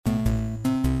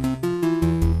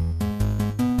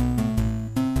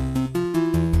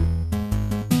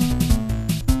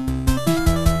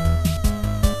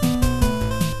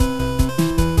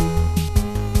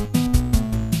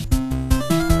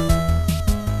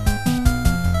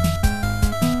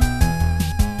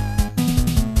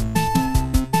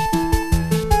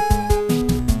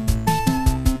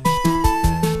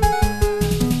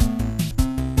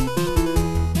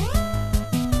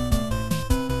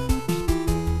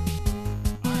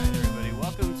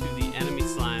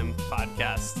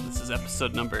is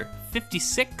episode number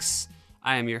 56.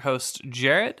 I am your host,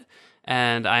 Jared,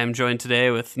 and I am joined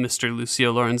today with Mr.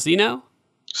 Lucio Lorenzino.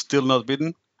 Still not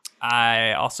bitten.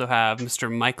 I also have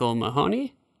Mr. Michael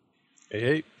Mahoney.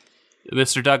 Hey.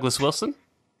 Mr. Douglas Wilson.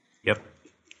 Yep.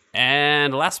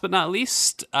 And last but not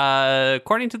least,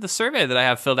 according to the survey that I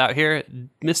have filled out here,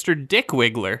 Mr. Dick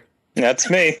Wiggler. That's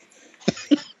me.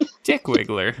 Dick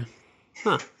Wiggler.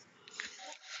 Huh.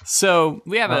 So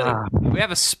we have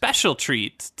a special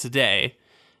treat today,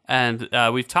 and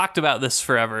we've talked about this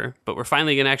forever, but we're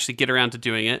finally going to actually get around to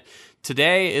doing it.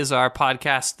 Today is our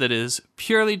podcast that is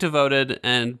purely devoted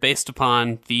and based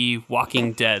upon The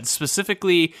Walking Dead,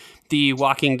 specifically the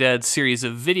Walking Dead series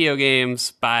of video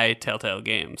games by Telltale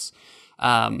Games.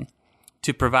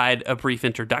 To provide a brief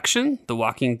introduction, The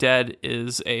Walking Dead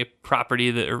is a property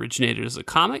that originated as a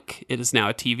comic. It is now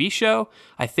a TV show.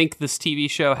 I think this TV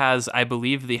show has, I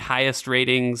believe, the highest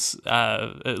ratings,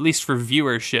 at least for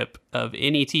viewership, of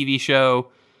any TV show,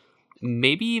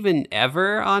 maybe even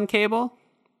ever on cable.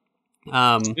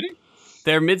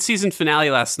 Their mid-season finale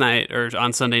last night, or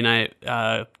on Sunday night,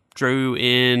 drew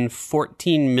in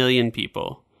 14 million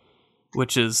people,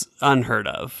 which is unheard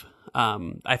of.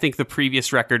 I think the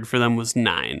previous record for them was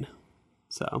 9.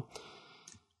 So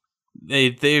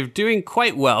they're doing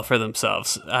quite well for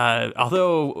themselves.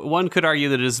 Although one could argue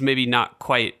that it is maybe not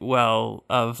quite well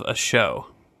of a show.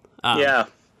 Yeah.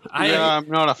 I'm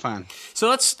not a fan. So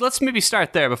let's maybe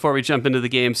start there before we jump into the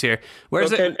games here.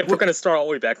 If we're going to start all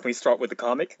the way back, can we start with the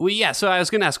comic? So I was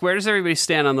going to ask, where does everybody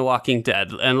stand on The Walking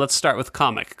Dead? And let's start with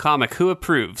comic. Comic, who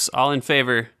approves? All in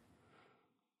favor?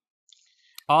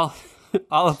 All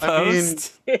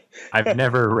opposed? I've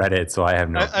never read it, so I have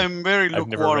no. I'm very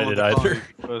lukewarm on the comic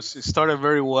because it started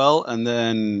very well and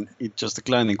then it just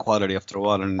declined in quality after a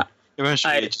while, and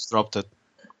eventually it just dropped it.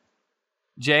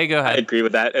 Jay, go ahead. I agree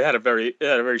with that. It had a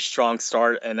very strong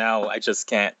start, and now I just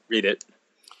can't read it.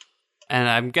 And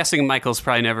I'm guessing Michael's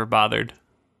probably never bothered.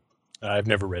 I've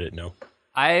never read it. No.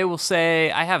 I will say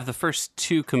I have the first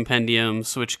 2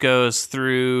 compendiums, which goes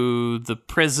through the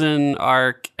prison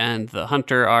arc and the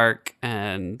hunter arc,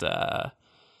 and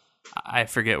I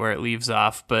forget where it leaves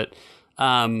off. But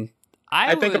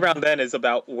I think around then is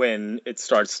about when it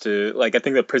starts to, I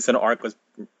think the prison arc was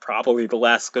probably the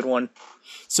last good one.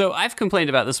 So I've complained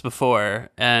about this before,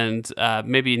 and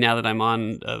maybe now that I'm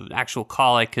on an actual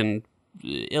call, I can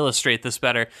illustrate this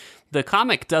better. The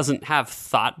comic doesn't have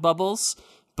thought bubbles,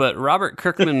 but Robert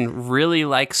Kirkman really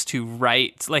likes to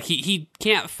write, he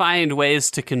can't find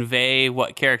ways to convey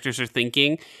what characters are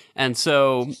thinking. And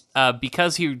so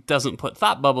because he doesn't put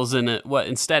thought bubbles in it, what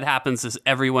instead happens is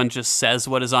everyone just says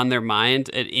what is on their mind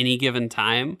at any given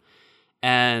time.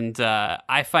 And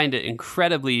I find it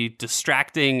incredibly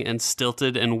distracting and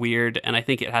stilted and weird. And I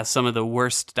think it has some of the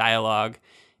worst dialogue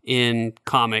in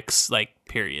comics,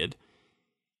 period.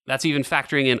 That's even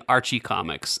factoring in Archie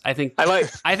comics. I think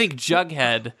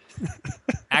Jughead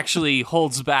actually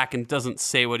holds back and doesn't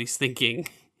say what he's thinking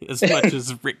as much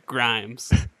as Rick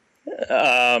Grimes.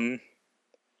 I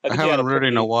haven't read it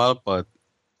in a while, but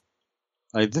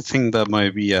I think that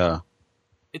might be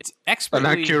it's expertly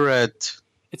accurate.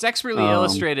 It's expertly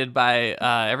illustrated by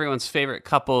everyone's favorite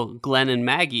couple, Glenn and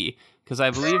Maggie, because I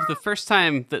believe the first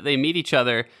time that they meet each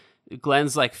other,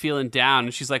 Glenn's feeling down,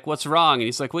 and she's like, "What's wrong?" And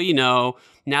he's like, "Well,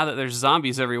 now that there's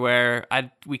zombies everywhere,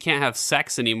 we can't have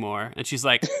sex anymore." And she's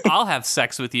like, "I'll have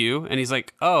sex with you." And he's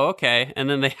like, "Oh, okay." And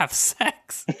then they have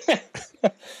sex.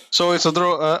 So it's a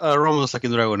romance like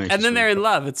in Dragon Age. And then they're in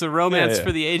love. It's a romance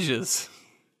for the ages.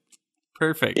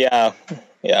 Perfect. Yeah.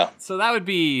 So that would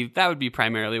be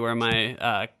primarily where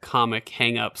my comic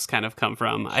hang-ups kind of come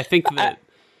from. I think that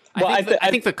I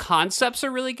think the concepts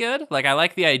are really good. I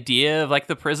like the idea of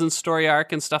the prison story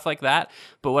arc and stuff like that.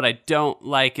 But what I don't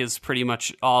like is pretty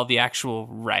much all the actual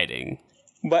writing.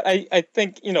 But I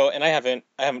think, and I haven't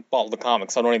followed the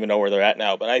comics, so I don't even know where they're at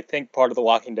now. But I think part of the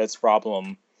Walking Dead's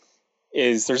problem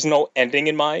is there's no ending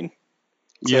in mind.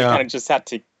 So they kind of just had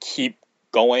to keep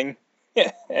going.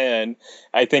 And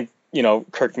I think,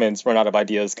 Kirkman's run out of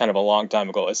ideas kind of a long time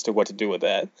ago as to what to do with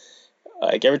that.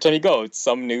 Every time you go, it's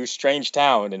some new strange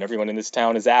town, and everyone in this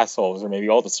town is assholes, or maybe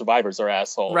all the survivors are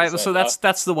assholes. Right. So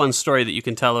that's the one story that you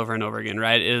can tell over and over again,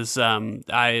 right? Is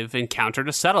I've encountered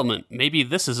a settlement. Maybe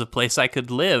this is a place I could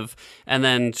live, and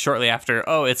then shortly after,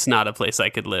 oh, it's not a place I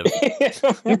could live.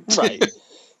 Right.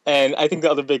 And I think the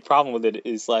other big problem with it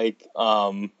is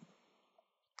oh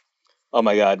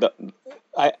my God,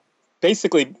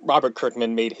 basically Robert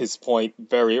Kirkman made his point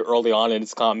very early on in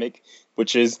his comic,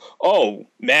 which is,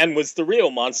 man was the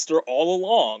real monster all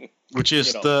along. Which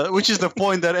is the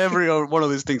point that every one of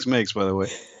these things makes, by the way.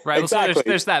 Right. Exactly. Well, so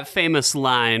there's that famous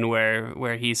line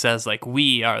where he says like,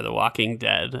 "We are the Walking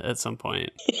Dead" at some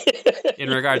point in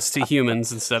regards to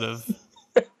humans instead of.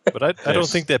 But I don't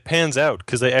think that pans out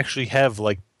because they actually have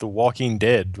like the Walking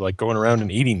Dead like going around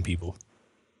and eating people.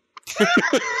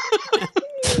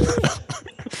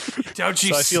 Don't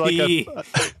you So I feel see? like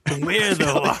We're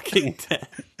the Walking Dead.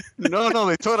 No,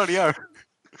 they totally are.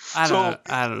 I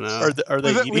don't know. Are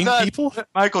they eating people?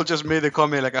 Michael just made the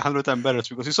comment like 100 times better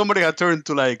because if somebody had turned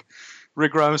to like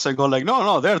Rick Grimes and gone like,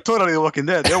 no, they're totally the Walking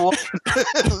Dead. They're Walking Dead,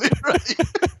 literally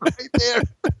right there.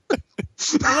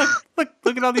 Oh,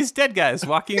 look at all these dead guys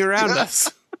walking around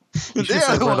us. You should have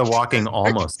said we're the Walking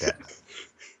Almost Dead.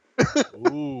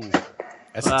 Ooh,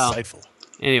 that's insightful.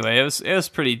 Anyway, it was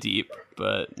pretty deep,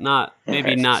 but not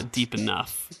deep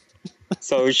enough.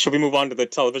 So should we move on to the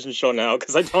television show now?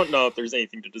 Because I don't know if there's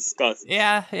anything to discuss.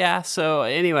 Yeah. So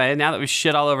anyway, now that we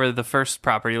shit all over the first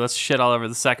property, let's shit all over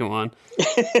the second one.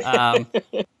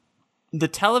 The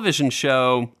television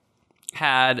show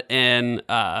had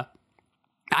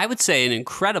I would say an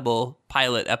incredible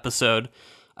pilot episode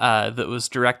that was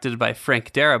directed by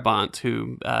Frank Darabont,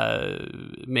 who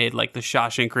made like The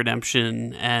Shawshank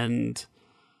Redemption and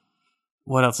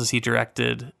what else has he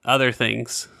directed? Other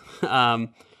things.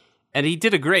 And he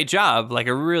did a great job, like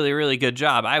a really, really good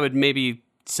job. I would maybe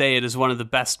say it is one of the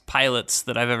best pilots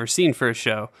that I've ever seen for a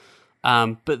show.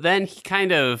 But then he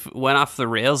kind of went off the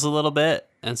rails a little bit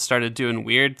and started doing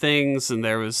weird things, and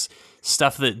there was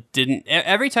stuff that didn't...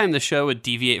 Every time the show would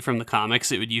deviate from the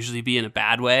comics, it would usually be in a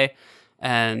bad way,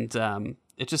 and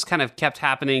it just kind of kept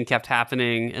happening.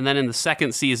 And then in the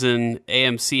second season,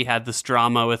 AMC had this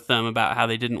drama with them about how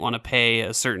they didn't want to pay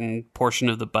a certain portion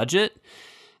of the budget.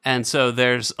 And so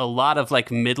there's a lot of like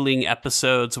middling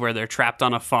episodes where they're trapped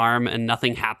on a farm and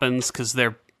nothing happens because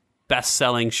their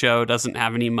best-selling show doesn't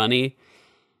have any money.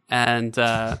 And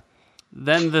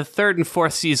then the third and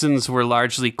fourth seasons were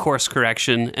largely course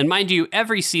correction. And mind you,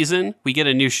 every season we get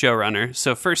a new showrunner.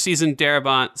 So first season,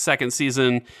 Darabont. Second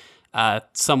season,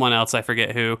 someone else, I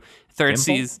forget who. Third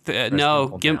season,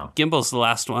 Gimbel's the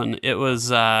last one. It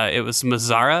was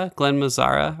Mazzara, Glenn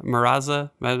Maraza,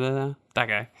 that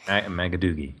guy.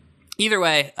 Magadoogie. Either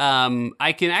way,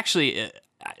 I can actually...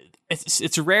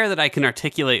 It's rare that I can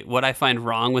articulate what I find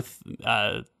wrong with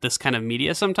this kind of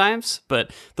media sometimes,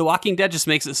 but The Walking Dead just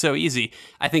makes it so easy.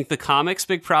 I think the comics'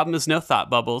 big problem is no thought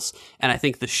bubbles, and I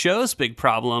think the show's big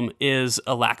problem is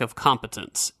a lack of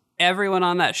competence. Everyone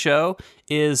on that show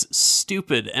is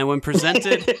stupid, and when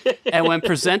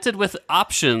presented with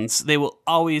options, they will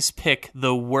always pick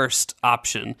the worst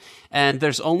option. And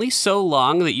there's only so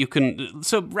long that you can.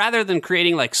 So rather than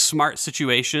creating like smart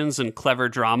situations and clever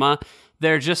drama,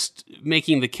 they're just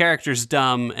making the characters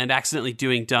dumb and accidentally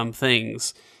doing dumb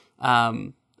things.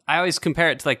 I always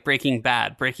compare it to like Breaking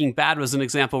Bad. Breaking Bad was an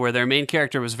example where their main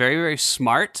character was very, very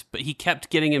smart, but he kept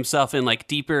getting himself in like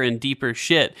deeper and deeper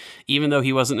shit, even though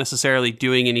he wasn't necessarily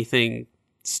doing anything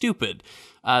stupid.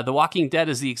 The Walking Dead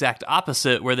is the exact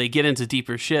opposite, where they get into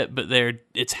deeper shit, but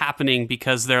it's happening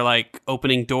because they're like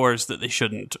opening doors that they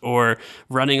shouldn't, or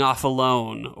running off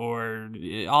alone, or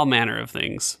all manner of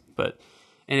things. But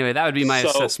anyway, that would be my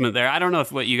assessment there. I don't know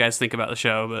what you guys think about the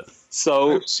show, but...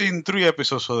 So I've seen 3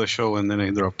 episodes of the show and then I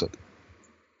dropped it.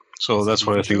 So that's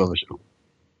what I think of the show.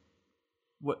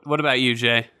 What about you,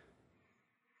 Jay?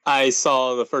 I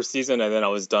saw the first season and then I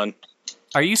was done.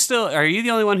 Are you the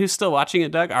only one who's still watching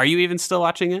it, Doug? Are you even still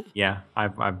watching it? Yeah,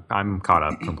 I'm caught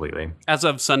up completely. As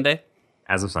of Sunday?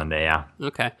 As of Sunday, yeah.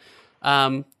 Okay.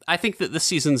 I think that this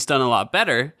season's done a lot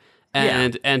better.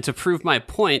 And to prove my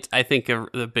point, I think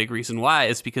the big reason why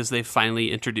is because they've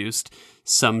finally introduced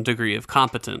some degree of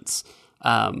competence.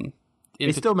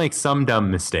 They still make some dumb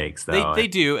mistakes, though. They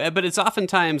do, but it's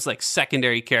oftentimes like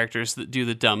secondary characters that do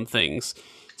the dumb things.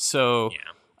 So,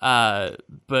 but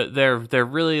they're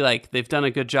really like, they've done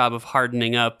a good job of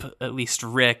hardening up at least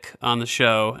Rick on the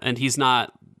show, and he's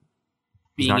not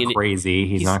crazy.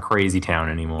 He's not crazy town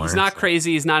anymore. He's not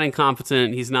crazy. He's not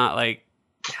incompetent. He's not like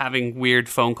having weird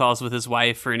phone calls with his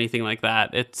wife or anything like that.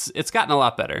 It's gotten a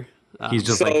lot better. He's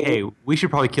just like, hey, we should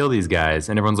probably kill these guys.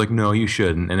 And everyone's like, no, you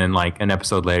shouldn't. And then like an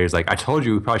episode later, he's like, I told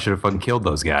you we probably should have fucking killed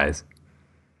those guys.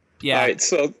 Yeah. All right,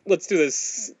 so let's do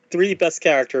this. 3 best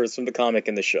characters from the comic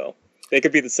in the show. They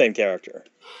could be the same character.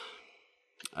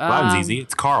 That one's easy.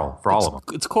 It's Carl for all of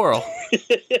them. It's Coral.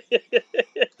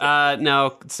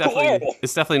 No, it's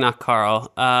definitely not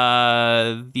Carl.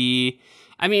 I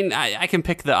can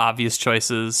pick the obvious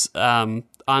choices.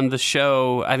 On the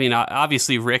show, I mean,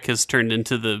 obviously Rick has turned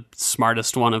into the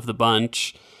smartest one of the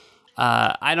bunch.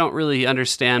 I don't really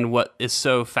understand what is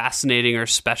so fascinating or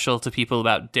special to people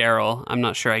about Daryl. I'm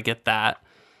not sure I get that.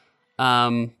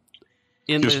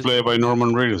 Just played by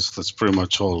Norman Reedus. That's pretty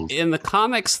much all. In the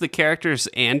comics, the character's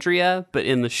Andrea, but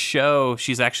in the show,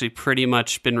 she's actually pretty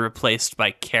much been replaced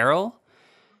by Carol.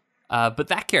 But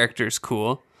that character's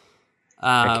cool.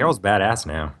 Carol's badass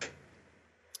now.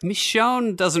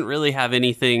 Michonne doesn't really have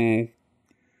anything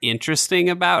interesting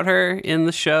about her in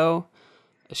the show.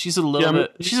 She's a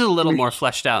little more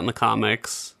fleshed out in the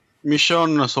comics.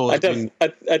 Michonne has always been...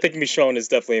 I think Michonne is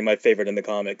definitely my favorite in the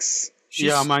comics.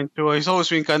 Mine too. It's always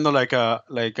been kind of like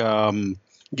a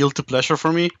guilty pleasure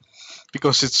for me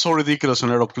because it's so ridiculous in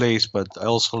a lot of plays, but I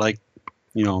also like,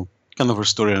 kind of her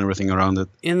story and everything around it.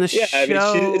 In the show, I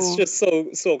mean, it's just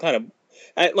so kind of.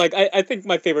 I think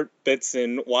my favorite bits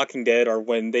in Walking Dead are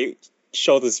when they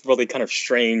show this really kind of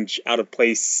strange, out of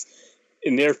place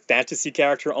in their fantasy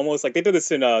character, almost like they did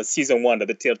this in season 1 of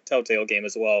the Telltale game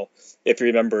as well. If you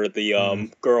remember the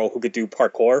girl who could do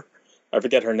parkour, I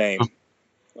forget her name.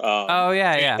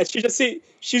 Yeah. And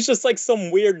she's just like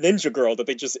some weird ninja girl that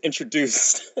they just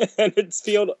introduced, and it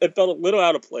felt a little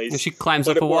out of place. And she climbs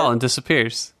up a wall and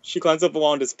disappears. She climbs up a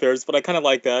wall and disappears, but I kind of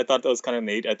like that. I thought that was kind of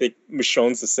neat. I think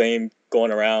Michonne's the same,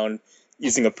 going around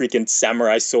using a freaking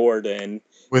samurai sword and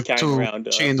with carrying 2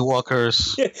 around chained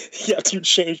walkers. Yeah, 2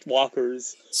 chained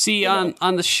walkers. See,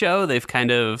 on the show, they've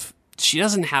she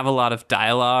doesn't have a lot of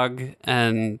dialogue,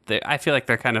 and I feel like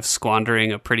they're kind of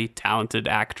squandering a pretty talented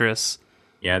actress.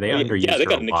 Yeah, they underused her they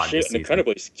got a lot this an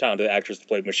incredibly talented actress to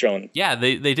play Michonne. Yeah,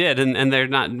 they did, and they're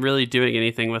not really doing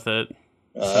anything with it.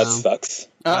 That sucks.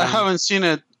 I haven't seen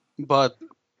it, but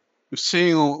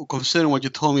considering what you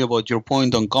told me about your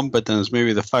point on competence,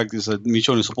 maybe the fact is that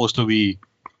Michonne is supposed to be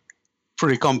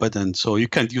pretty competent, so you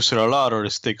can't use her a lot, or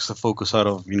it takes the focus out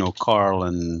of Carl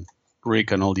and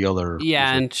Rick and all the other.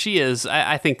 Yeah, and she is.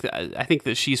 I think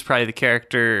that she's probably the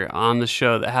character on the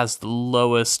show that has the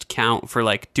lowest count for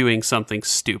like doing something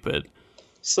stupid.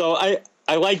 So I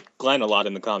like Glenn a lot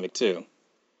in the comic too.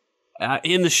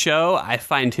 In the show, I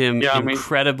find him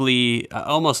incredibly,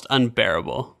 almost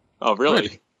unbearable. Oh,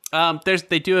 really?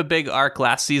 They do a big arc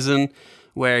last season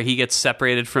where he gets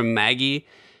separated from Maggie.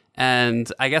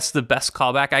 And I guess the best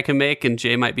callback I can make, and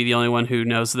Jay might be the only one who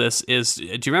knows this, is, do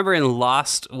you remember in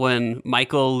Lost when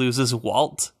Michael loses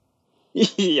Walt?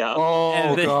 Yeah.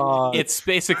 Oh, God. It's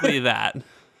basically that.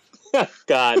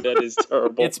 God, that is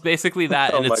terrible. It's basically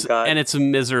that, and it's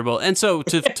miserable. And so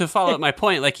to follow up my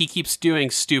point, like he keeps doing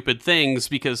stupid things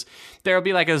because there'll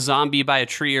be like a zombie by a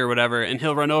tree or whatever, and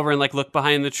he'll run over and like look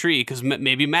behind the tree because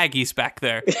maybe Maggie's back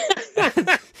there.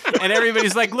 And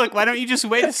everybody's like, look, why don't you just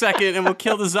wait a second and we'll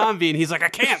kill the zombie? And he's like, I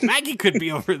can't. Maggie could be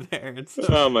over there. So,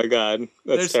 oh my God,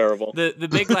 that's terrible.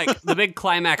 The big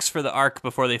climax for the arc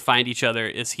before they find each other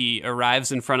is he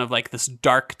arrives in front of like this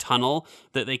dark tunnel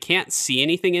that they can't see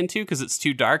anything into because it's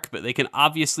too dark, but they can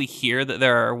obviously hear that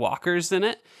there are walkers in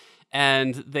it.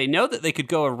 And they know that they could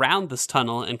go around this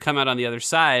tunnel and come out on the other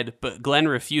side, but Glenn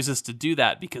refuses to do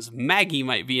that because Maggie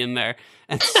might be in there.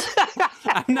 And so,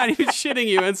 I'm not even shitting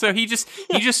you. And so he just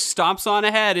stomps on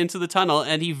ahead into the tunnel,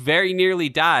 and he very nearly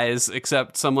dies,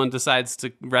 except someone decides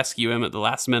to rescue him at the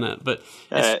last minute. But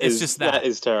it's just that. That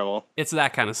is terrible. It's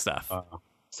that kind of stuff.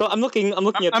 So I'm looking at.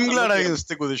 I'm glad I can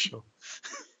stick with the show.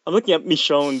 I'm looking at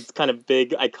Michonne's kind of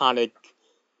big, iconic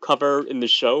cover in the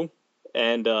show,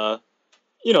 and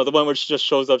the one where she just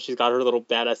shows up, she's got her little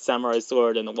badass samurai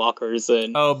sword and the walkers.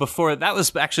 And that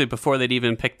was actually before they'd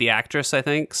even picked the actress, I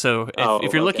think. So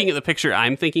if you're looking at the picture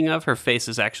I'm thinking of, her face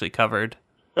is actually covered.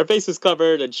 Her face is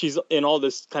covered, and she's in all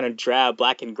this kind of drab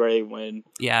black and gray when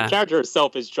the character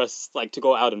herself is just like to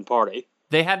go out and party.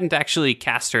 They hadn't actually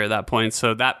cast her at that point,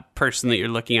 so that person that you're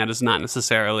looking at is not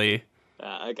necessarily...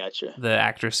 I got you. The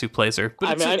actress who plays her.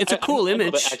 But it's a cool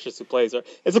image. The actress who plays her.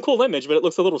 It's a cool image, but it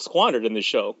looks a little squandered in the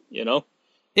show, It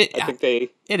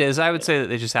is. I would say that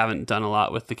they just haven't done a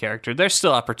lot with the character. There's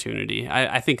still opportunity.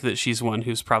 I think that she's one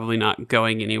who's probably not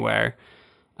going anywhere.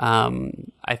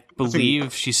 I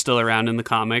believe she's still around in the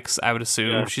comics, I would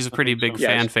assume. She's a pretty big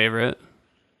fan favorite.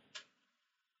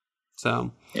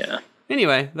 So, yeah.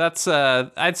 Anyway, that's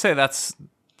I'd say that's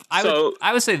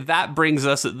I would say that brings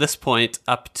us at this point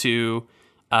up to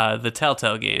the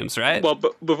Telltale games, right? Well,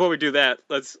 but before we do that,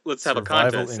 let's have a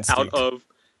contest instinct.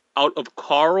 out of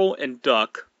Carl and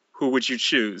Duck. Who would you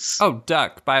choose? Oh,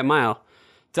 Duck by a mile.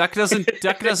 Duck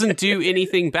doesn't do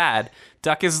anything bad.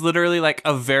 Duck is literally like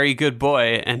a very good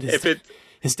boy, and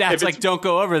his dad's like, "Don't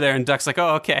go over there," and Duck's like,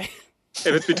 "Oh, okay." If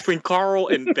it's between Carl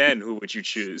and Ben, who would you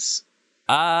choose?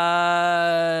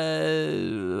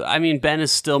 I mean, Ben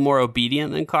is still more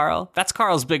obedient than Carl. That's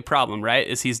Carl's big problem, right?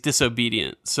 Is he's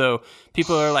disobedient. So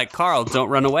people are like, Carl, don't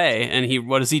run away. And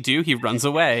what does he do? He runs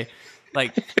away.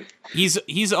 Like,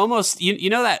 he's almost, you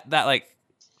know, that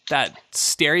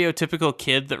stereotypical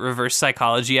kid that reverse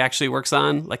psychology actually works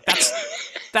on? Like,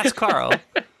 that's Carl.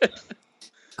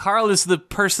 Carl is the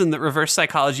person that reverse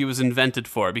psychology was invented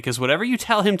for, because whatever you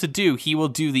tell him to do, he will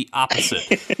do the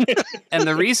opposite. And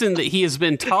the reason that he has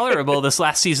been tolerable this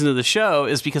last season of the show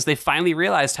is because they finally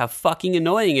realized how fucking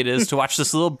annoying it is to watch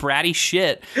this little bratty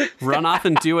shit run off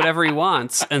and do whatever he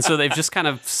wants. And so they've just kind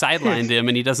of sidelined him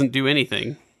and he doesn't do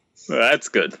anything. Well, that's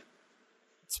good.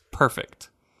 It's perfect.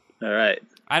 All right.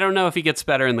 I don't know if he gets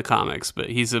better in the comics, but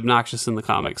he's obnoxious in the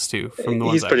comics too. From the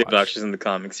ones he's pretty I've watched. obnoxious in the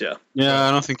comics, yeah. Yeah,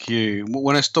 I don't think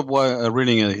when I stopped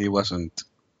reading it, he wasn't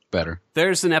better.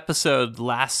 There's an episode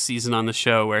last season on the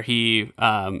show where he,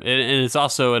 and it's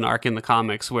also an arc in the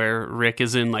comics where Rick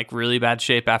is in like really bad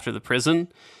shape after the prison,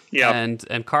 Yeah.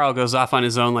 and Carl goes off on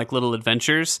his own like little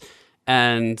adventures,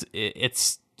 and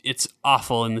it's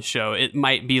awful in the show. It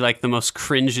might be like the most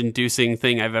cringe-inducing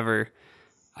thing I've ever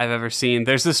seen.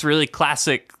 There's this really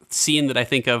classic scene that I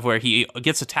think of where he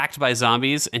gets attacked by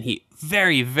zombies and he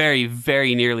very, very,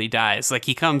 very nearly dies. Like,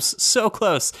 he comes so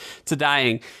close to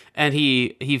dying, and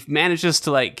he manages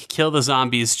to like kill the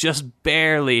zombies just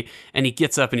barely, and he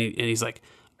gets up and he's like,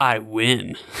 I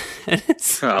win. And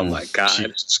it's Oh my god.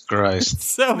 Jesus Christ.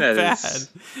 so That bad. is-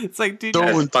 It's like, dude,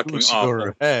 Don't fucking lose awful.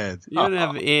 your head. you don't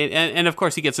have, and of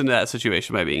course he gets into that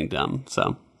situation by being dumb.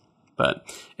 So, but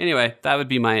anyway, that would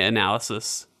be my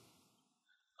analysis.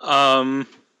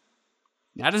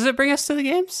 Now, does it bring us to the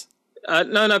games?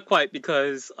 No, not quite,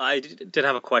 because I did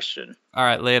have a question. All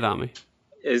right, lay it on me.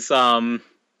 Is oh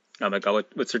my god,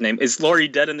 what's her name? Is Lori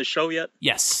dead in the show yet?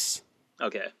 Yes.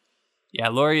 Okay. Yeah,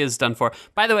 Lori is done for.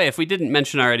 By the way, if we didn't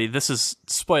mention already, this is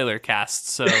spoiler cast,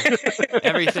 so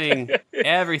everything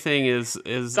is.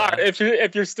 Sorry,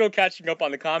 if you're still catching up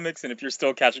on the comics and if you're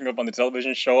still catching up on the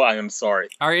television show, I am sorry.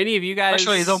 Are any of you guys?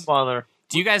 Actually, don't bother.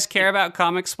 Do you guys care about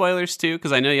comic spoilers too?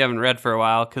 Because I know you haven't read for a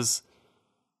while. Because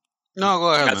No,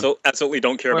 go ahead, man. Absolutely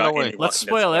don't care Run about away. any let's Walking Dead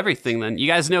spoil spoilers. everything then. You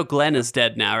guys know Glenn is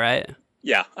dead now, right?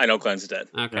 Yeah, I know Glenn's dead.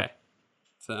 Okay.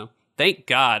 So thank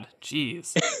God.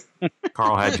 Jeez.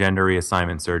 Carl had gender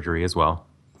reassignment surgery as well.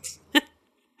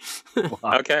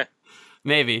 Okay,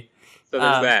 Maybe. so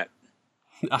there's that.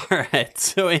 All right.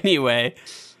 So anyway,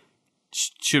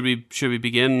 should we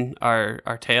begin our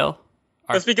tale?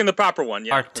 Let's begin the proper one.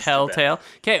 Yeah, Our let's do that. Telltale.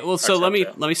 Okay, well, so let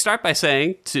Telltale. me start by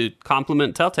saying, to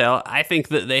compliment Telltale, I think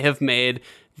that they have made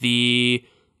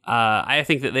I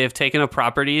think that they have taken a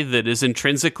property that is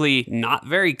intrinsically not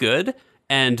very good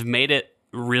and made it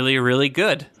really, really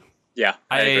good. Yeah,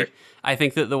 I agree. I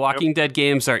think that the Walking Dead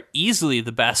games are easily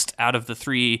the best out of the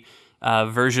three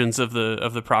versions of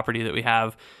the property that we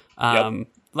have,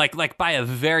 like by a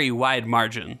very wide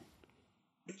margin.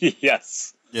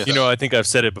 Yes. Yes. You know, I think I've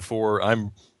said it before.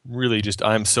 I'm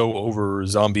so over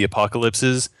zombie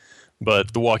apocalypses,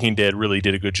 but The Walking Dead really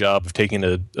did a good job of taking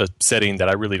a setting that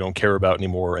I really don't care about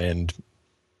anymore and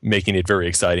making it very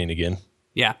exciting again.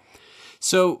 Yeah.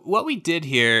 So what we did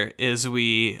here is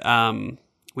we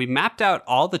mapped out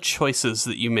all the choices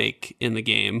that you make in the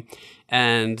game,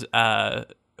 and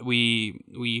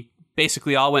we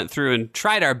basically all went through and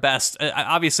tried our best.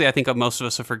 Obviously, I think most of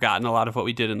us have forgotten a lot of what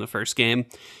we did in the first game,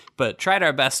 but tried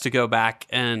our best to go back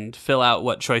and fill out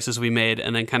what choices we made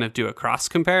and then kind of do a cross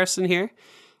comparison here.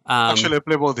 Actually, I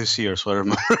played both this year, so I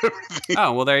remember everything.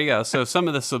 Oh, well, there you go. So some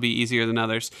of this will be easier than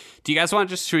others. Do you guys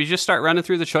should we just start running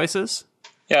through the choices?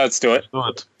 Yeah, let's do it. Do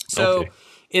it. So Okay.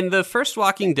 in the first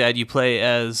Walking Dead, you play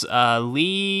as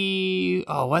Lee.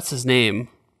 Oh, what's his name?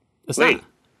 It's Lee.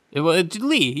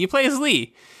 Lee. You play as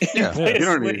Lee, Yeah, you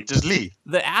don't need it. Just Lee.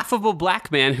 the affable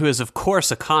black man who is, of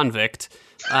course, a convict.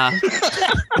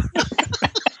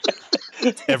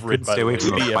 Everett, by Stay the way. away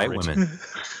from Be those white Everett. women.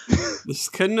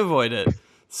 Just couldn't avoid it.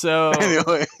 So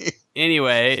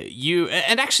Anyway, you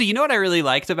and actually, you know what I really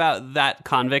liked about that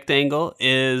convict angle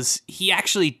is he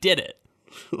actually did it.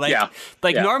 Yeah.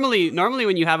 Yeah. Normally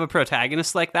when you have a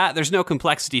protagonist like that, there's no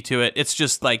complexity to it. It's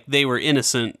just like they were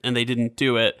innocent and they didn't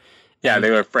do it. Yeah,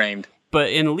 they were framed. But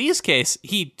in Lee's case,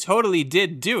 he totally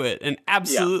did do it and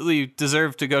absolutely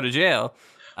deserved to go to jail.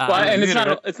 Well, and it's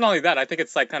not only that. I think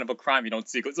it's like kind of a crime you don't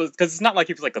see because it's not like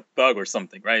he was like a thug or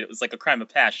something, right? It was like a crime of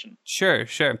passion. Sure.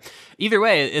 Either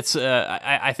way, it's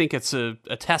I think it's a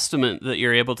testament that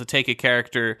you're able to take a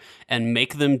character and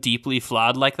make them deeply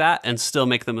flawed like that and still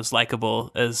make them as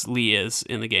likable as Lee is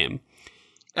in the game.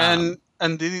 and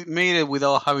they made it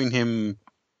without having him.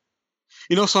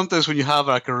 sometimes when you have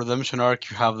like a redemption arc,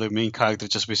 you have the main character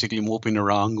just basically moping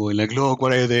around, going like, "Look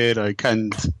what I did! I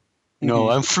can't.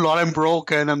 I'm flawed. I'm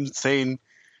broken. I'm insane."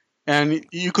 And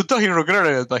you could tell he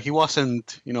regretted it, but he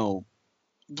wasn't. It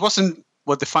wasn't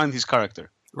what defined his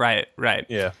character. Right.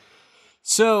 Yeah.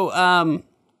 So,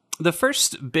 the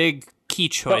first big key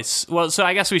choice. So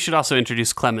I guess we should also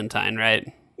introduce Clementine,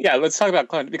 right? Yeah, let's talk about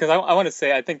Clementine, because I want to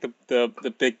say I think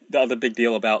the other big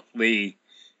deal about Lee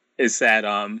is that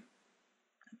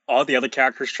all the other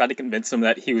characters tried to convince him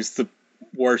that he was the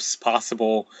worst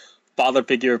possible father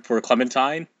figure for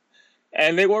Clementine,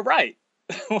 and they were right.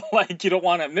 Like, you don't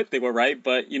want to admit they were right,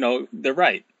 but they're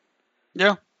right.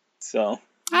 Yeah. So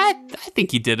I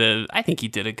think he did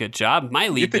a good job. My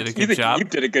lead did a good job. You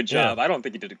did a good job. Yeah. I don't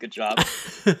think you did a good job.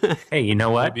 Hey, you know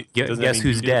what? Does that Guess mean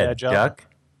who's you did a bad dead? job? Duck.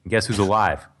 Guess who's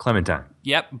alive? Clementine.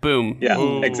 Yep. Boom. Yeah,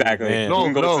 Ooh, exactly. man.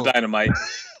 Boom No, goes no. the dynamite.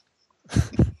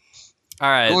 All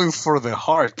right. Going for the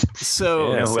heart.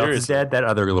 So You know who else is seriously. dead? That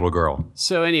other little girl.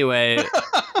 So anyway,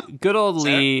 good old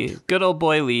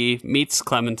boy Lee meets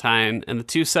Clementine, and the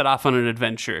two set off on an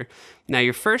adventure. Now,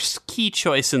 your first key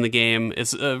choice in the game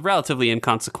is a relatively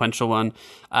inconsequential one.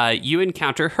 You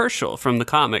encounter Herschel from the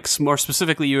comics. More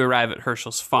specifically, you arrive at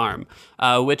Herschel's farm,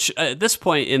 which at this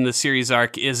point in the series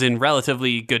arc is in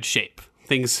relatively good shape.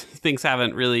 Things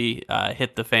haven't really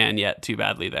hit the fan yet too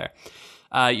badly there.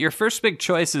 Your first big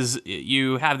choice is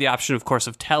you have the option, of course,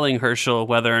 of telling Herschel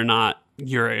whether or not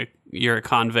you're a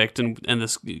convict and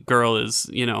this girl is,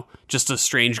 just a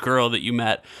strange girl that you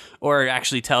met, or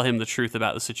actually tell him the truth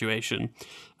about the situation.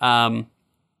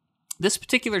 This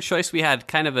particular choice, we had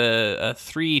kind of a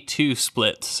 3-2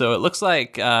 split. So it looks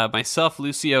like myself,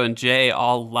 Lucio, and Jay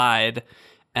all lied,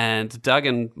 and Doug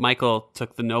and Michael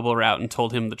took the noble route and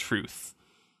told him the truth.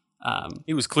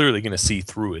 He was clearly going to see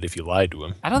through it if you lied to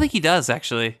him. I don't think he does,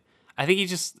 actually. I think he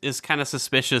just is kind of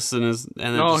suspicious and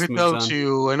then No, just he moves tells on.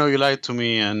 you, "I know you lied to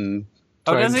me," and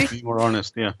Oh, tries does to he? be more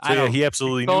honest. Yeah. I don't- he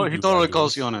absolutely knew. He you totally lied to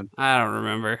calls him. you on it. I don't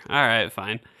remember. All right,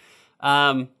 fine.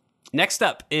 Next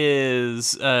up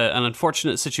is an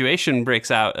unfortunate situation breaks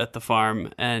out at the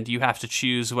farm, and you have to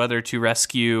choose whether to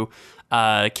rescue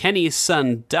Kenny's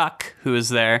son, Duck, who is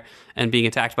there and being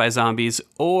attacked by zombies,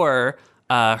 or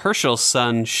Herschel's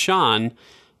son, Sean.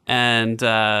 And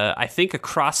I think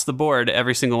across the board,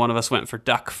 every single one of us went for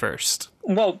Duck first.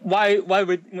 Well, why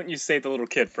wouldn't you save the little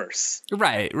kid first?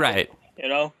 Right.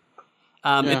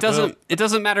 It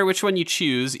doesn't matter which one you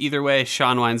choose. Either way,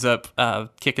 Sean winds up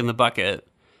kicking the bucket.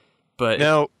 But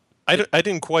Now, I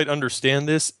didn't quite understand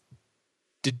this.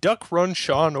 Did Duck run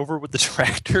Sean over with the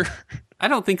tractor? I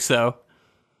don't think so.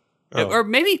 Oh. Or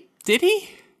maybe did he?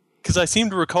 Because I seem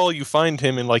to recall you find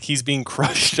him and he's being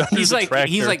crushed under He's the like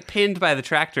tractor. he's like pinned by the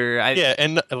tractor. Yeah,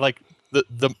 and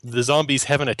the zombies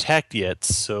haven't attacked yet,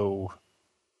 so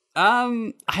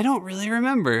I don't really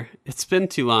remember. It's been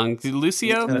too long.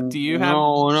 Lucio, do you have?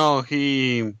 No.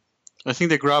 I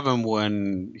think they grab him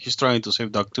when he's trying to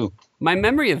save Duck too. My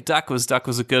memory of Duck was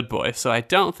a good boy, so I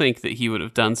don't think that he would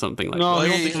have done something like No, that. I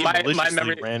don't think he my maliciously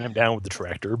memory- ran him down with the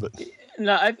tractor, but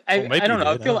No, I maybe don't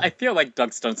know. he did. I feel like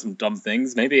Doug's done some dumb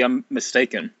things. Maybe I'm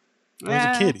mistaken. he's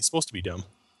a kid. He's supposed to be dumb.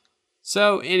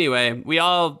 So anyway, we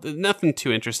all nothing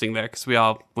too interesting there because we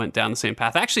all went down the same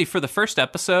path. Actually, for the first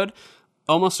episode,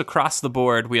 almost across the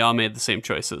board, we all made the same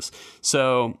choices.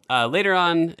 So later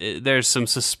on, there's some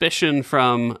suspicion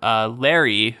from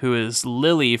Larry, who is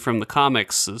Lily from the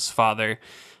comics' father.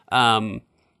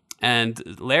 And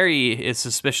Larry is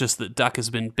suspicious that Duck has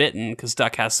been bitten because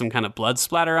Duck has some kind of blood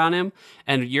splatter on him.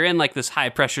 And you're in this high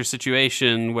pressure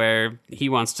situation where he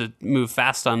wants to move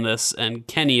fast on this. And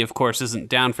Kenny, of course, isn't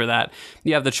down for that.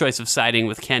 You have the choice of siding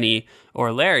with Kenny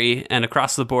or Larry. And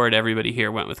across the board, everybody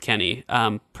here went with Kenny.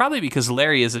 Probably because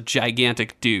Larry is a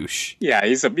gigantic douche. Yeah, he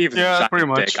was a giant pretty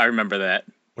much. dick. I remember that.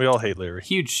 We all hate Larry.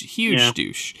 Huge Yeah.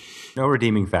 douche. No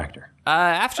redeeming factor.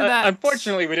 After that...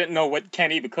 Unfortunately, we didn't know what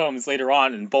Kenny becomes later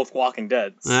on in both Walking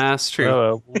Deads. That's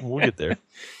true. We'll get there.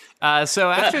 So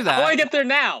after that... I want to get there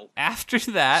now. After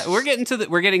that, we're getting to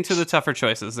the tougher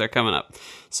choices. They're coming up.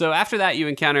 So after that, you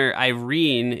encounter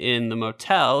Irene in the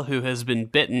motel, who has been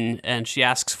bitten, and she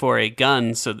asks for a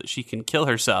gun so that she can kill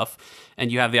herself.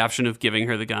 And you have the option of giving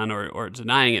her the gun or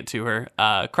denying it to her.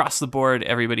 Across the board,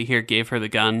 everybody here gave her the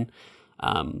gun.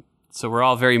 So we're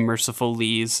all very merciful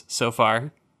Lees so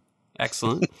far.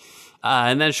 Excellent.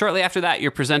 And then shortly after that,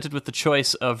 you're presented with the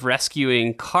choice of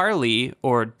rescuing Carly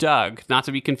or Doug, not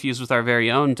to be confused with our very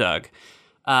own Doug.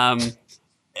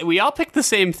 We all picked the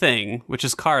same thing, which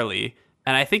is Carly,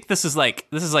 and I think this is like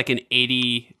an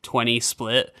 80-20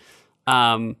 split.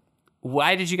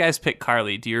 Why did you guys pick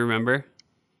Carly? Do you remember?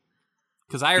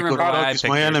 Because I remember why I He's picked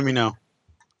my her. enemy now.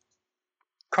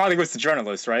 Carly was the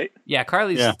journalist, right? Yeah,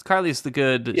 Carly's the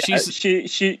good. Yeah, she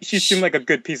seemed like a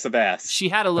good piece of ass. She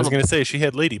had a I was little. going to say she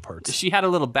had lady parts. She had a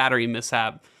little battery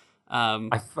mishap.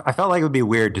 I felt like it would be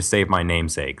weird to save my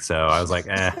namesake, so I was like,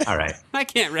 all right. I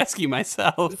can't rescue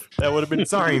myself. That would have been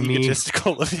Sorry, me.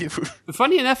 egotistical of you.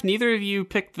 Funny enough, none of you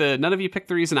picked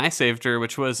the reason I saved her,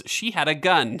 which was she had a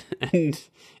gun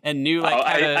and knew like.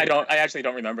 I actually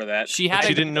don't remember that. She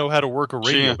didn't know how to work a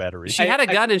radio battery. She had a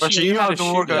gun and But she knew how to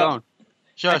shoot work it. around.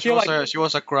 Yeah, she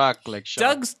was a crack like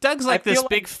shot. Doug's like this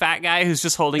big fat guy who's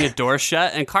just holding a door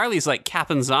shut, and Carly's like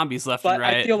capping zombies left and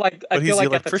right. I feel like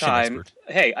at the time,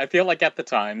 I feel like at the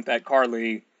time that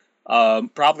Carly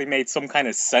probably made some kind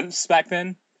of sense back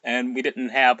then, and we didn't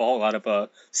have a whole lot of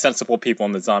sensible people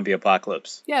in the zombie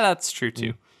apocalypse. Yeah, that's true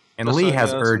too. And Lee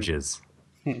has urges.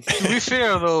 To be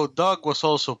fair, though, Doug was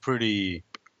also pretty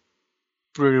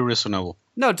reasonable.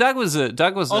 No, Doug was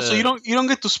also, you don't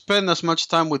get to spend as much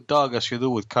time with Doug as you do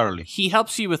with Carly. He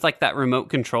helps you with like that remote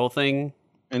control thing,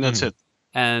 and that's it.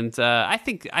 And I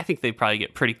think they probably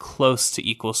get pretty close to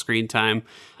equal screen time.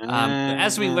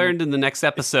 As we learned in the next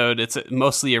episode, it's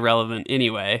mostly irrelevant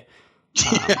anyway.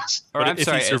 Yes. Or if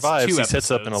sorry, he survives, it's 2 he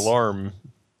sets up an episodes. alarm,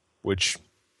 which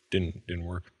didn't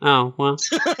work. Oh well.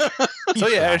 So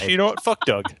yeah, actually, you know what? Fuck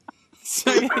Doug.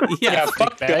 Yeah,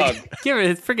 fuck Doug.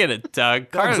 Forget it,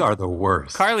 Doug. Dogs are the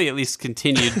worst. Carly at least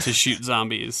continued to shoot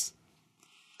zombies.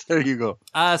 There you go.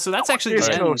 So that's actually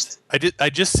the end. I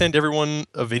just sent everyone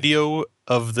a video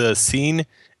of the scene,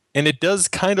 and it does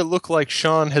kind of look like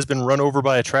Sean has been run over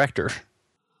by a tractor.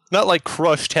 Not like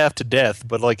crushed half to death,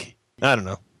 but like, I don't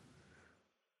know.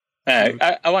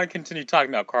 I want to continue talking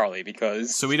about Carly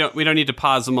because So we don't need to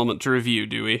pause a moment to review,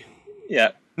 do we? yeah.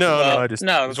 I just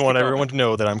want everyone to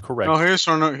know that I'm correct. No,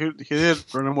 he did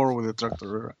run him over with a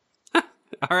tractor. All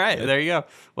right, there you go.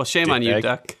 Well, shame on you, Dickbag.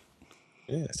 Duck.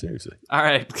 Yeah, seriously. All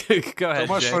right, go ahead,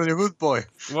 So much Jay. for the good boy.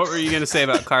 What were you going to say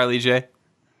about Carly, Jay?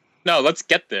 No, let's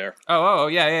get there. Oh,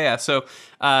 yeah. So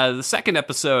the second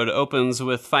episode opens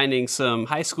with finding some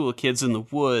high school kids in the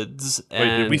woods. Wait,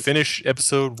 And did we finish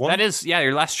episode 1? that is,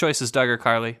 your last choice is Doug or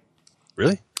Carly.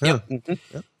 Really? Yep. And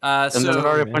then there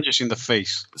are punches in the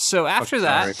face. So after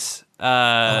that,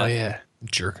 Oh, yeah.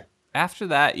 Jerk. after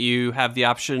that, you have the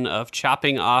option of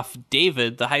chopping off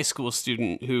David, the high school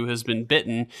student who has been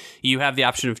bitten. You have the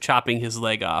option of chopping his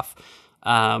leg off.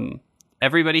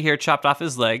 Everybody here chopped off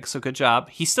his leg, so good job.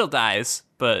 He still dies,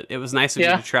 but it was nice of you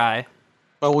to try.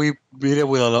 But we beat it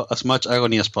with as much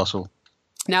agony as possible.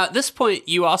 Now, at this point,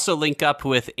 you also link up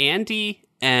with Andy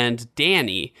and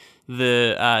Danny,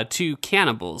 the 2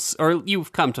 cannibals. Or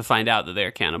you've come to find out that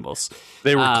they're cannibals.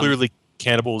 They were clearly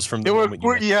cannibals from the moment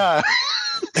you met. Yeah.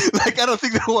 Like I don't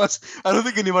think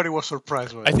anybody was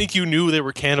surprised by it. I think you knew they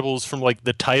were cannibals from like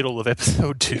the title of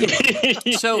episode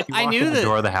 2. So I knew the that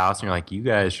door of the house, and you're like, you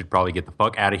guys should probably get the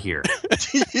fuck out of here.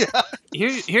 Yeah.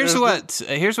 here's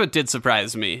what did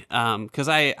surprise me. Because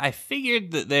I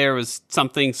figured that there was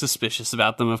something suspicious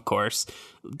about them, of course.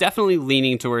 Definitely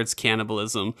leaning towards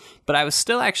cannibalism, but I was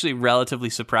still actually relatively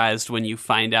surprised when you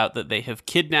find out that they have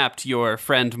kidnapped your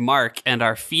friend Mark and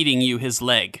are feeding you his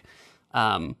leg.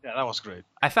 Yeah, that was great.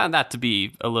 I found that to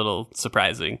be a little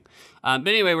surprising. But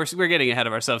anyway, we're getting ahead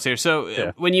of ourselves here.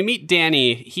 So when you meet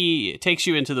Danny, he takes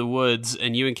you into the woods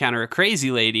and you encounter a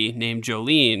crazy lady named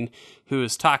Jolene who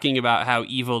is talking about how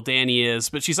evil Danny is,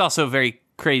 but she's also very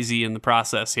crazy in the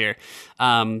process here.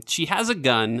 She has a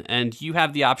gun and you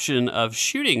have the option of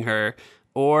shooting her,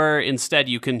 or instead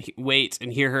you can wait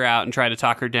and hear her out and try to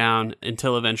talk her down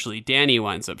until eventually Danny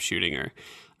winds up shooting her.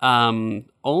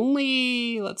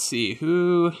 Let's see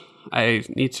who I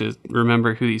need to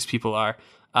remember who these people are.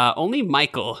 Only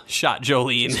Michael shot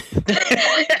Jolene.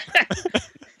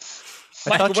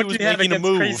 I thought she was making a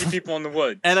move. Crazy people in the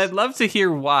woods. And I'd love to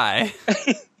hear why.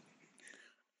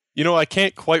 You know, I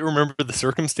can't quite remember the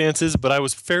circumstances, but I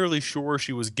was fairly sure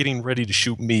she was getting ready to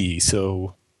shoot me,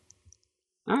 so...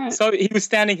 All right. So he was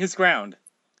standing his ground.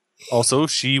 Also,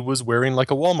 she was wearing like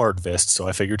a Walmart vest, so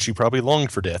I figured she probably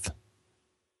longed for death.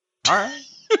 All right.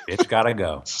 Bitch gotta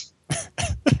go.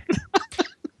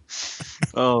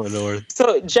 Oh Lord.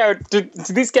 So Jared, do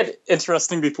these get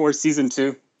interesting before season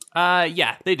 2?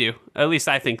 Yeah, they do. At least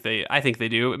I think they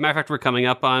do. Matter of fact, we're coming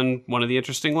up on one of the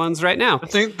interesting ones right now.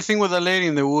 The thing with the lady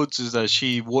in the woods is that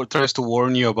she tries to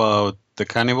warn you about the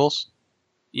cannibals.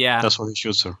 Yeah. That's why he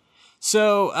shoots her.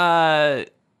 So,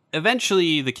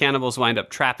 eventually the cannibals wind up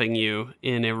trapping you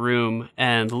in a room,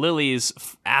 and Lily's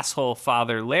asshole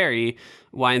father, Larry,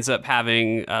 winds up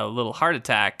having a little heart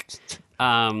attack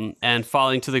and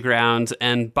falling to the ground,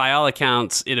 and by all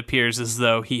accounts, it appears as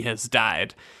though he has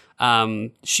died.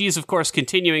 She's, of course,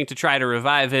 continuing to try to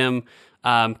revive him,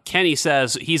 Kenny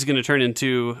says he's going to turn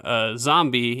into a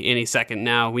zombie any second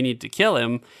now. We need to kill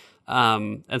him.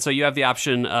 And so you have the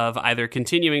option of either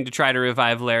continuing to try to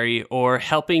revive Larry or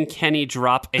helping Kenny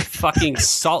drop a fucking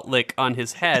salt lick on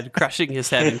his head, crushing his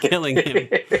head and killing him.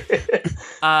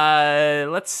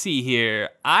 Let's see here.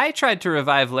 I tried to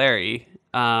revive Larry.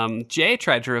 Jay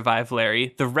tried to revive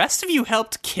Larry. The rest of you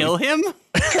helped kill him?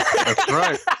 That's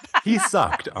right. He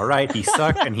sucked, all right? He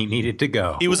sucked and he needed to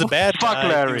go. He was a bad Fuck guy.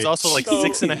 Larry. He was also like So-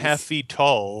 6.5 feet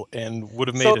tall and would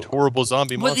have made a horrible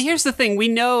zombie Well, monster. here's the thing. We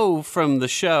know from the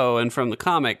show and from the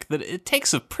comic that it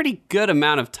takes a pretty good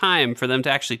amount of time for them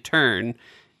to actually turn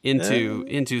into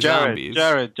zombies.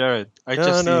 Jared. I No,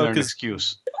 just no, need an 'cause-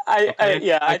 excuse.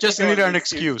 I just think need there was an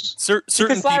excuse. Certain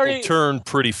Because Larry- people turn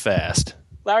pretty fast.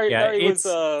 Larry it's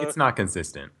was. it's not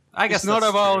consistent. I guess It's not that's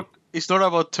about true. it's not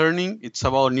about turning. It's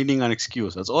about needing an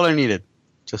excuse. That's all I needed.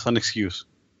 Just an excuse.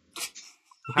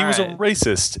 He was a Alright.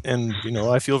 racist, and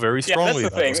I feel very Yeah, that's strongly the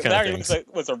about thing. those kind Larry of things.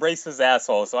 was a racist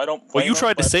asshole, so I don't. Well, blame you him,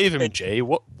 tried to but save him, Jay.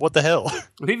 What the hell?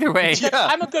 Either way,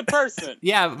 I'm a good person.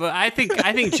 yeah. But I think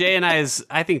Jay and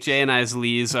I's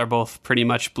Lees are both pretty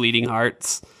much bleeding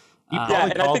hearts. He Yeah,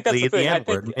 probably and I called think that's Lee the thing. the I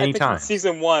N-word think anytime. in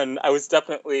season 1, I was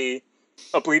definitely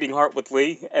a bleeding heart with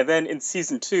Lee, and then in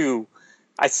season 2,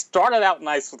 I started out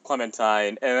nice with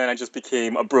Clementine, and then I just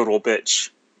became a brutal bitch.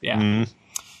 Yeah. Mhm.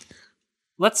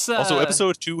 Let's Also,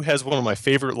 episode 2 has one of my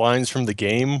favorite lines from the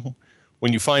game.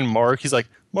 When you find Mark, he's like,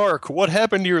 "Mark, what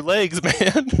happened to your legs,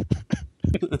 man?"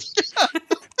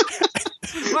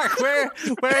 Mark, where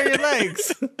are your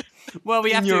legs? Well,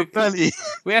 we have In your to belly.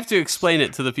 we have to explain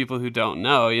it to the people who don't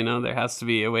know. There has to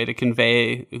be a way to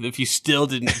convey. If you still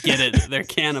didn't get it, they're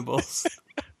cannibals.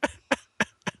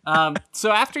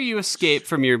 So after you escape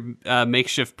from your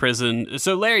makeshift prison,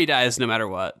 so Larry dies no matter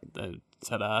what.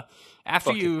 Ta-da.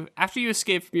 After you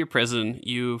escape from your prison,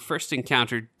 you first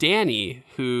encounter Danny,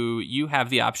 who you have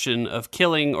the option of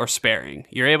killing or sparing.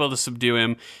 You're able to subdue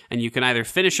him, and you can either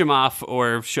finish him off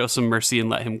or show some mercy and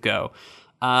let him go.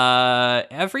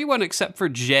 Everyone except for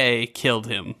Jay killed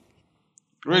him.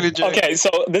 Really, Jay? Okay, so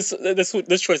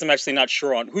this choice I'm actually not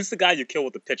sure on. Who's the guy you kill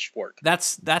with the pitchfork?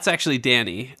 That's actually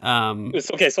Danny.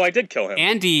 Okay, so I did kill him.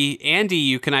 Andy,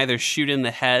 you can either shoot in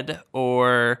the head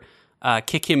or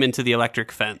kick him into the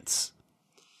electric fence.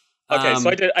 Okay, so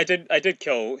I did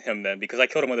kill him then because I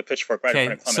killed him with a pitchfork right in Okay,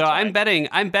 front of so Clementine.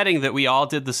 I'm betting that we all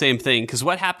did the same thing, because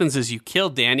what happens is you kill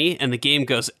Danny, and the game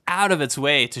goes out of its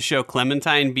way to show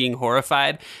Clementine being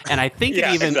horrified, and I think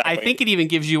Yeah, I exactly. think it even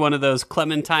gives you one of those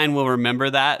 "Clementine will remember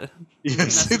that"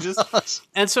 Yes, it messages. does.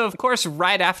 And so, of course,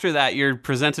 right after that, you're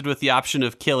presented with the option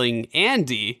of killing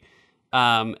Andy,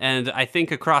 and I think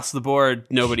across the board,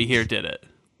 nobody here did it.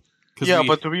 Yeah,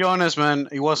 but to be honest, man,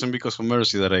 it wasn't because of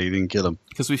mercy that I didn't kill him.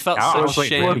 because we felt I so was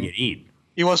waiting for him to shame. get eaten.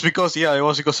 It was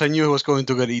because I knew he was going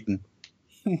to get eaten.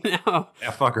 No.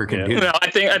 That fucker can do No, that.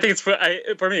 I think it's for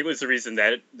me. It was the reason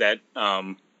that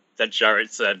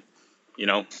Jared said,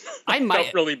 I might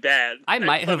felt really bad. I that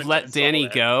might have Clementine let saw Danny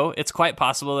that. go. It's quite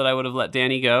possible that I would have let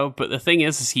Danny go, but the thing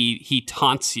is he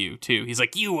taunts you too. He's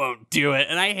like, "You won't do it,"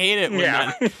 and I hate it when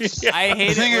Yeah. that, I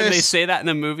hate it thing when they is- say that in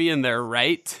a movie and they're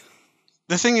right.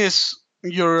 The thing is,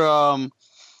 you're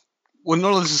when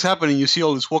all this is happening, you see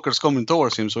all these walkers coming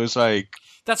towards him. So it's like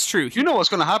That's true. you know what's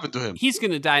going to happen to him. He's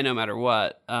going to die no matter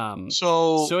what.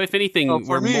 So So if anything, for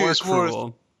we're me, more it's worth-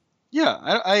 cruel. yeah,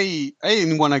 I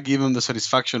didn't want to give him the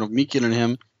satisfaction of me killing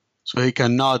him, so he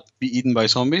cannot be eaten by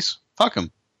zombies. Fuck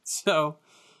him. So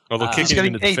Although He's kicking him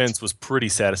getting into the ate. fence was pretty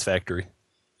satisfactory.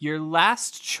 your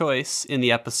last choice in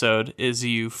the episode is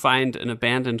you find an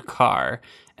abandoned car,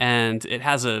 and it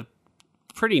has a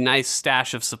pretty nice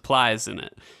stash of supplies in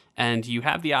it. And you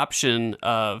have the option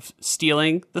of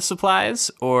stealing the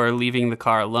supplies or leaving the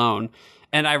car alone.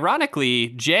 And ironically,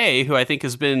 Jay, who I think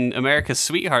has been America's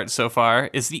sweetheart so far,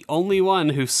 is the only one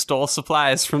who stole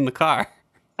supplies from the car.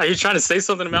 Are you trying to say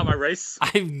something about my race? I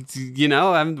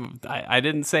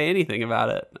didn't say anything about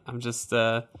it. I'm just,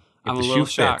 I'm a the little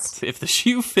shoe shocked. fits. If the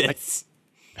shoe fits.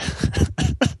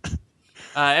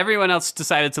 Everyone else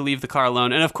decided to leave the car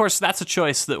alone. And of course, that's a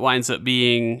choice that winds up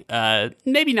being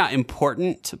maybe not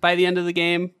important by the end of the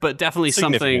game, but definitely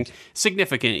something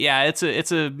significant. Yeah,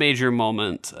 it's a major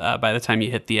moment by the time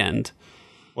you hit the end.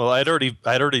 Well, I'd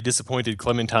already disappointed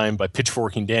Clementine by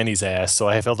pitchforking Danny's ass, so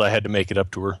I felt I had to make it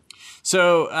up to her.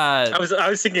 So, I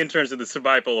was thinking in terms of the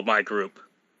survival of my group.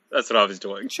 That's what I was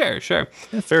doing. sure.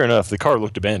 Yeah, fair enough. The car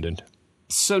looked abandoned.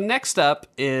 So next up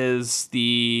is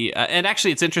the, and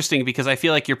actually it's interesting because I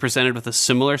feel like you're presented with a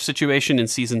similar situation in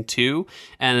season 2,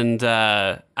 and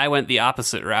I went the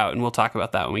opposite route, and we'll talk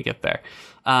about that when we get there.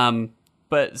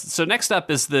 But so next up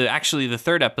is the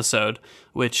third episode,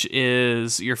 which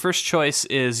is your first choice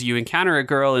is you encounter a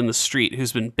girl in the street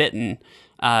who's been bitten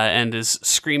and is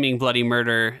screaming bloody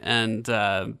murder and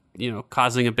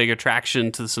causing a big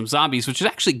attraction to some zombies, which is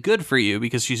actually good for you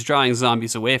because she's drawing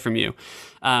zombies away from you.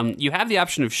 You have the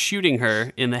option of shooting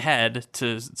her in the head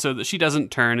so that she doesn't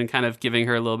turn and kind of giving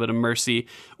her a little bit of mercy,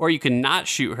 or you can not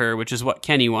shoot her, which is what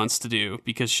Kenny wants to do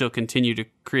because she'll continue to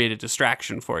create a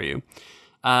distraction for you.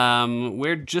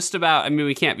 We're just about,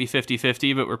 we can't be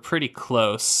 50-50, but we're pretty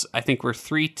close. I think we're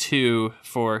 3-2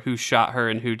 for who shot her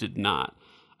and who did not.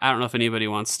 I don't know if anybody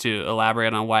wants to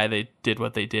elaborate on why they did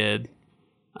what they did.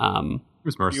 It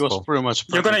was He merciful. was pretty much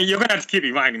You're gonna have to keep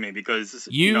reminding me because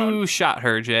You shot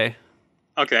her, Jay,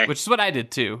 Okay. which is what I did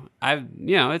too.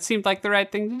 It seemed like the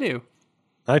right thing to do.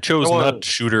 I chose Well, not to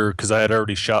shoot her because I had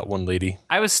already shot one lady.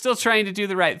 I was still trying to do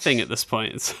the right thing at this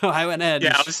point, so I went ahead.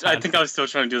 Yeah, and I think I was still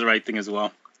trying to do the right thing as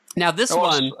well. Now this I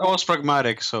one, was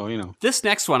pragmatic, so this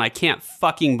next one, I can't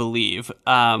fucking believe.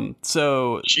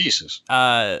 So Jesus.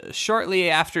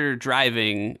 shortly after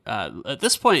driving, at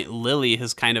this point, Lily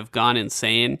has kind of gone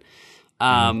insane.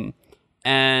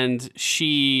 And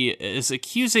she is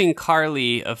accusing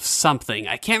Carly of something.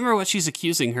 I can't remember what she's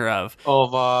accusing her of.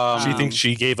 Of She thinks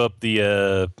she gave up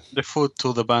the the food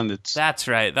to the bandits. That's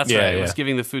right. That's Yeah, right. It yeah. was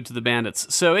giving the food to the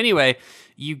bandits. So anyway,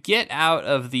 you get out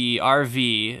of the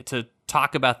RV to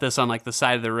talk about this on like the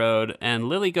side of the road, and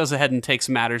Lily goes ahead and takes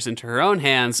matters into her own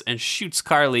hands and shoots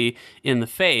Carly in the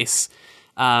face.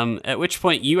 At which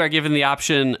point you are given the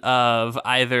option of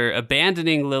either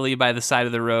abandoning Lily by the side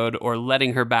of the road or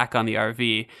letting her back on the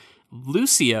RV.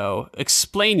 Lucio,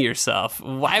 explain yourself.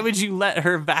 Why would you let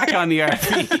her back on the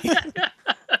RV?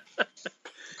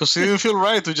 Because it didn't feel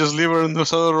right to just leave her on the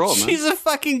side of the road, man. She's a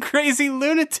fucking crazy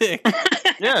lunatic.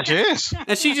 Yeah, she is.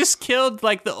 And she just killed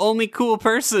like the only cool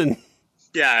person.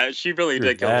 Yeah, she really your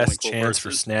did kill the only last cool chance for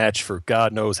person. Snatch for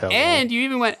God knows how long. And you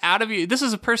even went out of your... This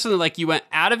is a person that like you went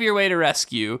out of your way to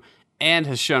rescue and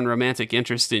has shown romantic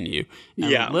interest in you.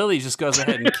 And Yeah. Lily just goes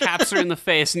ahead and caps her in the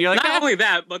face, and you're like, Not "Ah." only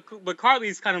that, but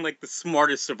Carly's kind of like the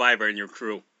smartest survivor in your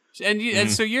crew. And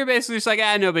so you're basically just like,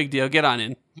 no big deal, get on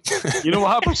in. You know what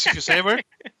happens if you save her?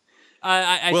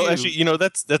 I well, do. actually,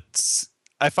 that's.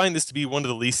 I find this to be one of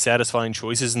the least satisfying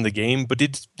choices in the game. But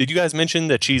did you guys mention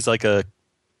that she's like a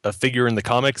figure in the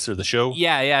comics or the show?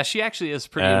 Yeah, she actually is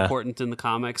pretty important in the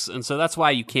comics, and so that's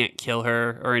why you can't kill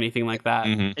her or anything like that.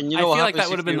 Mm-hmm. And you I know feel what like that happens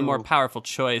would have if been the more you- powerful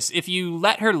choice. If you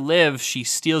let her live, she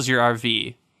steals your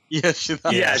RV. Yes, she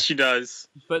does. Yeah, she does.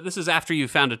 But this is after you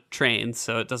found a train,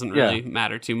 so it doesn't really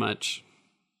matter too much.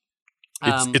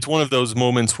 It's one of those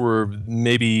moments where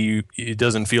maybe it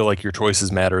doesn't feel like your choices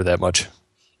matter that much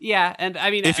Yeah, and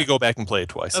I mean, if you go back and play it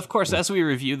twice. of course, as we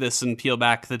review this and peel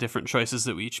back the different choices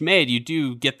that we each made, you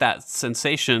do get that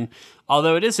sensation.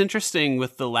 Although it is interesting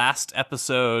with the last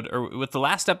episode, or with the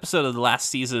last episode of the last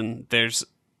season, there's,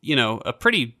 a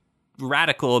pretty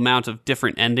radical amount of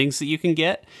different endings that you can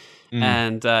get.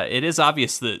 And it is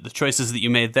obvious that the choices that you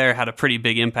made there had a pretty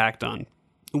big impact on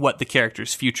what the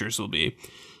characters' futures will be.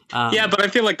 Yeah, but I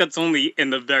feel like that's only in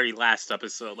the very last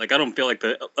episode. Like, I don't feel like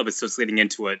the episodes leading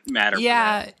into it matter. for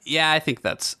that. Yeah, I think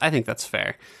that's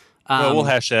fair. Well, we'll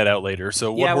hash that out later.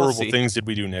 So, what yeah, we'll horrible see. things did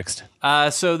we do next?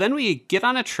 So then we get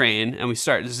on a train and we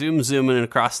start zooming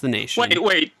across the nation.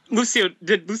 Wait, Lucio,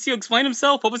 did Lucio explain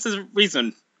himself? What was his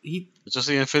reason? He Just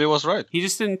didn't feel it was right.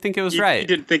 just didn't think it was He right.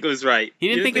 didn't think it was right. He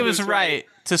didn't think it was right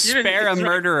to You didn't spare think a it was right.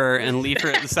 murderer and leave her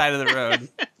at the side of the road.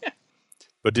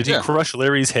 But did he Yeah. crush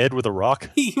Larry's head with a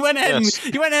rock? He went ahead Yes.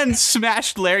 and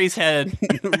smashed Larry's head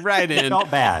right in.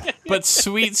 Felt bad. But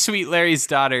sweet Larry's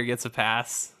daughter gets a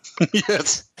pass.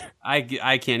 Yes.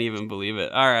 I can't even believe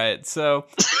it. All right, so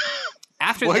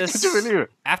after Why this, can't you believe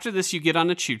it? after this, you get on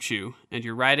a choo-choo and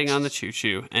you're riding on the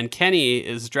choo-choo, and Kenny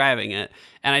is driving it.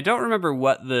 And I don't remember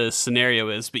what the scenario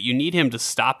is, but you need him to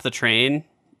stop the train.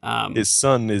 His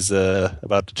son is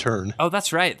about to turn. Oh,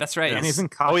 that's right. That's right. And he's in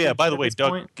Oh yeah, costume by the at way, this Doug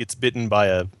point. gets bitten by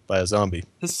a zombie.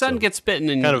 His son gets bitten,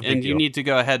 and, kind of a big and you deal. need to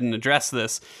go ahead and address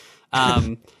this.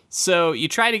 So you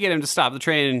try to get him to stop the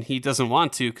train, and he doesn't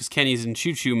want to because Kenny's in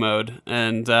choo-choo mode.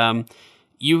 And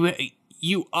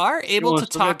you are able to wants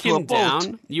to talk get to a him boat.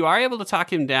 down. You are able to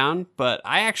talk him down, but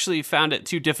I actually found it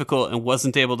too difficult and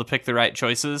wasn't able to pick the right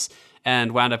choices,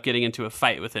 and wound up getting into a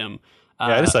fight with him.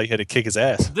 Yeah, I just thought you had to kick his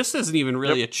ass. This isn't even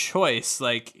really a choice.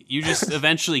 Like, you just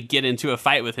eventually get into a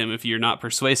fight with him if you're not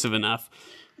persuasive enough.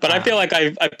 But I feel like I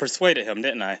persuaded him,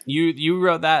 didn't I? You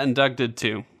wrote that, and Doug did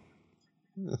too.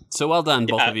 So well done,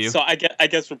 both of you. So I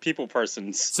guess we're people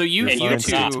persons. So you And fine two,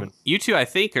 statesman. I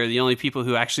think, are the only people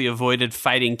who actually avoided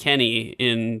fighting Kenny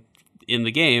in in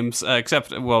the games,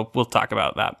 except, well, we'll talk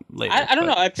about that later. I don't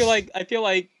know. I feel like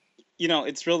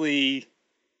it's really,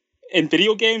 in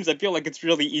video games, I feel like it's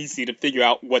really easy to figure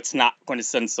out what's not going to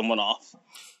send someone off.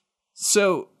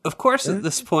 So, of course, at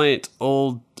this point,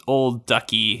 old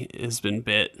Ducky has been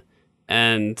bit,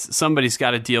 and somebody's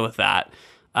got to deal with that.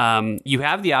 You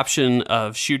have the option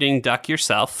of shooting Duck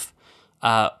yourself,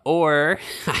 or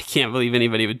I can't believe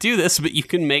anybody would do this, but you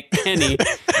can make Kenny.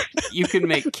 You can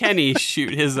make Kenny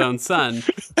shoot his own son.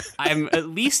 I'm at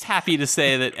least happy to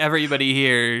say that everybody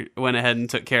here went ahead and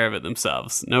took care of it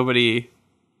themselves. Nobody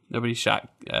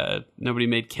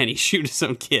made Kenny shoot his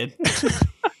own kid.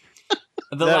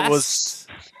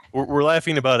 We're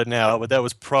laughing about it now, but that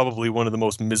was probably one of the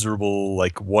most miserable,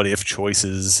 like, what if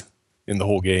choices in the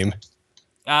whole game.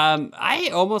 I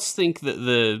almost think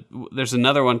that there's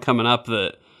another one coming up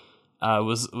that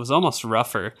was almost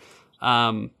rougher.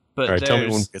 But all right, tell me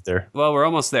when we get there. Well, we're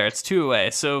almost there. It's 2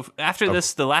 away. So after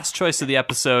this, the last choice of the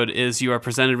episode is you are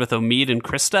presented with Omid and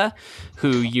Krista,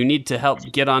 who you need to help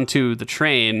get onto the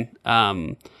train.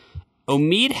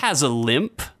 Omid has a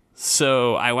limp,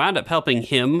 so I wound up helping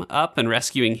him up and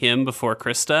rescuing him before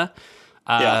Krista.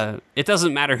 It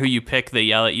doesn't matter who you pick; they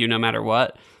yell at you no matter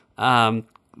what.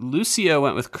 Lucio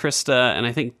went with Krista, and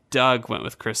I think Doug went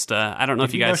with Krista. I don't know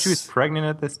if you guys know she was pregnant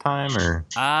at this time, or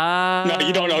no,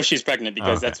 you don't know she's pregnant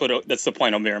because that's the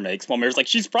point Omir makes. Omir's like,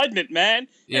 she's pregnant, man,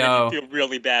 and you feel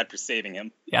really bad for saving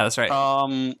him. Yeah, that's right.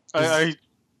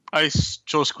 I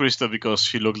chose Krista because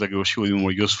she looked like she would be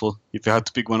more useful if I had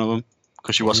to pick one of them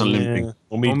because she wasn't limping.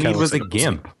 Omid was a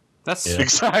gimp. That's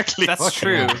exactly. That's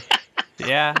true.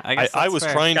 Yeah, I guess I was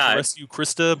fair. trying to rescue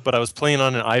Krista, but I was playing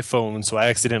on an iPhone, so I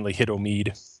accidentally hit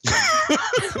Omid.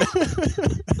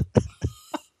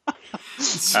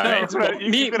 That's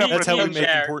how we make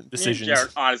important decisions. Me and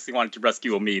Jared honestly wanted to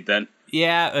rescue Omid then.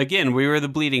 Yeah, again, we were the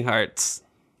Bleeding Hearts.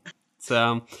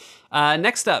 So,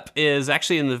 next up is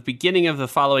actually in the beginning of the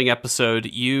following episode,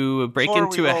 you break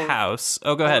into a house.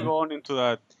 Oh, go ahead. Going into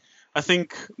that, I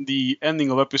think the ending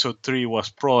of episode 3 was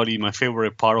probably my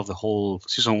favorite part of the whole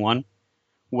season 1.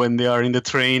 When they are in the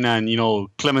train and,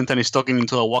 Clementine is talking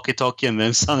into a walkie-talkie and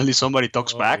then suddenly somebody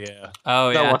talks back. Yeah.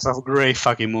 That was a great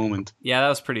fucking moment. Yeah, that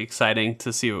was pretty exciting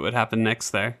to see what would happen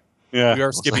next there. Yeah. We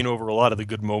are skipping over a lot of the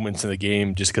good moments in the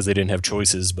game just because they didn't have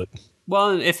choices, but...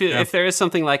 Well, if there is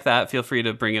something like that, feel free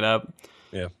to bring it up.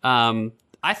 Yeah.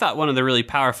 I thought one of the really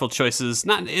powerful choices,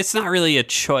 it's not really a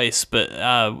choice, but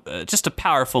just a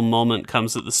powerful moment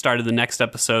comes at the start of the next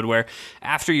episode where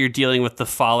after you're dealing with the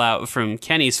fallout from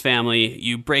Kenny's family,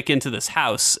 you break into this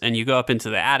house and you go up into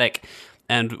the attic,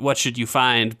 and what should you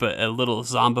find but a little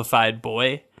zombified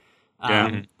boy?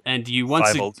 And you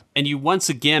once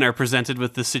again are presented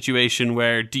with the situation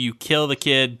where do you kill the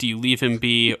kid, do you leave him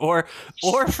be, or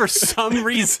for some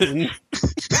reason...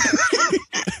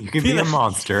 You can be a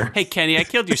monster. Hey, Kenny, I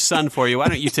killed your son for you. Why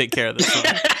don't you take care of this one?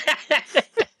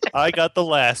 I got the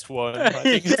last one. I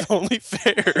think it's only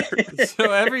fair.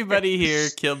 So everybody here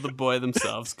killed the boy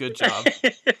themselves. Good job.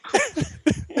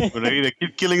 But I need a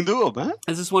kid-killing duo, man.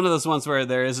 This is one of those ones where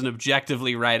there is an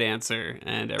objectively right answer,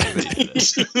 and everybody did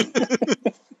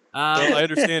it. Well, I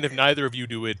understand if neither of you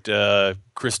do it,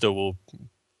 Krista will do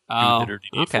the dirty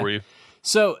deed for you.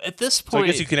 So at this point... So I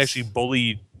guess you can actually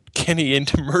bully Kenny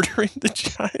into murdering the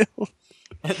child.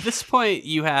 At this point,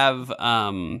 you have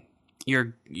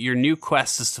your new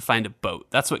quest is to find a boat.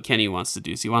 That's what Kenny wants to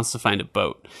do. So he wants to find a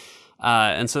boat.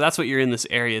 And so that's what you're in this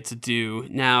area to do.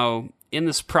 Now, in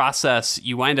this process,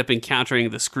 you wind up encountering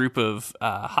this group of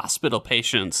hospital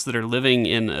patients that are living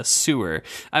in a sewer.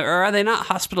 Or are they not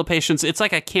hospital patients? It's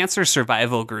like a cancer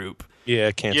survival group.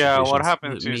 Yeah, cancer patients. What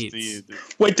happens is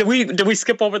Wait, did we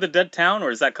skip over the dead town,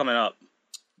 or is that coming up?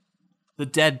 The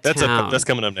dead town. That's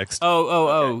coming up next.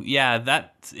 Oh, yeah.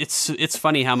 It's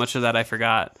funny how much of that I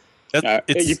forgot. You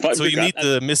meet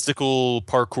the mystical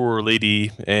parkour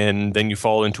lady, and then you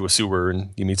fall into a sewer, and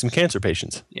you meet some cancer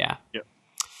patients. Yeah. Yep.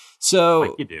 So,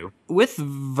 like you do. With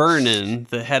Vernon,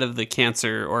 the head of the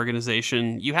cancer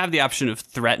organization, you have the option of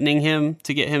threatening him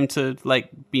to get him to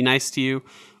be nice to you,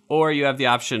 or you have the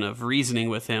option of reasoning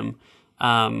with him.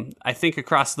 I think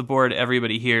across the board,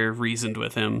 everybody here reasoned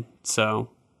with him,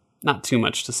 so not too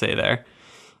much to say there.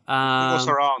 He goes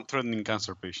around threatening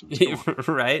cancer patients.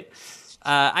 Right?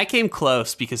 I came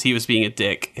close because he was being a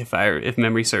dick, if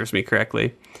memory serves me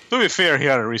correctly. To be fair, he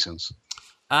had reasons.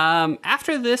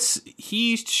 After this,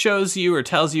 he shows you or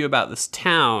tells you about this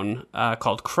town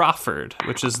called Crawford,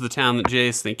 which is the town that Jay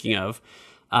is thinking of.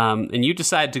 And you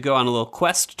decide to go on a little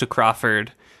quest to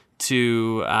Crawford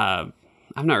to...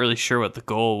 I'm not really sure what the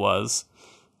goal was.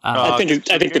 I think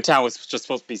the town was just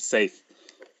supposed to be safe.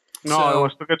 No, So- it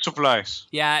was to get supplies.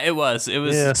 Yeah, it was. It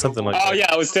was. Yeah, something like Oh that.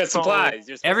 yeah, it was dead supplies.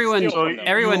 You're supposed to Everyone- steal So from them.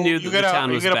 everyone knew that you the get town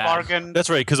you was get bad. a bargain. That's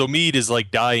right, because Omid is like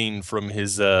dying from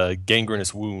his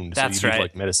gangrenous wound. That's so you right. need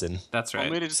like medicine. That's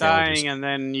right. Omid is Sandwiches. dying, and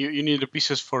then you need the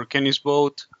pieces for Kenny's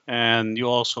boat, and you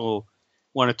also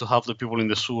wanted to help the people in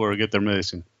the sewer get their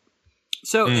medicine.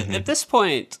 So Mm-hmm. at this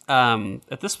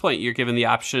point, you're given the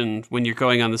option when you're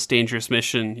going on this dangerous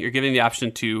mission. You're given the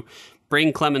option to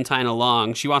bring Clementine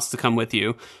along. She wants to come with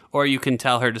you, or you can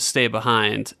tell her to stay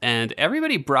behind. And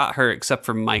everybody brought her except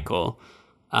for Michael.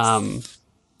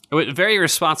 Very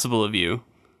responsible of you.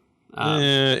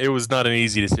 It was not an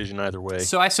easy decision either way.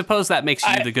 So I suppose that makes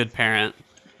you the good parent.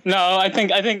 No, I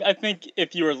think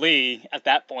if you were Lee at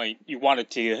that point, you wanted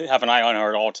to have an eye on her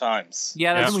at all times.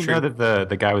 Yeah, that's Didn't we true. know that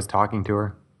the guy was talking to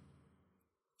her?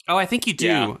 Oh, I think you do.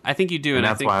 Yeah. I think you do, And I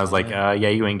that's think, why I was like, yeah,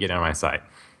 you ain't getting out of my sight.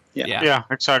 yeah. Yeah,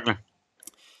 exactly.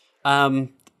 And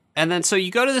then so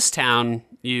you go to this town.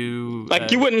 You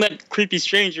Like you wouldn't let creepy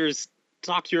strangers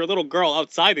talk to your little girl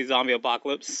outside the zombie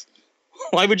apocalypse.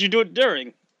 Why would you do it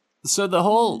during? So the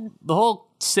whole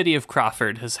city of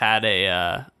Crawford has had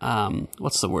a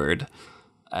what's the word?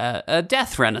 A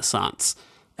death renaissance,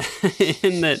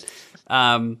 in that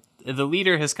the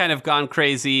leader has kind of gone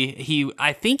crazy.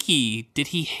 Did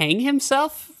he hang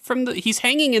himself from the? He's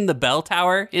hanging in the bell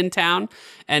tower in town,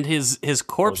 and his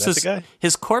corpse that's the guy?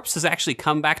 his corpse has actually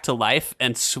come back to life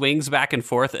and swings back and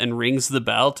forth and rings the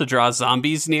bell to draw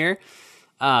zombies near,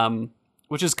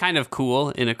 which is kind of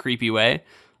cool in a creepy way.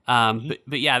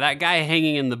 But yeah, that guy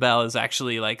hanging in the bell is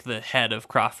actually like the head of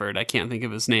Crawford. I can't think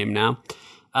of his name now.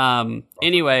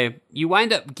 Anyway, you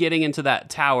wind up getting into that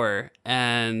tower,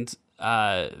 and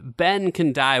Ben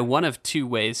can die one of two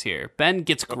ways here. Ben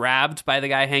gets grabbed by the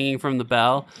guy hanging from the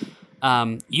bell.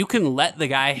 You can let the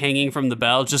guy hanging from the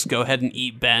bell just go ahead and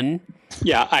eat Ben.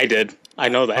 Yeah, I did. I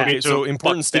know that. Okay, so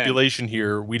important Fuck Ben. stipulation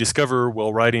here. We discover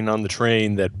while riding on the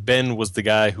train that Ben was the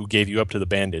guy who gave you up to the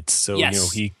bandits. So,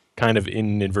 Yes. he kind of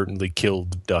inadvertently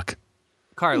killed Duck.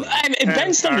 Carly. And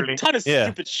Ben's done a Charlie. ton of Yeah.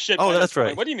 stupid shit. Oh, by that's this point.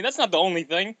 right. What do you mean? That's not the only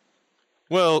thing.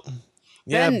 Well,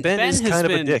 yeah, Ben is has kind of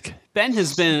been- a dick. Ben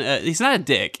has been, he's not a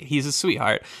dick, he's a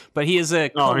sweetheart, but he is a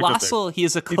No, he's a colossal, he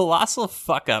is a colossal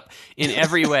fuck up in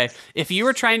every way. If you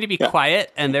were trying to be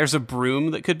quiet and there's a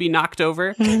broom that could be knocked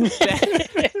over,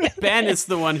 Ben is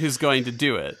the one who's going to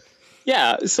do it.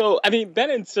 Yeah, so I mean, Ben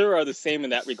and Sarah are the same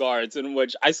in that regards, in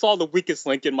which I saw the weakest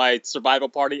link in my survival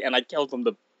party, and I killed him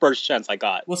the first chance I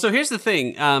got. Well, so here's the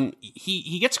thing.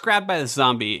 He gets grabbed by the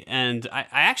zombie, and I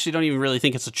actually don't even really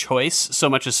think it's a choice so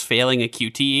much as failing a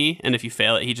QTE, and if you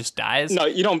fail it, he just dies. No,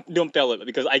 you don't fail it,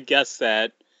 because I guess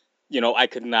that I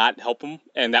could not help him,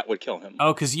 and that would kill him.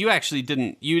 Oh, because you actually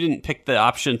didn't pick the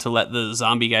option to let the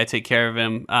zombie guy take care of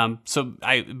him.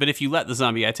 But if you let the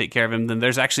zombie guy take care of him, then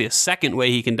there's actually a second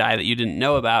way he can die that you didn't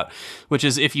know about, which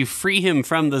is if you free him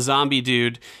from the zombie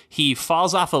dude, he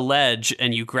falls off a ledge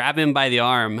and you grab him by the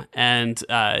arm, and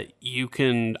you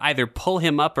can either pull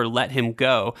him up or let him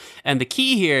go. And the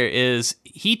key here is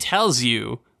he tells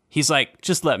you, he's like,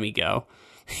 just let me go.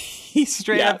 He's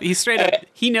straight up,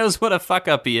 he knows what a fuck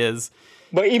up he is.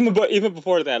 But even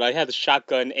before that, I had the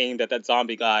shotgun aimed at that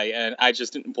zombie guy, and I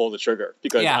just didn't pull the trigger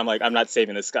because Yeah. I'm like, I'm not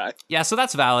saving this guy. Yeah, so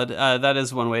that's valid. That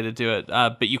is one way to do it.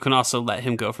 But you can also let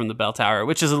him go from the bell tower,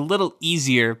 which is a little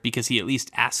easier because he at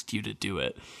least asked you to do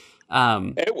it.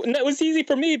 It was easy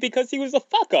for me because he was a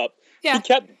fuck up. Yeah.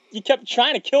 He kept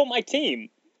trying to kill my team.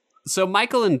 So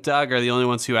Michael and Doug are the only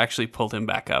ones who actually pulled him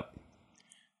back up.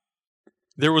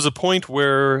 There was a point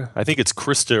where I think it's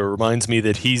Krista reminds me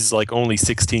that he's like only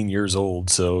 16 years old.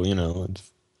 So,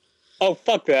 Oh,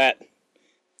 fuck that.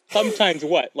 Sometimes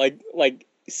what? Like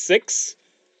 6?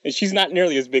 And she's not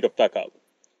nearly as big a fuck up.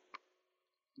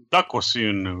 Duck was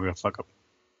soon a real fuck up.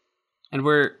 And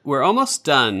we're almost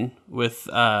done with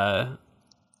the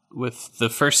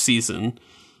first season.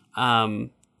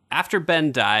 After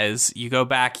Ben dies, you go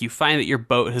back, you find that your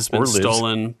boat has been Or lives.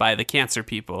 stolen by the cancer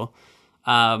people.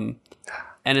 And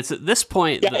it's at this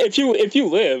point Yeah, if you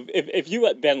live, if you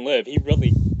let Ben live, he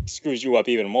really screws you up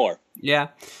even more. Yeah.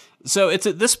 So it's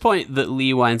at this point that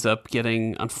Lee winds up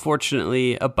getting,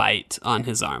 unfortunately, a bite on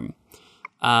his arm.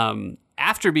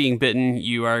 After being bitten,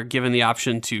 you are given the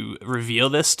option to reveal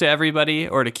this to everybody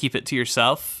or to keep it to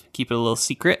yourself, keep it a little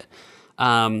secret.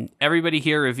 Everybody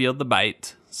here revealed the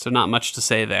bite, so not much to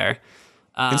say there.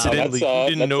 incidentally, that's,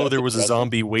 you didn't know that's there was a interesting.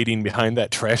 zombie waiting behind that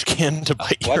trash can to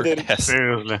bite Why your didn't- ass.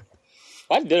 Seriously.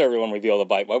 Why did everyone reveal the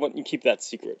bite? Why wouldn't you keep that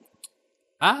secret?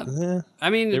 I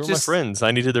mean, They were my friends.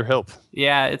 I needed their help.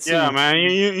 Yeah, it's Yeah, man,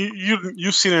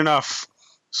 you've seen enough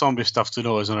zombie stuff to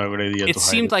know is not a good idea. It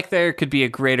seemed like there could be a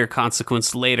greater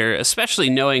consequence later, especially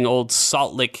knowing old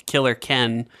Salt Lick Killer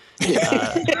Ken.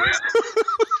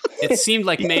 It seemed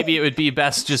like maybe it would be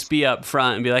best just be up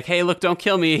front and be like, "Hey, look, don't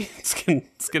kill me. It's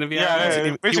gonna be."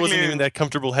 Yeah, he wasn't even that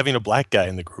comfortable having a black guy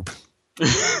in the group.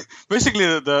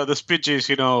 Basically, the speech is,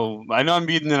 I know I'm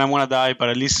beaten and I'm gonna die, but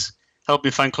at least help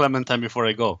me find Clementine before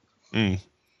I go.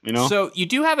 So you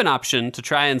do have an option to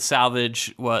try and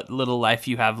salvage what little life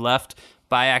you have left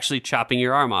by actually chopping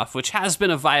your arm off, which has been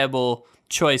a viable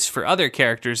choice for other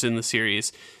characters in the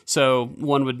series. So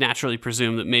one would naturally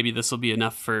presume that maybe this will be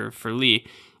enough for Lee.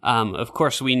 Of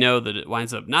course, we know that it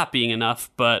winds up not being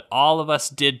enough, but all of us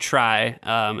did try,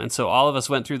 and so all of us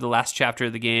went through the last chapter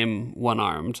of the game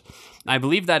one-armed. I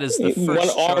believe that is the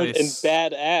first one-armed choice.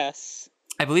 and badass.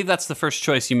 I believe that's the first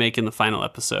choice you make in the final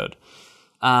episode.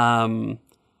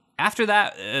 After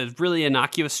that, a really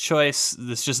innocuous choice.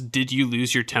 This just, did you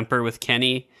lose your temper with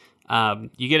Kenny?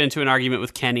 You get into an argument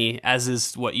with Kenny, as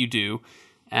is what you do.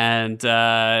 And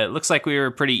it looks like we were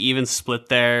a pretty even split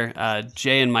there.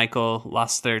 Jay and Michael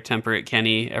lost their temper at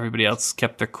Kenny. Everybody else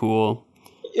kept their cool.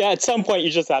 Yeah, at some point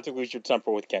you just have to lose your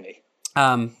temper with Kenny.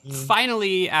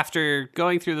 Finally, after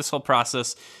going through this whole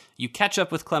process, you catch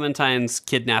up with Clementine's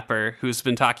kidnapper, who's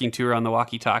been talking to her on the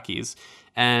walkie-talkies.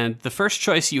 And the first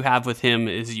choice you have with him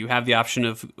is you have the option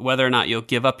of whether or not you'll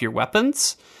give up your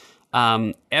weapons.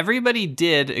 Everybody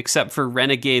did except for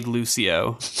Renegade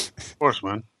Lucio. Of course,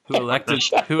 man. Who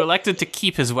elected to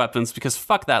keep his weapons because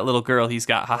fuck that little girl he's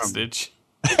got hostage.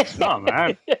 No,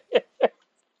 man.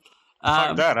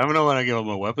 Fuck that. I'm not going to give up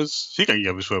my weapons. He can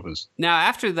give his weapons. Now,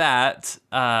 after that,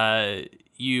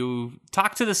 you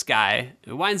talk to this guy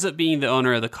who winds up being the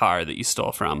owner of the car that you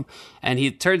stole from. And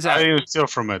he turns out... I didn't steal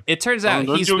from it. It turns out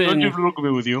Don't you look at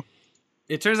me with you.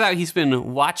 It turns out he's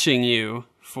been watching you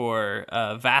for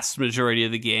a vast majority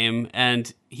of the game,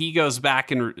 and he goes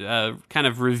back and kind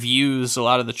of reviews a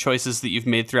lot of the choices that you've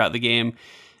made throughout the game,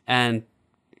 and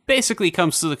basically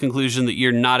comes to the conclusion that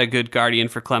you're not a good guardian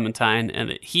for Clementine, and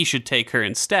that he should take her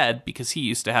instead, because he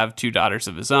used to have 2 daughters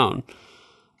of his own.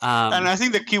 And I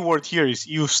think the key word here is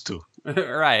used to.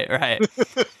 Right.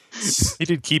 He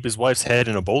did keep his wife's head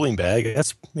in a bowling bag.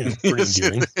 That's pretty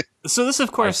endearing. So this,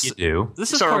 of course,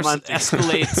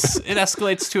 escalates. It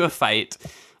escalates to a fight,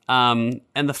 and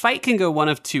the fight can go one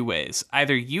of 2 ways.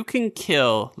 Either you can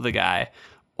kill the guy,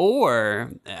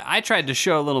 or I tried to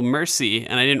show a little mercy,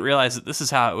 and I didn't realize that this is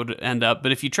how it would end up.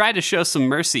 But if you try to show some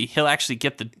mercy, he'll actually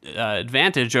get the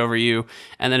advantage over you,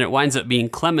 and then it winds up being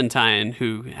Clementine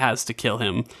who has to kill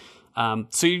him.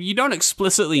 So you don't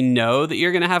explicitly know that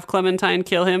you're going to have Clementine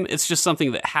kill him. It's just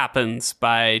something that happens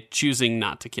by choosing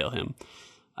not to kill him.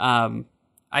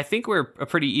 I think we're a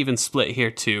pretty even split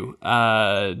here, too.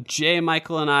 Jay,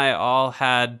 Michael, and I all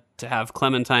had to have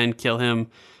Clementine kill him.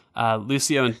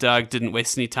 Lucio and Doug didn't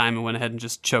waste any time and went ahead and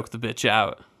just choked the bitch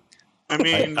out. I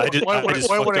mean, I just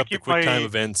fucked up the quick time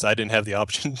events. I didn't have the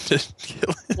option to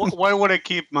kill him. Why would I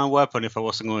keep my weapon if I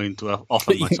wasn't going to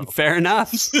offer myself? Fair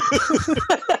enough.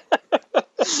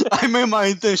 I made my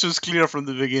intentions clear from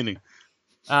the beginning.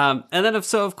 And then,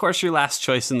 of course, your last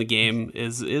choice in the game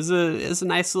is a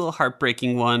nice little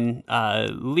heartbreaking one.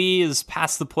 Lee is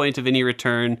past the point of any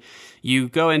return. You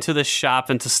go into the shop,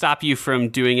 and to stop you from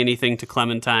doing anything to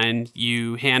Clementine,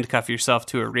 you handcuff yourself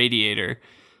to a radiator.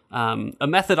 A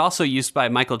method also used by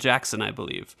Michael Jackson, I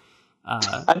believe.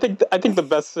 I think the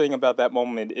best thing about that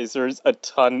moment is there's a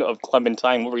ton of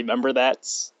Clementine will remember that.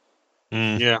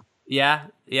 Yeah. Yeah.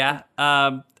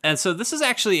 And so this is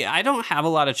actually, I don't have a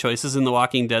lot of choices in The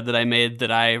Walking Dead that I made that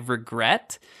I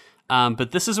regret.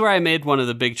 But this is where I made one of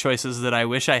the big choices that I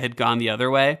wish I had gone the other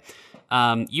way.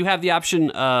 You have the option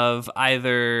of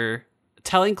either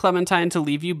telling Clementine to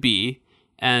leave you be,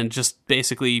 and just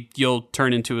basically you'll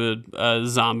turn into a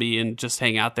zombie and just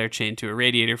hang out there chained to a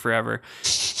radiator forever.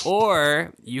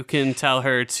 Or you can tell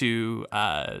her to,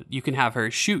 you can have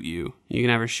her shoot you. You can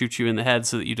have her shoot you in the head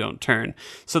so that you don't turn.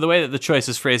 So the way that the choice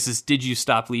is phrased is, did you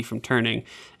stop Lee from turning?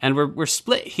 And we're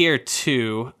split here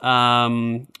too.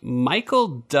 Michael,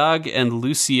 Doug, and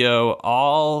Lucio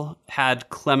all had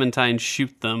Clementine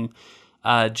shoot them.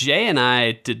 Jay and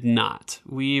I did not.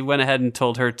 We went ahead and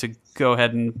told her to go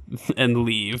ahead and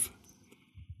leave.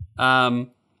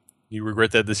 You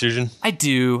regret that decision? I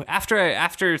do.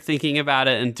 After thinking about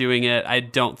it and doing it, I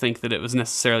don't think that it was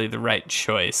necessarily the right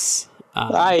choice.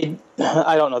 I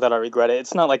don't know that I regret it.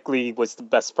 It's not like Lee was the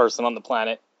best person on the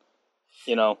planet.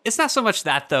 It's not so much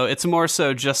that though. It's more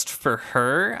so just for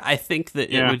her. I think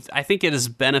that I think it is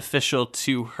beneficial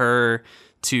to her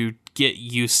to get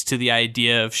used to the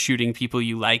idea of shooting people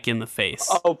you like in the face.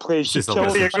 Oh, please. She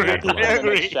totally agree. I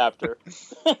agree. Chapter.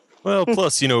 Well,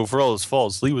 plus, for all his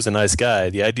faults, Lee was a nice guy.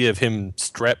 The idea of him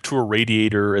strapped to a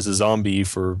radiator as a zombie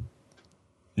for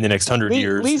the next 100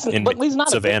 years in Lee's not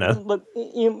Savannah.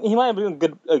 He might have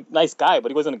been a nice guy,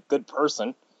 but he wasn't a good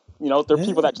person. There are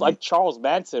people that like Charles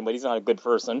Manson, but he's not a good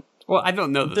person. Well, I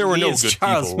don't know that There were Lee no is good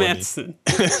Charles people, Manson.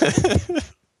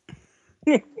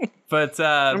 But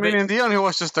I mean, in the end, he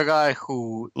was just a guy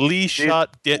who Lee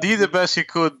did the best he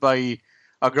could by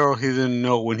a girl he didn't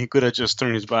know when he could have just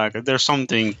turned his back. There's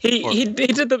something. He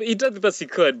did the best he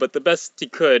could, but the best he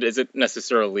could isn't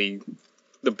necessarily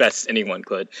the best anyone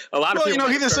could. A lot of people.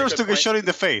 He deserves to get shot in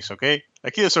the face. Okay,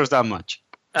 like he deserves that much.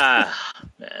 Man.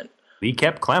 Lee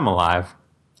kept Clem alive.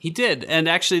 he did, and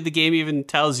actually, the game even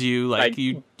tells you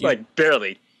you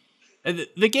barely.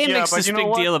 The game makes this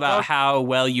big deal about how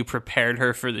well you prepared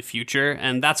her for the future,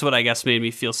 and that's what I guess made me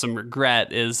feel some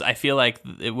regret. Is I feel like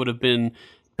it would have been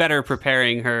better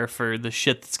preparing her for the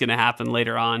shit that's going to happen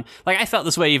later on. Like, I felt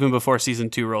this way even before season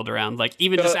 2 rolled around. Like,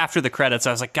 even just after the credits,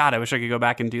 I was like, God, I wish I could go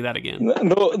back and do that again.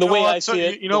 The way I see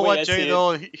it, you know what, Jay?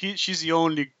 Though she's the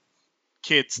only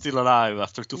kid still alive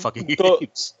after 2 fucking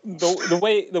games.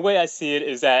 The way I see it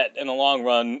is that in the long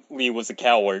run, Lee was a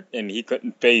coward and he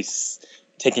couldn't face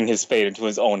taking his fate into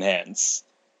his own hands.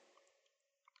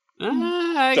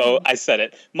 So I said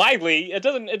it. My Lee. It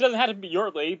doesn't have to be your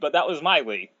Lee, but that was my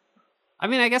Lee. I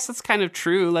mean, I guess that's kind of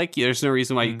true. Like, there's no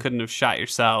reason why you couldn't have shot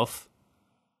yourself.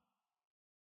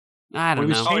 I don't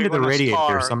know. He was chained to the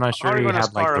radiator, so I'm not sure he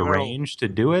had the range to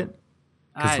do it.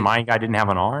 Because my guy didn't have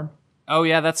an arm. Oh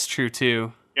yeah, that's true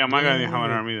too. Yeah, my guy didn't have an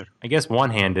arm either. I guess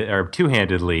one-handed or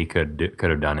two-handed Lee could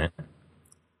have done it.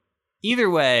 Either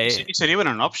way, is it even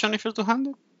an option if you're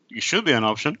two-handed? It should be an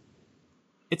option.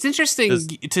 It's interesting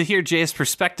to hear Jay's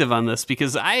perspective on this,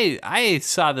 because I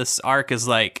saw this arc as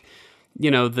like,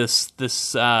 this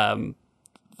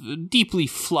deeply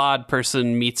flawed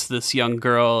person meets this young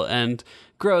girl and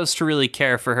grows to really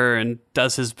care for her and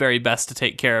does his very best to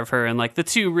take care of her, and like the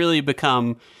two really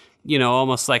become,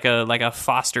 almost like a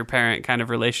foster parent kind of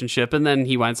relationship, and then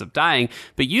he winds up dying.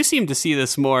 But you seem to see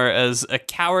this more as a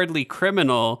cowardly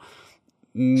criminal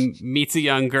meets a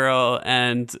young girl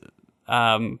and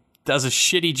does a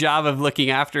shitty job of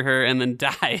looking after her and then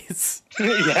dies.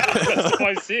 Yeah, that's how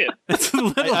I see it. It's a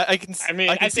little. I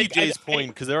can see Jay's point,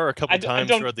 because there are a couple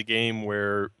times throughout the game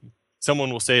where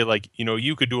someone will say, like,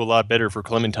 you could do a lot better for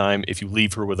Clementine if you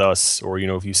leave her with us, or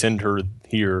if you send her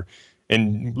here.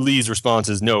 And Lee's response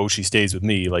is, no, she stays with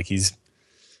me. Like,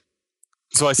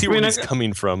 so I see where he's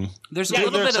coming from. There's a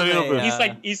little bit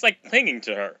of he's like clinging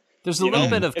to her. There's a little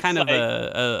bit of kind of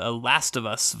a Last of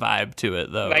Us vibe to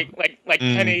it, though. Like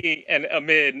Kenny and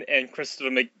Amid and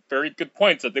Krista make very good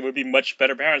points that they would be much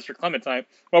better parents for Clementine.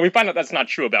 Well, we find out that's not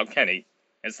true about Kenny.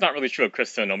 It's not really true of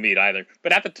Krista and Omid either.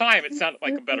 But at the time, it sounded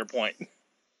like a better point.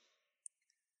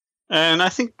 And I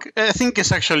think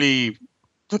it's actually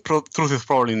the truth is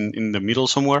probably in the middle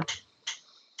somewhere,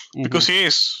 because he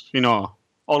is,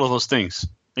 all of those things.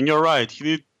 And you're right, he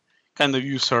did kind of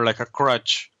use her like a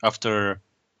crutch after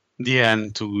the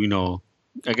end to,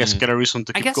 I guess get a reason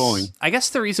to keep going. I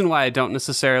guess the reason why I don't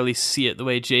necessarily see it the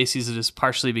way Jay sees it is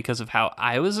partially because of how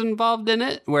I was involved in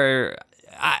it, where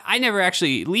I never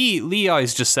actually, Lee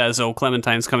always just says, oh,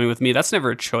 Clementine's coming with me. That's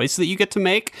never a choice that you get to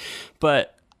make,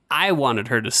 but I wanted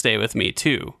her to stay with me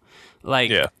too. Like,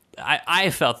 yeah. I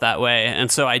felt that way,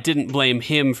 and so I didn't blame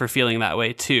him for feeling that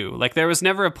way too. Like, there was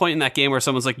never a point in that game where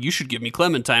someone's like, you should give me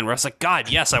Clementine, where I was like, God,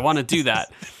 yes, I want to do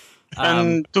that.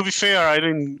 And to be fair, I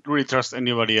didn't really trust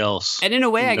anybody else. And in a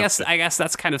way, I guess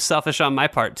that's kind of selfish on my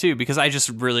part too, because I just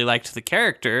really liked the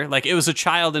character. Like, it was a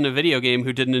child in a video game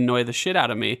who didn't annoy the shit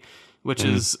out of me, which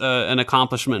is an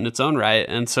accomplishment in its own right.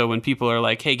 And so when people are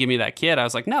like, "Hey, give me that kid," I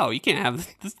was like, "No, you can't have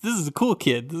this. This is a cool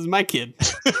kid. This is my kid.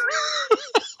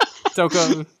 Don't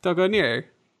go near her."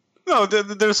 No,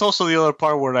 there's also the other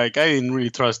part where like I didn't really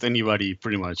trust anybody.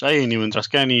 Pretty much, I didn't even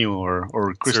trust Kenny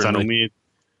or Kristen or Mead.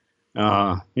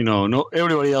 No,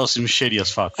 everybody else seems shady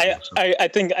as fuck. I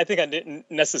think I didn't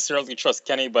necessarily trust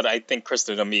Kenny, but I think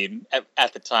Kristen Amid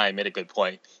at the time made a good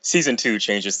point. Season 2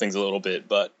 changes things a little bit,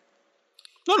 but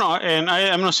no, and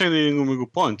I'm not saying they didn't make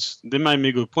good points. They might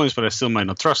make good points, but I still might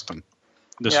not trust them.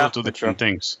 There's sort of different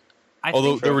things.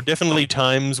 Although there were definitely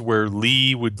times where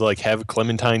Lee would like have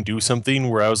Clementine do something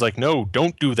where I was like, no,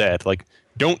 don't do that. Like,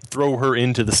 don't throw her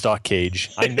into the stock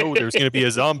cage. I know there's going to be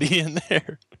a zombie in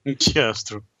there. Yeah, that's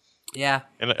true. Yeah.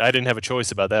 And I didn't have a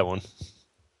choice about that one.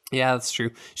 Yeah, that's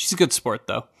true. She's a good sport,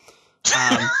 though.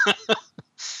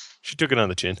 She took it on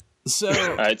the chin. So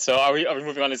All right, so are we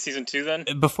moving on to season 2 then?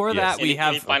 before that, we Any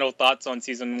have final thoughts on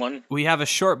season 1? we have a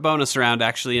short bonus round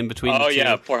actually in between. Oh the two.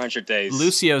 yeah, 400 days.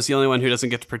 Lucio's the only one who doesn't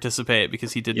get to participate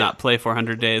because he did not play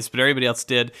 400 days, but everybody else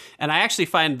did. And I actually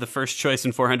find the first choice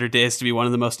in 400 days to be one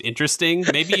of the most interesting,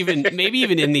 maybe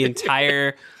even in the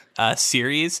entire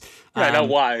series. I know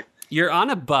why. You're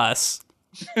on a bus.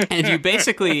 And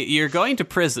you're going to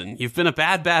prison. You've been a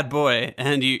bad boy,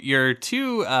 and you're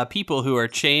two people who are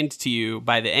chained to you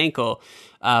by the ankle.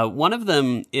 One of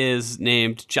them is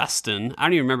named Justin. I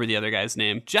don't even remember the other guy's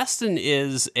name. Justin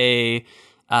is a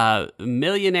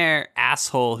millionaire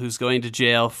asshole who's going to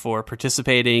jail for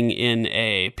participating in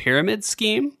a pyramid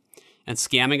scheme and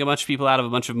scamming a bunch of people out of a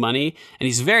bunch of money. And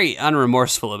he's very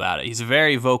unremorseful about it. He's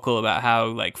very vocal about how,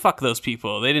 like, fuck those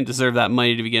people. They didn't deserve that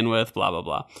money to begin with, blah, blah,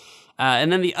 blah.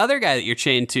 And then the other guy that you're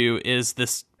chained to is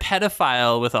this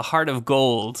pedophile with a heart of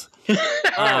gold.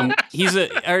 He's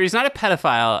not a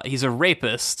pedophile. He's a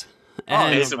rapist.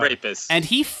 And, He's a rapist. And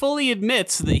he fully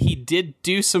admits that he did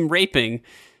do some raping,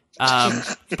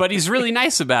 but he's really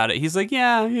nice about it. He's like,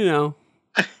 yeah,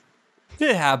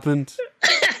 it happened.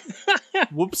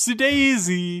 Whoopsie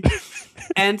daisy.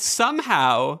 And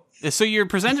somehow... So you're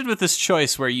presented with this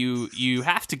choice where you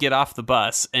have to get off the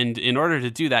bus, and in order to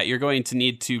do that, you're going to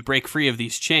need to break free of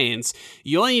these chains.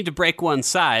 You only need to break one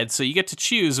side, so you get to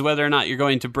choose whether or not you're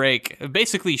going to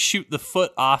basically shoot the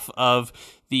foot off of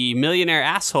the millionaire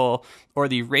asshole or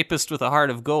the rapist with a heart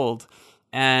of gold.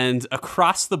 And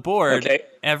across the board,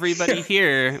 everybody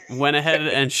here went ahead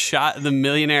and shot the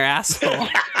millionaire asshole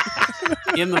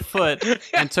in the foot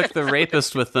and took the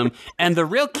rapist with them. And the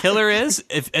real killer is,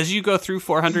 as you go through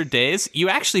 400 days, you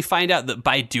actually find out that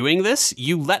by doing this,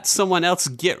 you let someone else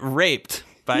get raped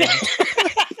by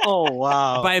Oh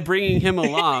wow! by bringing him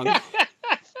along.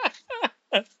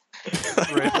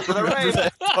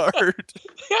 That part.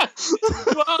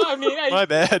 Well, I mean, My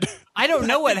bad. I don't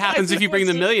know what happens if you bring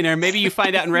the millionaire. Maybe you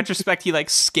find out in retrospect he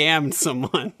scammed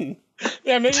someone.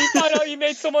 yeah, maybe you find out you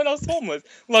made someone else homeless.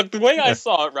 Look, the way I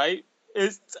saw it, right,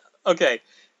 is okay.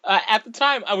 At the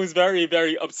time, I was very,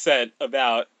 very upset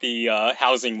about the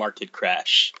housing market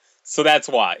crash. So that's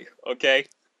why. Okay.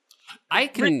 I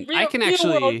can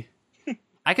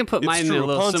put mine in a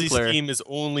little Ponzi simpler. scheme is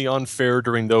only unfair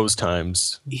during those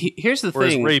times, Here's the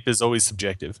whereas thing. rape is always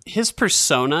subjective. His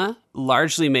persona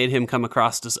largely made him come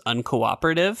across as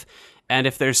uncooperative. And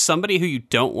if there's somebody who you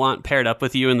don't want paired up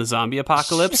with you in the zombie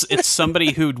apocalypse, it's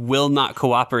somebody who will not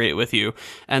cooperate with you.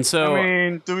 And so, I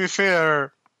mean, to be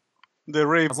fair, the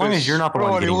rapist As long as you're not the one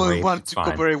probably getting wouldn't raped, want it's to fine.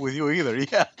 cooperate with you either.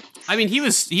 Yeah. I mean, he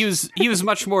was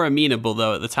much more amenable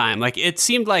though at the time. Like it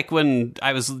seemed like when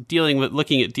I was dealing with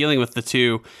the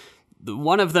two,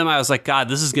 one of them I was like, God,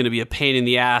 this is going to be a pain in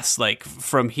the ass like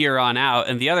from here on out,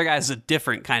 and the other guy's a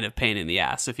different kind of pain in the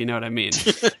ass, if you know what I mean.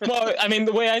 Well, I mean,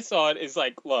 the way I saw it is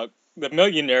like, look, the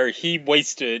millionaire, he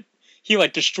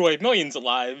destroyed millions of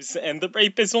lives, and the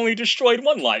rapist only destroyed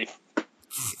one life.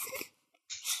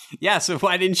 Yeah, so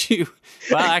why didn't you?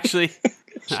 Well, actually,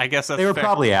 I guess that's They were fair.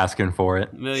 probably asking for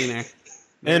it. Millionaire.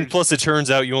 And plus, it turns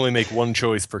out you only make one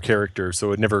choice per character,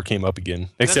 so it never came up again.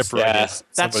 Except for, I guess,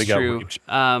 That's somebody got true. raped.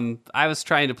 I was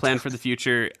trying to plan for the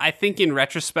future. I think in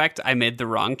retrospect, I made the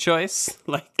wrong choice.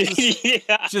 Like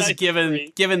just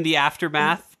given the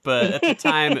aftermath. But at the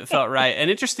time, it felt right. And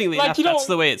interestingly enough, that's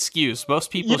the way it skews.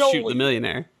 Most people shoot the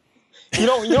millionaire. You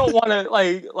don't want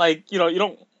to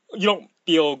you don't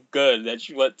feel good that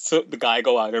you let the guy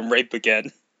go out and rape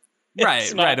again.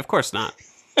 Right. Of course not.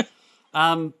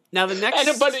 Now the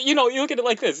next, but you look at it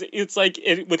like this. It's like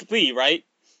with Lee, right?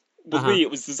 With Lee, it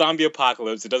was the zombie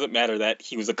apocalypse. It doesn't matter that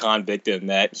he was a convict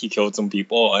and that he killed some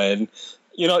people, and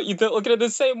you look at it the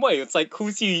same way. It's like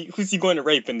who's he going to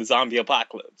rape in the zombie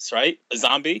apocalypse, right? A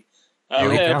zombie? He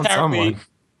found someone.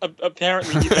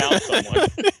 Apparently, he found someone.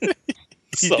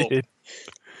 He did.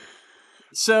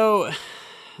 So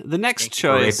the next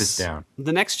choice, down.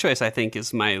 the next choice, I think,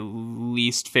 is my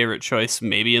least favorite choice,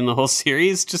 maybe in the whole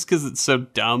series, just because it's so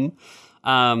dumb.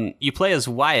 You play as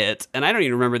Wyatt, and I don't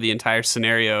even remember the entire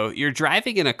scenario. You're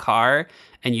driving in a car,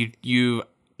 and you.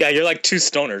 Yeah, you're like two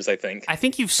stoners, I think. I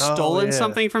think you've stolen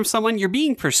something from someone. You're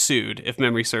being pursued, if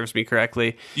memory serves me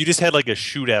correctly. You just had like a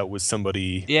shootout with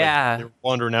somebody. Yeah. Like, they were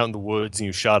wandering out in the woods, and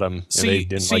you shot them, and they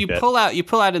didn't so like you that. pull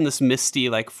out in this misty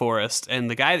like forest, and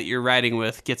the guy that you're riding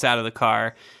with gets out of the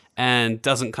car and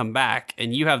doesn't come back,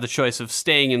 and you have the choice of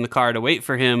staying in the car to wait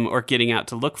for him or getting out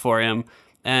to look for him.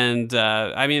 And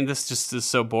I mean, this just is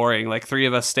so boring. Like 3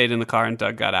 of us stayed in the car, and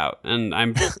Doug got out, and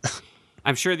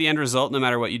I'm sure the end result, no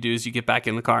matter what you do, is you get back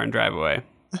in the car and drive away.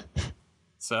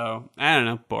 So, I don't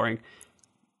know. Boring.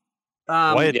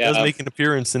 Wyatt does make an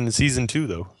appearance in season 2,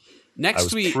 though. Next I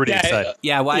was week, pretty excited.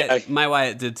 yeah, Wyatt, my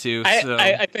Wyatt did too. So.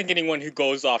 I think anyone who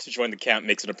goes off to join the camp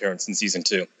makes an appearance in season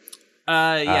 2.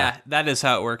 Yeah, that is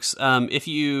how it works. I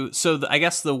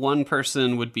guess the one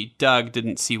person would be Doug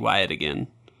didn't see Wyatt again.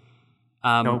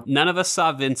 Nope. None of us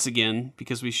saw Vince again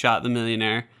because we shot the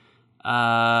millionaire.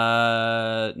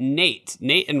 Nate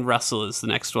and Russell is the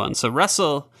next one. So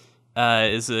Russell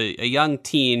is a young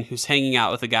teen who's hanging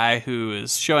out with a guy who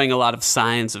is showing a lot of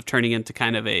signs of turning into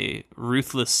kind of a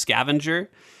ruthless scavenger.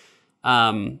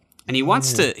 And he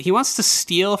wants to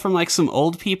steal from like some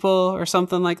old people or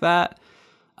something like that.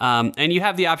 And you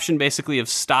have the option basically of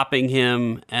stopping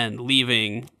him and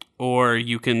leaving, or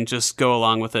you can just go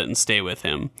along with it and stay with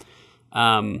him.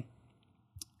 And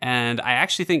I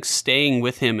actually think staying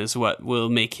with him is what will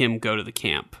make him go to the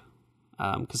camp.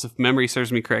 Because if memory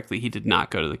serves me correctly, he did not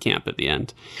go to the camp at the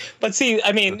end. But see,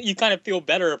 I mean, you kind of feel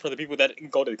better for the people that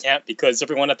go to the camp because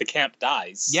everyone at the camp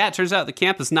dies. Yeah, it turns out the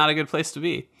camp is not a good place to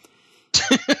be.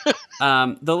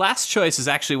 The last choice is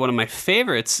actually one of my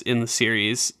favorites in the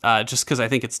series, just because I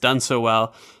think it's done so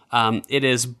well. It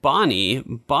is Bonnie.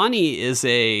 Bonnie is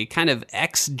a kind of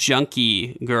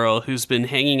ex-junkie girl who's been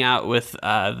hanging out with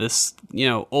this,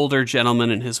 older gentleman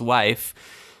and his wife.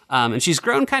 And she's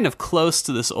grown kind of close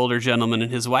to this older gentleman,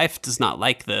 and his wife does not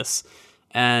like this.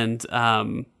 And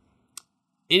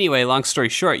anyway, long story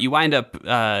short, you wind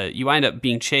up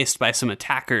being chased by some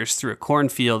attackers through a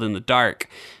cornfield in the dark,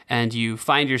 and you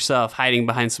find yourself hiding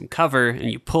behind some cover,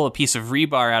 and you pull a piece of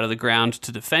rebar out of the ground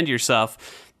to defend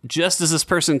yourself. Just as this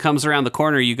person comes around the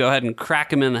corner, you go ahead and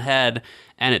crack him in the head,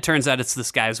 and it turns out it's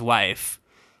this guy's wife.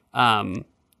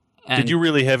 Did you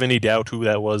really have any doubt who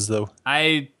that was, though?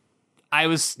 I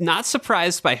was not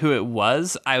surprised by who it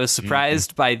was. I was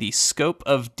surprised by the scope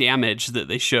of damage that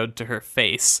they showed to her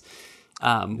face.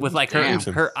 With like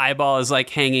her eyeball is like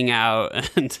hanging out,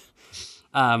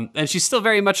 and she's still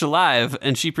very much alive,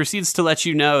 and she proceeds to let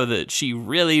you know that she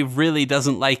really, really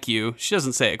doesn't like you. She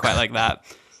doesn't say it quite like that.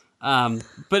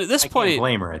 But at this point, can't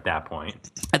blame her at that point.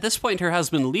 At this point, her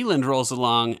husband Leland rolls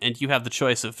along, and you have the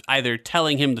choice of either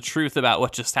telling him the truth about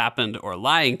what just happened or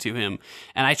lying to him.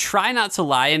 And I try not to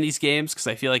lie in these games because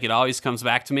I feel like it always comes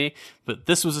back to me. But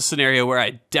this was a scenario where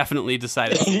I definitely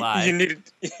decided to lie.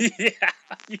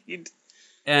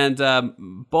 And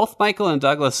both Michael and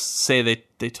Douglas say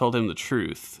they told him the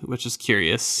truth, which is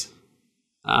curious.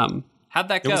 How'd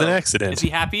that go? It was an accident. Is he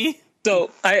happy?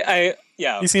 So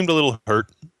yeah. He seemed a little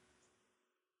hurt.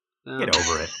 Get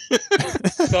over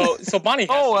it. So Bonnie has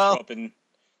to show up, and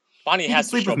Bonnie has to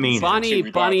sleep show with up. me.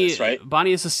 Bonnie, right?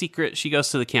 Bonnie is a secret. She goes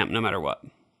to the camp no matter what.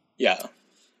 Yeah.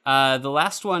 The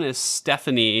last one is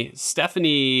Stephanie.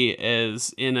 Stephanie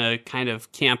is in a kind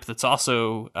of camp that's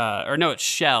also, it's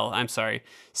Shell. I'm sorry.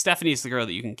 Stephanie's the girl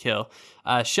that you can kill.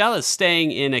 Shell is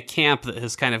staying in a camp that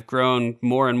has kind of grown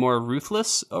more and more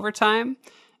ruthless over time.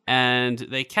 And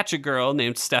they catch a girl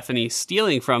named Stephanie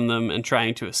stealing from them and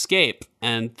trying to escape.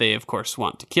 And they, of course,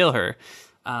 want to kill her.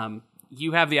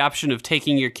 You have the option of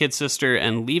taking your kid sister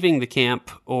and leaving the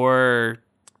camp, or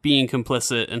being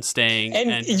complicit and staying.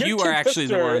 And you are actually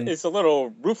the one. Is a little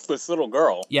ruthless little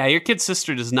girl. Yeah, your kid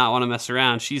sister does not want to mess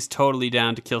around. She's totally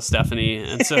down to kill Stephanie,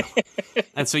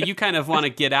 and so you kind of want to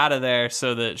get out of there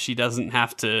so that she doesn't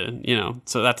have to,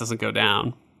 so that doesn't go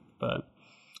down. But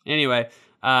anyway.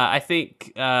 I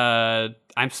think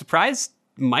I'm surprised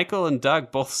Michael and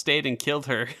Doug both stayed and killed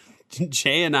her.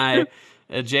 Jay and I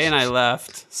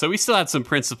left, so we still had some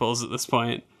principles at this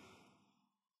point.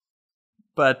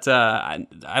 But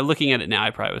I looking at it now,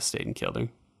 I probably would have stayed and killed her.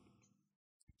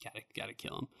 Gotta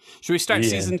kill him. Should we start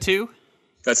season 2?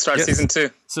 Let's start season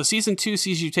 2. So season 2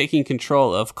 sees you taking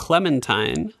control of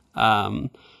Clementine.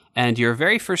 And your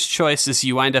very first choice is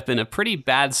you wind up in a pretty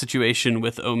bad situation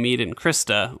with Omid and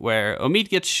Krista, where Omid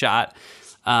gets shot.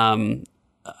 I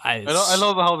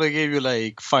love how they gave you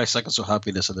like 5 seconds of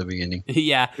happiness at the beginning.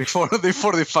 Yeah. Before they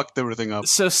fucked everything up.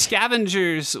 So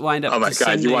scavengers wind up. Oh my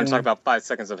god! You want to talk about 5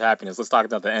 seconds of happiness? Let's talk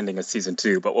about the ending of season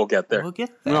 2, but we'll get there.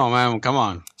 No, man, come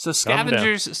on. So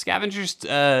scavengers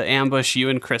ambush you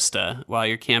and Krista while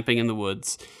you're camping in the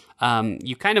woods.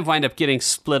 You kind of wind up getting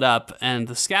split up, and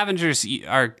the scavengers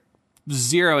are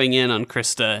zeroing in on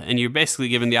Krista, and you're basically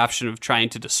given the option of trying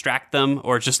to distract them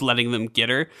or just letting them get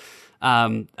her.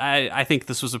 I think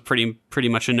this was a pretty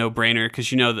much a no-brainer,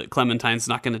 because you know that Clementine's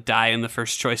not going to die in the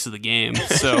first choice of the game.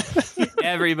 So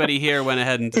everybody here went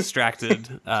ahead and distracted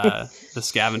the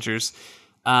scavengers.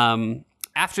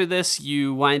 After this,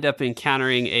 you wind up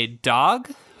encountering a dog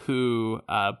who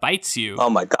bites you. Oh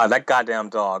my god, that goddamn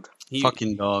dog.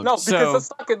 Fucking dog. No, because let's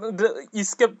talk. You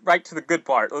skip right to the good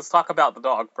part. Let's talk about the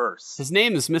dog first. His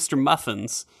name is Mr.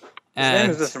 Muffins. His name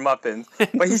And is Mr. Muffins,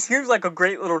 but he seems like a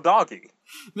great little doggy.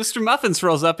 Mr. Muffins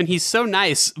rolls up, and he's so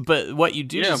nice. But what you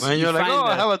do Yeah, is man, you're like, find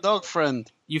I have a dog friend.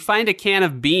 you find a can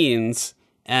of beans,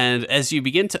 and as you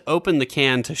begin to open the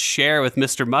can to share with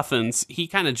Mr. Muffins, he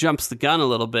kind of jumps the gun a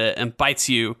little bit and bites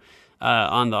you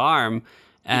on the arm.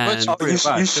 And bites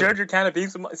You shared your can of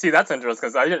beans with See, that's interesting,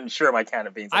 because I didn't share my can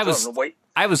of beans. I told was him to wait.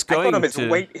 I was I told going him to to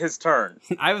wait his turn.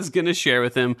 I was going to share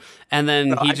with him, and then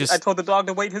No, he I told the dog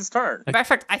to wait his turn. Matter of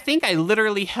fact, I think I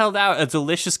literally held out a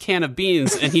delicious can of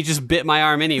beans, and he just bit my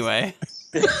arm anyway.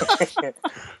 I think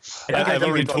I've you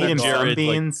already can told feed him Jared, some like-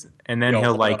 beans, and then Yo,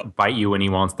 he'll hold on. bite you when he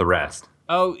wants the rest.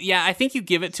 Oh, yeah, I think you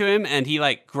give it to him, and he,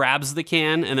 grabs the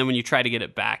can, and then when you try to get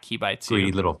it back, he bites you.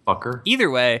 Greedy little fucker. Either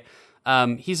way,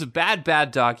 he's a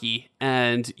bad doggy,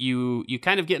 and you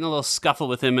kind of get in a little scuffle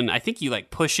with him, and I think you,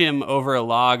 push him over a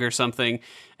log or something,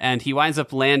 and he winds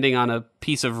up landing on a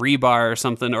piece of rebar or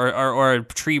something, or a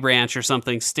tree branch or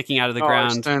something sticking out of the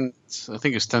ground. I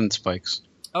think it's 10 spikes.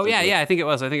 Oh, yeah, I think it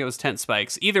was. I think it was tent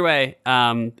spikes. Either way,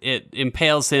 it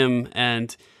impales him,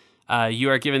 and you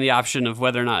are given the option of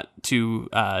whether or not to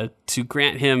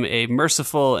grant him a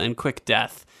merciful and quick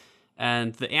death.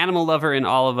 And the animal lover in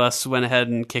all of us went ahead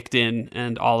and kicked in,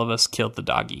 and all of us killed the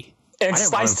doggy. And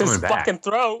didn't want him sliced his coming back. fucking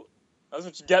throat. That's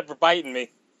what you get for biting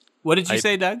me. What did you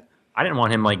say, Doug? I didn't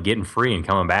want him getting free and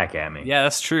coming back at me. Yeah,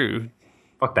 that's true.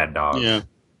 Fuck that dog. Yeah.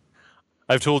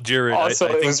 I've told Jared, Also, I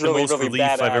it think was the really, most really relief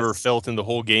I've badass. ever felt in the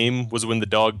whole game was when the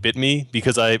dog bit me,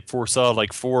 because I foresaw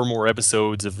 4 more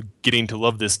episodes of getting to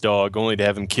love this dog, only to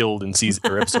have him killed in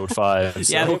episode 5.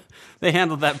 So, Yeah, they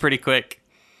handled that pretty quick.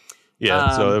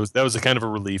 so that was a kind of a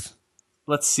relief.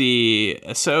 Let's see.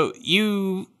 So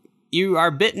you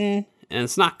are bitten, and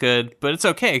it's not good, but it's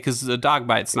okay because the dog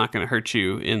bite's not going to hurt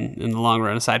you in the long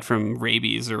run, aside from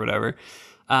rabies or whatever.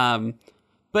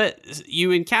 But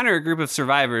you encounter a group of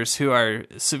survivors who are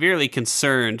severely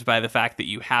concerned by the fact that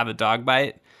you have a dog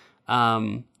bite.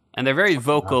 And they're very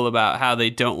vocal about how they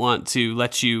don't want to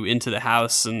let you into the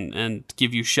house and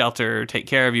give you shelter or take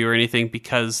care of you or anything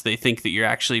because they think that you're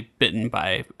actually bitten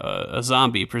by a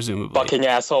zombie, presumably. Fucking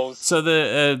assholes. So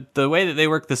the way that they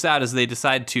work this out is they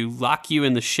decide to lock you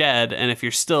in the shed, and if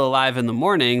you're still alive in the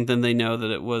morning, then they know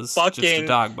that it was just a Fucking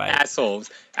dog bite.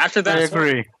 assholes. After I that,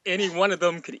 agree. any one of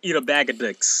them could eat a bag of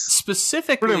dicks.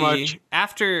 Specifically, Pretty much.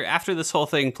 after this whole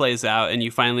thing plays out and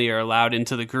you finally are allowed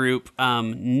into the group,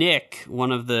 Nick,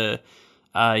 one of the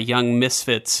young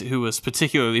misfits who was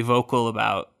particularly vocal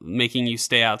about making you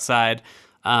stay outside,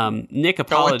 Nick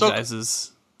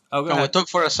apologizes. Go Can we ahead. talk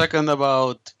for a second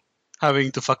about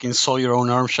having to fucking sew your own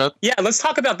arm shut? Yeah, let's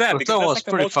talk about that, That because was that's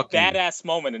the pretty most fucking- badass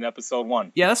moment in episode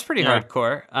 1. Yeah, that's pretty Yeah.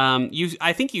 hardcore.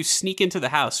 I think you sneak into the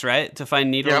house, right, to find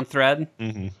needle Yep. and thread,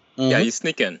 Yeah, you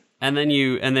sneak in. and then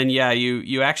you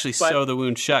actually But- sew the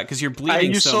wound shut because you're bleeding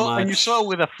And you so saw much. and you saw it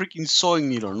with a freaking sewing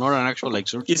needle, not an actual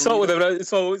surgery. You saw it with a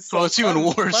so it's even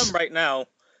worse. Clem right now,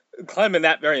 Clem in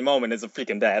that very moment is a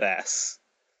freaking badass.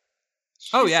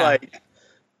 Oh She's yeah, like,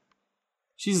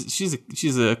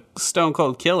 she's a stone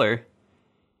cold killer.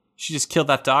 She just killed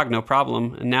that dog, no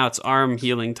problem, and now it's arm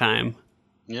healing time.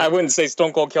 Yeah. I wouldn't say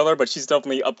Stone Cold Killer, but she's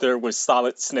definitely up there with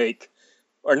Solid Snake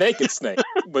or Naked Snake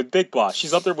with Big Boss.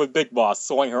 She's up there with Big Boss,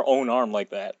 sewing her own arm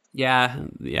like that. Yeah,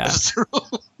 That's true.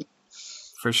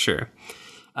 for sure.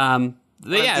 Yeah,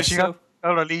 If she so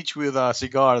got a leech with a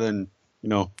cigar, then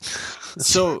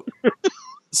so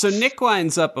Nick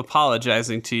winds up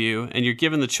apologizing to you, and you're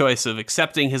given the choice of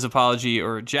accepting his apology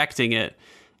or rejecting it.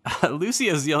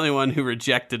 Lucia's the only one who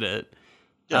rejected it.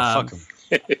 yeah, fuck him.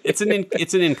 It's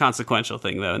an inconsequential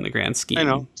thing though in the grand scheme. I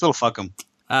know, still fuck him.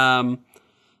 What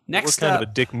Next kind up, of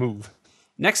a dick move?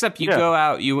 you Yeah. go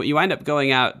out. You wind up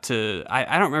going out to. I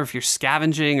don't remember if you're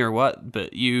scavenging or what,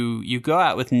 but you go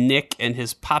out with Nick and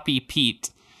his puppy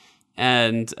Pete,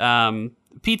 and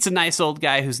Pete's a nice old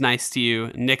guy who's nice to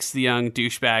you. Nick's the young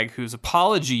douchebag whose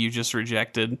apology you just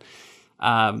rejected.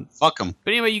 Fuck him.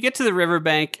 But anyway, you get to the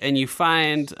riverbank and you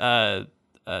find a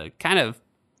kind of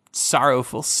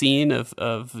sorrowful scene of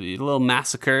a little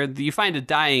massacre. You find a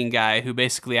dying guy who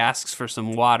basically asks for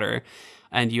some water,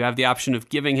 and you have the option of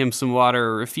giving him some water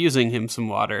or refusing him some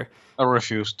water. I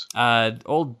refused.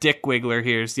 Old Dick Wiggler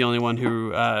here is the only one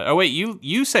who... oh, wait,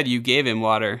 you said you gave him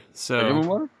water, so... Give him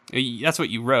water? That's what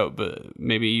you wrote, but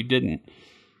maybe you didn't.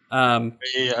 I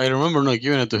remember not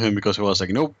giving it to him because he was like,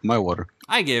 nope, my water.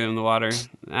 I gave him the water.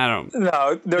 I don't...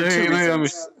 No, there are Yeah, two yeah,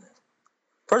 reasons.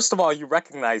 First of all, you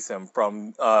recognize him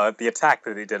from the attack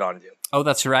that he did on you. Oh,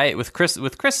 that's right, with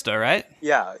Krista, right?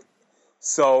 Yeah.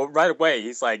 So right away,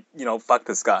 he's like, fuck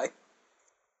this guy.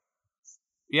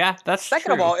 Yeah, that's Second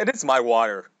true. of all, it is my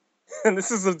water. And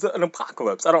this is an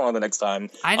apocalypse. I don't know the next time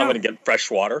I I'm don't- going to get fresh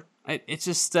water. It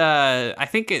just, I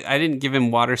think I didn't give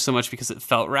him water so much because it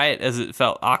felt right as it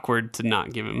felt awkward to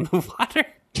not give him the water.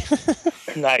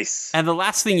 Nice. And the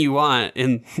last thing you want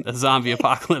in a zombie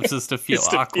apocalypse is to feel It's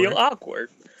to awkward. feel awkward.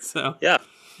 So Yeah.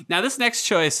 now this next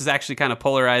choice is actually kind of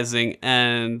polarizing,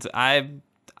 and I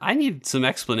need some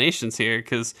explanations here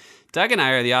because Doug and I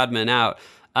are the odd men out.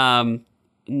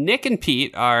 Nick and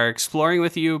Pete are exploring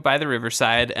with you by the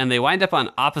riverside, and they wind up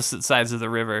on opposite sides of the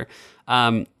river.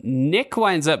 Nick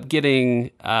winds up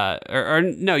getting,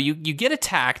 you get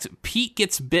attacked. Pete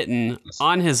gets bitten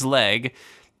on his leg.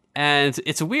 And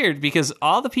it's weird because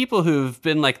all the people who've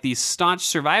been like these staunch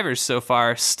survivors so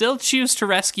far still choose to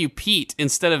rescue Pete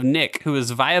instead of Nick, who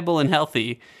is viable and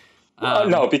healthy.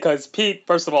 No, because Pete,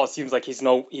 first of all, seems like he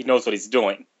knows what he's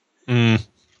doing. Mm.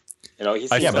 You know, he's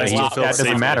I- Yeah, but still feel that safe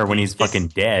doesn't matter with when he's fucking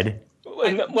dead.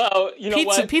 well, you know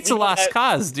what? Pete's We a know lost that-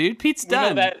 cause, dude. Pete's We know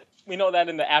done. that. We know that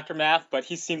in the aftermath, but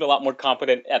he seemed a lot more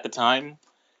competent at the time.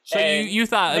 So And you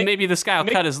thought Nick- maybe this guy will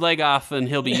Nick- cut his leg off and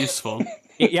he'll be useful.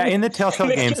 Yeah, in the Telltale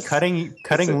Nick games, is-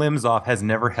 cutting limbs off has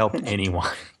never helped anyone.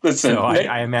 Listen, So Nick,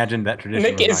 I imagine that tradition.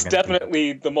 Nick was not is gonna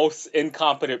definitely the most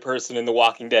incompetent person in The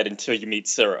Walking Dead until you meet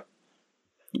Sarah.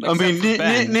 I mean, Except for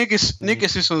Ben. Nick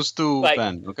is seasons 2 Like-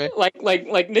 Ben, okay?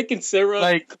 Like Nick and Sarah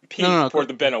Like, compete no, for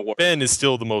the Ben Award Ben is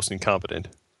still the most incompetent.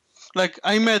 Like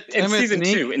I met in season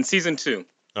Nick, 2. In season 2,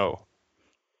 Oh.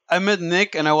 I met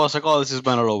Nick, and I was like, oh, this is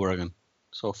Ben all over again.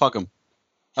 So fuck him.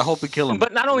 I hope we kill him.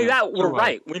 but not only Yeah. that, we're Sure.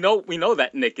 right. We know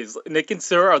that Nick and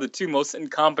Sarah are the two most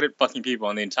incompetent fucking people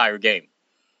in the entire game.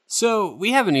 So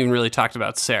we haven't even really talked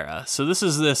about Sarah. So this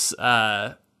is this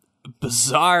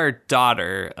bizarre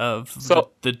daughter of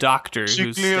the doctor She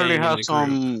who's clearly staying in had the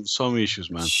group. some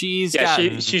issues, man. She's Yeah,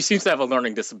 got. she seems to have a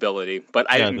learning disability, but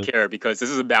I Yeah, didn't care because this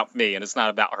is about me and it's not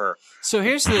about her. So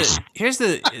here's the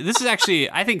this is actually,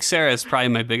 I think Sarah is probably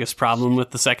my biggest problem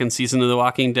with the second season of The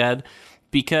Walking Dead,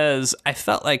 because I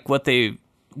felt like what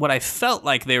I felt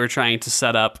like they were trying to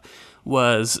set up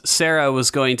was Sarah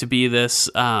was going to be this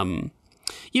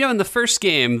in the first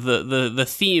game the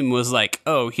theme was like,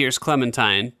 oh, here's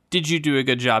Clementine, did you do a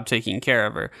good job taking care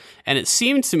of her? And it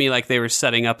seemed to me like they were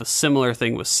setting up a similar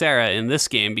thing with Sarah in this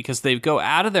game, because they go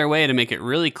out of their way to make it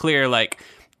really clear, like,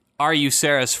 are you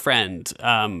Sarah's friend?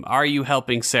 Are you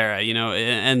helping Sarah?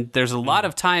 And there's a lot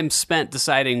of time spent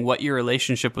deciding what your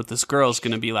relationship with this girl is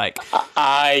going to be like.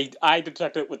 I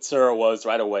detected what Sarah was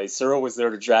right away. Sarah was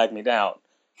there to drag me down.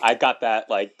 I got that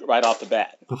like right off the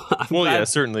bat. Well, yeah,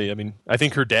 certainly. I mean, I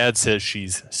think her dad says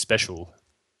she's special.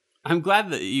 I'm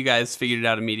glad that you guys figured it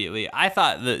out immediately. I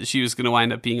thought that she was going to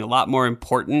wind up being a lot more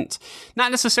important, not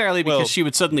necessarily because she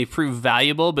would suddenly prove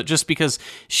valuable, but just because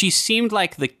she seemed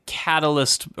like the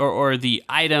catalyst or the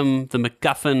item, the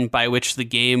MacGuffin by which the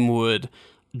game would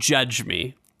judge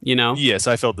me, Yes,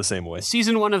 I felt the same way.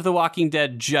 Season 1 of The Walking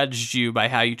Dead judged you by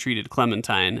how you treated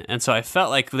Clementine, and so I felt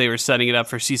like they were setting it up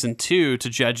for Season 2 to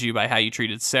judge you by how you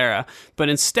treated Sarah, but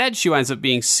instead she winds up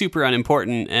being super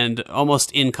unimportant and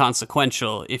almost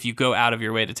inconsequential if you go out of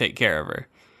your way to take care of her.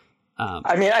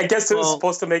 I mean, I guess it was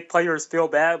supposed to make players feel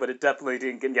bad, but it definitely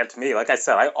didn't get to me. Like I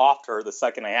said, I offed her the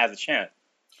second I had the chance.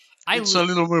 It's a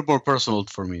little bit more personal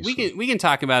for me. We can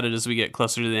talk about it as we get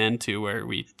closer to the end too, where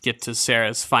we get to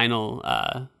Sarah's final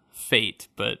fate.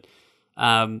 But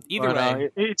either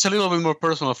way, it's a little bit more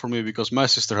personal for me because my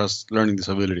sister has learning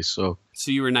disabilities. So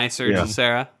you were nicer to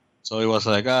Sarah. So it was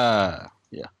like, yeah.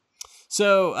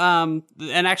 So, and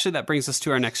actually that brings us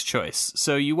to our next choice.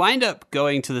 So you wind up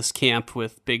going to this camp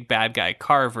with big bad guy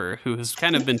Carver, who has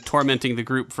kind of been tormenting the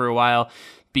group for a while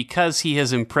because he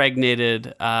has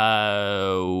impregnated,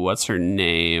 what's her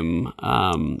name?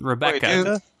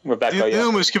 Rebecca. Rebecca,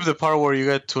 Didn't we skip the part where you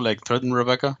get to like threaten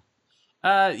Rebecca?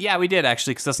 Yeah, we did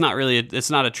actually, because that's not really, it's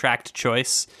not a tracked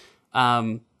choice.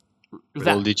 But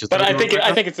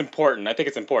I think it's important.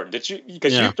 Did you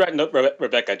you threatened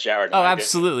Rebecca, Jared? Oh,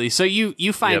 absolutely. So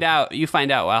you find out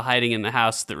while hiding in the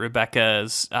house that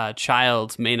Rebecca's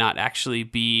child may not actually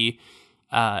be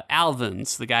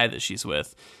Alvin's, the guy that she's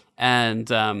with,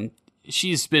 and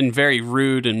she's been very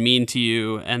rude and mean to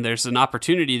you. And there's an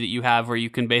opportunity that you have where you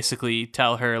can basically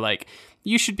tell her, like,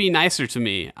 you should be nicer to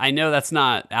me. I know that's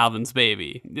not Alvin's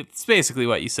baby. It's basically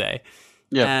what you say.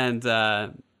 Yeah.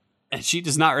 And she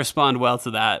does not respond well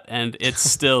to that, and it's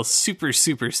still super,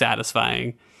 super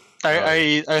satisfying.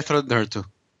 I threatened her too.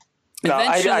 No,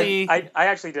 Eventually, I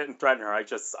actually didn't threaten her. I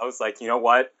was like, you know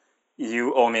what?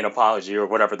 You owe me an apology or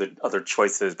whatever the other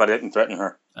choice is, but I didn't threaten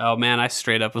her. Oh man, I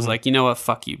straight up was like, you know what?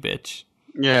 Fuck you, bitch.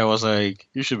 Yeah, I was like,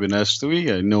 you should be nice to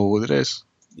me. I know what it is.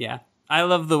 Yeah. I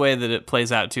love the way that it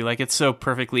plays out too. Like, it's so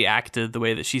perfectly acted, the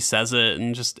way that she says it,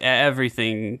 and just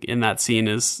everything in that scene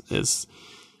is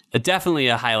definitely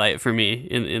a highlight for me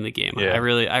in the game. Yeah. I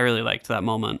really liked that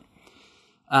moment.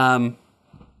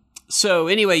 So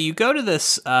anyway, you go to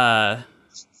this. No,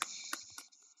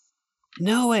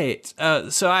 wait.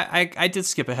 So I did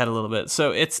skip ahead a little bit.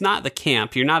 So it's not the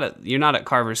camp. You're not at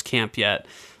Carver's camp yet.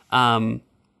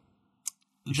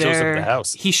 He shows up at the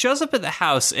house. He shows up at the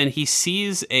house and he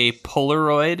sees a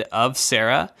Polaroid of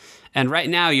Sarah. And right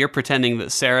now you're pretending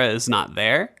that Sarah is not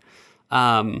there,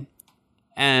 or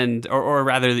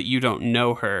rather that you don't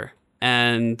know her.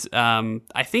 And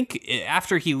I think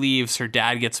after he leaves, her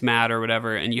dad gets mad or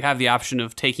whatever, and you have the option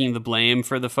of taking the blame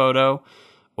for the photo,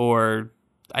 or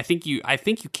I think you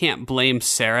can't blame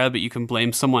Sarah, but you can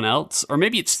blame someone else, or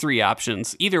maybe it's 3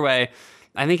 options. Either way,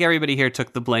 I think everybody here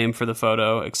took the blame for the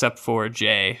photo except for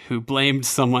Jay, who blamed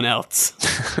someone else.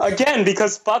 Again,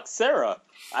 because fuck Sarah.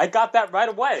 I got that right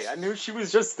away. I knew she was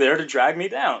just there to drag me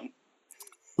down.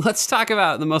 Let's talk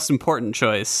about the most important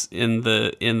choice in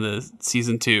the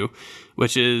season 2,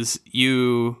 which is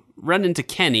you run into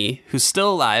Kenny, who's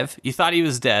still alive. You thought he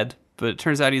was dead, but it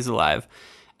turns out he's alive.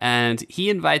 And he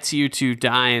invites you to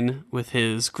dine with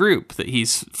his group that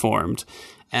he's formed.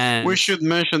 And we should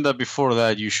mention that before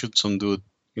that you shoot some dude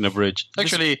in a bridge.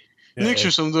 Actually, Nick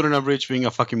shoots some dude in a bridge being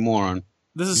a fucking moron.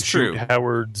 This is true.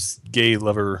 Howard's gay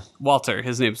lover. Walter.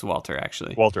 His name's Walter,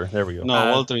 actually. Walter. There we go.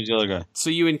 No, Walter is the other guy. So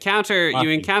you encounter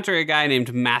a guy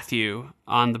named Matthew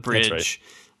on the bridge. That's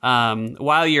right.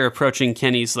 While you're approaching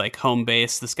Kenny's home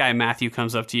base, this guy Matthew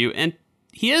comes up to you, and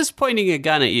he is pointing a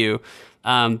gun at you.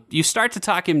 You start to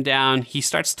talk him down. He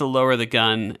starts to lower the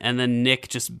gun, and then Nick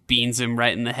just beans him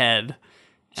right in the head,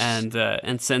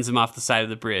 and sends him off the side of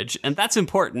the bridge. And that's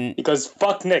important because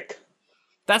fuck Nick.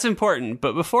 That's important,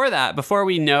 but before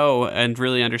we know and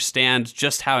really understand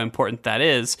just how important that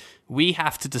is, we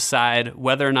have to decide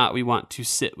whether or not we want to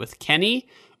sit with Kenny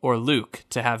or Luke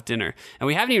to have dinner. And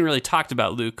we haven't even really talked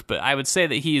about Luke, but I would say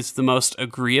that he's the most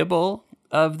agreeable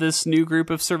of this new group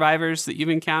of survivors that you've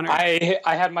encountered. I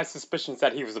had my suspicions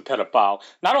that he was a pedophile.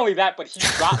 Not only that, but he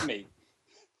dropped me.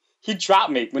 He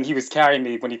dropped me when he was carrying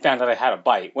me when he found out I had a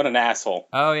bite. What an asshole.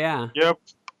 Oh, yeah. Yep.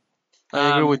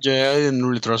 I agree with Jay. I didn't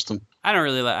really trust him. I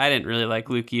didn't really like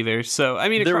Luke either. So I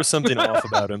mean, there was something off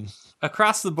about him.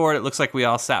 Across the board, it looks like we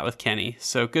all sat with Kenny.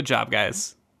 So good job,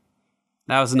 guys.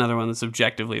 That was another one that's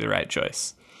objectively the right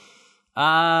choice.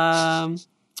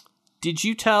 Did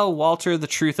you tell Walter the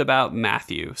truth about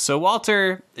Matthew? So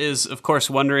Walter is, of course,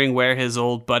 wondering where his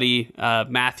old buddy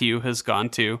Matthew has gone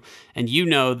to, and you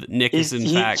know that Nick is in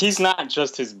fact he's not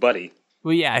just his buddy.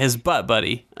 Well, yeah, his butt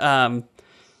buddy.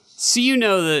 So you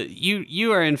know that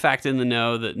you are in fact in the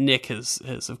know that Nick has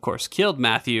of course killed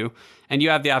Matthew, and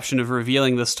you have the option of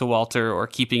revealing this to Walter or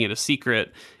keeping it a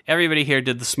secret. Everybody here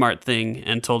did the smart thing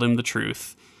and told him the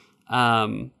truth.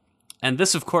 And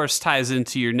this of course ties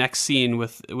into your next scene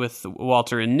with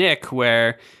Walter and Nick,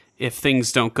 where if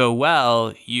things don't go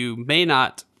well, you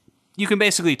can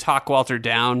basically talk Walter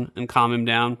down and calm him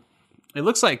down. It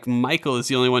looks like Michael is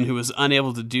the only one who was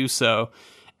unable to do so.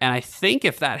 And I think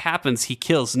if that happens, he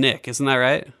kills Nick. Isn't that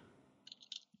right?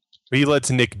 He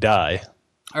lets Nick die.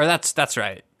 Or that's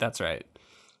right. That's right.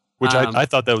 Which I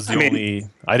thought that was only...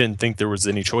 I didn't think there was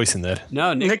any choice in that.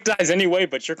 No, Nick dies anyway,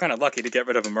 but you're kind of lucky to get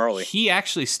rid of him early. He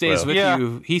actually stays with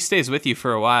you. He stays with you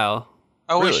for a while.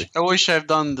 I wish I've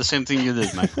done the same thing you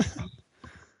did, Mike.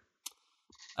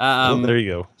 There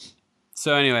you go.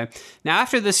 So anyway, now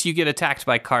after this, you get attacked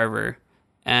by Carver.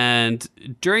 And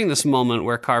during this moment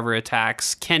where Carver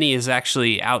attacks, Kenny is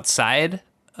actually outside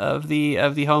of the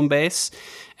home base,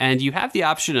 and you have the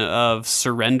option of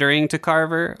surrendering to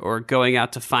Carver or going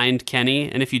out to find Kenny.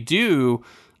 And if you do,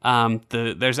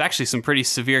 there's actually some pretty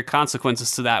severe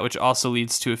consequences to that, which also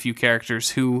leads to a few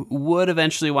characters who would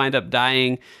eventually wind up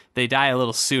dying. They die a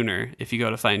little sooner if you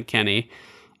go to find Kenny.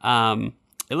 It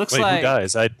looks like who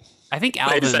dies? I think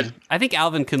Alvin. I think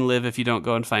Alvin can live if you don't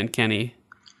go and find Kenny.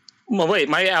 Well, wait,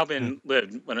 my Alvin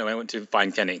lived when I went to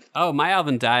find Kenny. Oh, my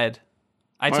Alvin died.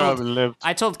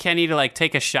 I told Kenny to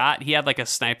take a shot. He had a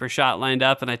sniper shot lined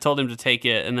up, and I told him to take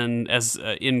it. And then, as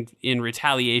in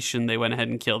retaliation, they went ahead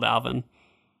and killed Alvin.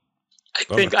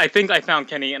 I think I found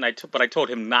Kenny, but I told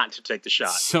him not to take the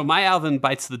shot. So my Alvin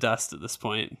bites the dust at this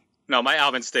point. No, my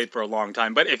Alvin stayed for a long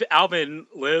time. But if Alvin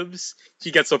lives, he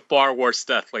gets a far worse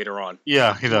death later on.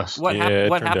 Yeah, he does. What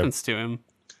happens to him?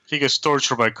 He gets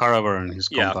tortured by Carver and his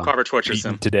compound. Yeah, Carver tortures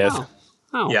him to death.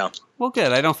 Oh, yeah. Well,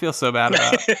 good. I don't feel so bad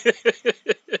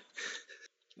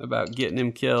about getting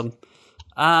him killed.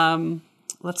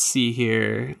 Let's see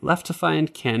here. Left to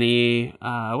find Kenny.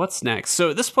 What's next?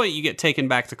 So at this point, you get taken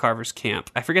back to Carver's camp.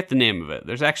 I forget the name of it.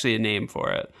 There's actually a name for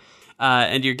it.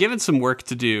 And you're given some work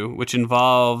to do, which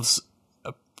involves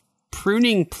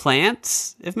pruning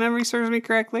plants, if memory serves me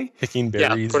correctly. Picking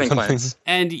berries. Yeah, pruning or something. plants.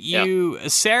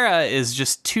 And Sarah is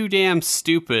just too damn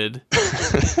stupid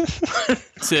to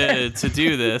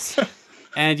do this.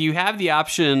 And you have the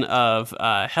option of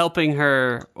helping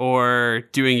her or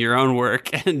doing your own work.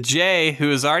 And Jay, who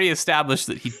has already established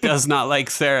that he does not like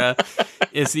Sarah,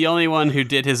 is the only one who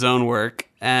did his own work.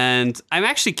 And I'm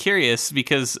actually curious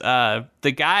because the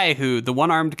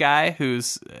one-armed guy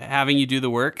who's having you do the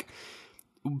work,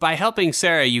 by helping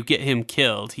Sarah, you get him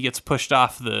killed. He gets pushed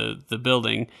off the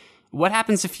building. What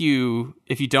happens if you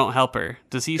don't help her?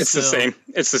 Does he? It's the same.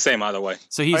 It's the same either way.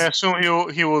 So he's. I assume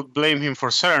he would blame him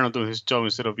for Sarah not doing his job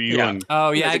instead of you. Yeah. And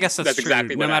Oh yeah, I guess that's true.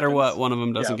 exactly No what matter happens. what, one of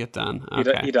them doesn't get done.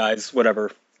 Okay. He dies.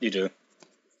 Whatever you do.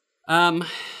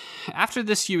 After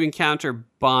this, you encounter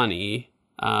Bonnie,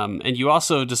 and you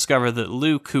also discover that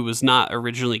Luke, who was not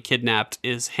originally kidnapped,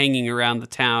 is hanging around the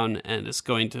town and is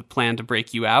going to plan to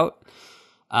break you out.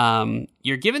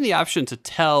 You're given the option to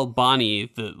tell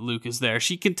Bonnie that Luke is there.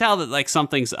 She can tell that like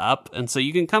something's up, and so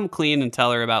you can come clean and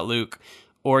tell her about Luke,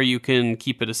 or you can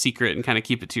keep it a secret and kind of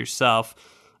keep it to yourself.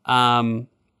 I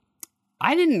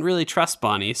didn't really trust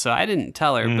Bonnie, so I didn't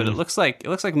tell her, but it looks like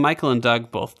Michael and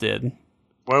Doug both did.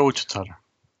 why would you tell her?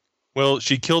 Well,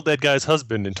 she killed that guy's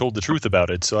husband and told the truth about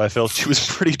it, so I felt she was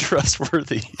pretty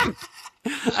trustworthy.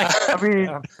 I mean,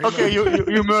 okay,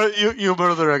 you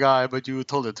murder a guy, but you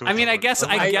told the truth. I mean, I guess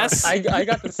I got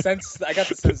the sense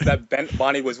that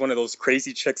Bonnie was one of those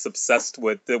crazy chicks obsessed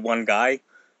with the one guy.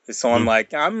 So I'm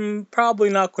like, I'm probably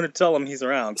not going to tell him he's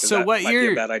around. 'Cause So that what might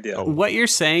be a bad idea. What you're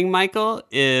saying, Michael,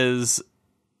 is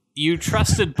you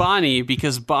trusted Bonnie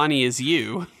because Bonnie is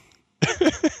you.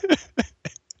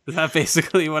 Is that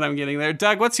basically what I'm getting there?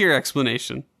 Doug, what's your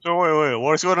explanation? So wait,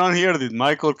 what's going on here? Did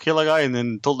Michael kill a guy and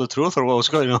then told the truth, or what was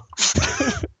going on?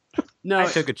 No, I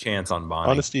took a chance on Bonnie.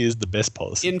 Honesty is the best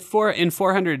policy. in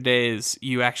 400 days,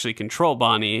 you actually control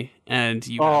Bonnie, and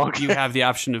you have the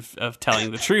option of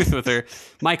telling the truth with her.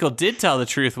 Michael did tell the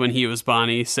truth when he was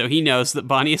Bonnie, so he knows that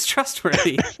Bonnie is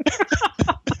trustworthy.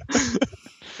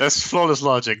 That's flawless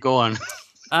logic. Go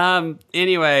on.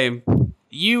 Anyway,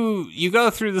 you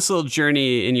go through this little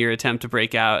journey in your attempt to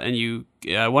break out, and you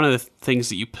one of the things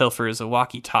that you pilfer is a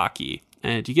walkie-talkie,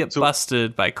 and you get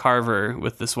busted by Carver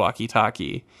with this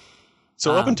walkie-talkie.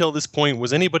 So up until this point,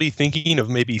 was anybody thinking of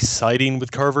maybe siding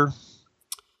with Carver?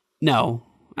 No,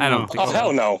 I don't think Oh so.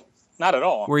 hell no, not at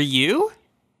all. Were you?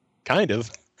 Kind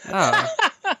of. Oh,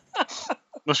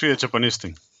 Must be a Japanese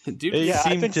thing. dude, They I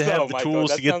seem think to so, have the Michael. tools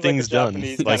That to get sounds things like a done.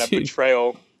 Japanese Like, kind of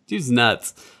betrayal. dude's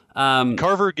nuts.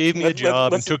 Carver gave me a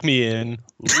job and let's- took me in,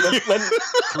 Let's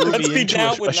threw be me into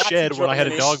down a with Nazi shed when I had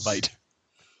a Germany. dog bite.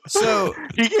 So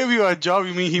He gave you a job.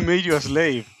 You mean he made you a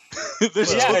slave?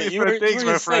 There's Yeah, two you were, different things, you were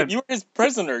my his slave. friend. You were his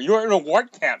prisoner. You were in a war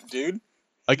camp, dude.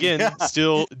 Again, Yeah.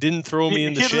 still didn't throw me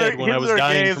in the shed when I was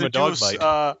dying gave from the a dog Jews,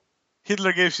 bite.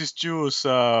 Hitler gave his Jews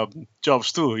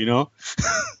jobs too, you know?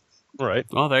 Right.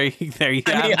 well, there you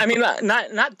have. I mean,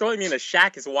 not throwing me in a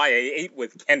shack is why I ate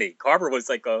with Kenny. Carver was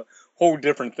like a whole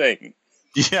different thing.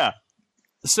 Yeah.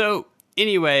 So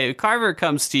anyway, Carver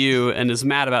comes to you and is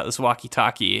mad about this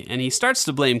walkie-talkie, and he starts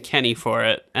to blame Kenny for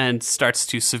it and starts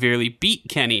to severely beat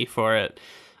Kenny for it.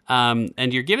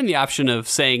 And you're given the option of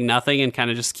saying nothing and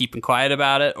kind of just keeping quiet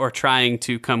about it, or trying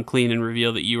to come clean and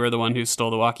reveal that you were the one who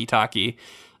stole the walkie-talkie.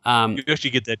 You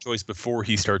actually get that choice before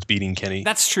he starts beating Kenny.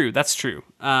 That's true.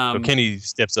 So Kenny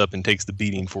steps up and takes the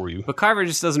beating for you. But Carver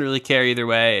just doesn't really care either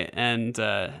way, and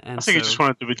I think he just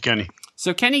wanted to beat Kenny.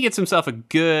 So Kenny gets himself a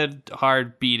good,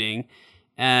 hard beating,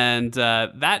 and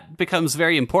that becomes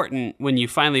very important when you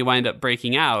finally wind up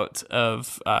breaking out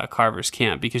of Carver's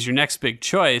camp, because your next big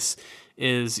choice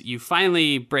is you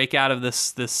finally break out of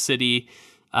this city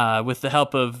with the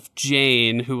help of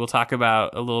Jane, who we'll talk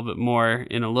about a little bit more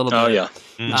in a little bit. Oh yeah,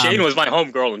 Jane was my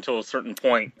homegirl until a certain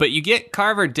point. But you get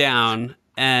Carver down,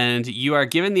 and you are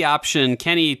given the option.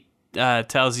 Kenny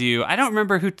tells you, I don't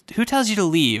remember who tells you to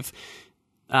leave.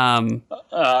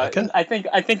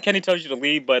 I think Kenny tells you to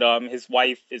leave, but his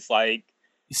wife is like,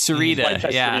 Sarita, tries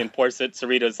to yeah. reinforce it.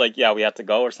 Sarita's like, yeah, we have to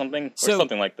go or something, or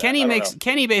something like that.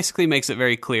 Kenny basically makes it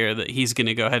very clear that he's going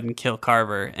to go ahead and kill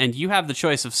Carver, and you have the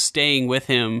choice of staying with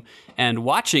him and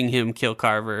watching him kill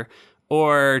Carver,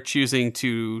 or choosing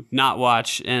to not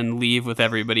watch and leave with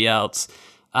everybody else.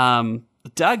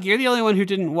 Doug, you're the only one who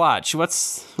didn't watch.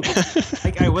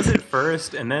 Like, I was at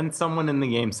first, and then someone in the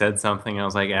game said something, and I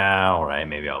was like, all right,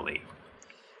 maybe I'll leave.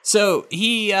 So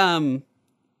he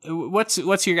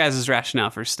what's your guys' rationale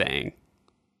for staying?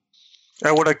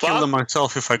 I would have killed Bob? him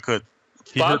myself if I could.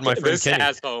 He hurt my friend this Kenny.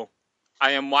 asshole.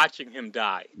 I am watching him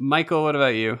die. Michael, what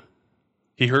about you?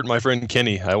 He hurt my friend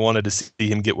Kenny. I wanted to see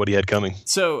him get what he had coming.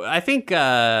 So I think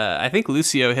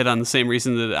Lucio hit on the same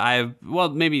reason that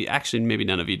maybe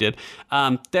none of you did.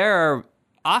 There are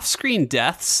off-screen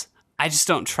deaths. I just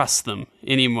don't trust them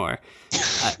anymore.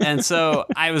 And so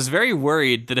I was very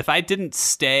worried that if I didn't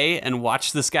stay and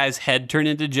watch this guy's head turn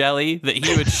into jelly, that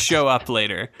he would show up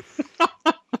later.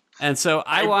 And so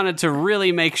I wanted to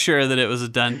really make sure that it was a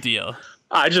done deal.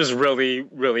 I just really,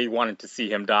 really wanted to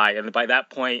see him die. And by that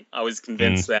point, I was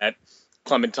convinced that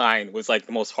Clementine was like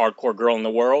the most hardcore girl in the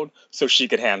world, so she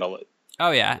could handle it.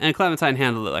 Oh, yeah. And Clementine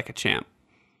handled it like a champ.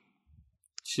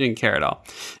 She didn't care at all.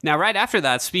 Now, right after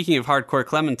that, speaking of hardcore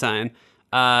Clementine,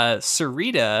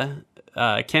 Sarita,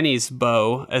 Kenny's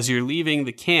beau, as you're leaving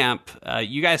the camp,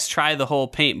 you guys try the whole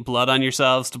paint blood on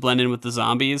yourselves to blend in with the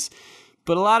zombies,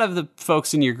 but a lot of the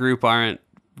folks in your group aren't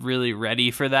really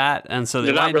ready for that, and so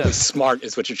they're not really smart,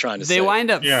 is what you're trying to say. They wind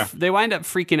up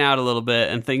freaking out a little bit,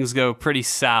 and things go pretty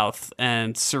south.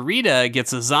 And Sarita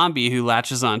gets a zombie who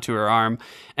latches onto her arm,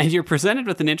 and you're presented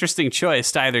with an interesting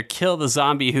choice to either kill the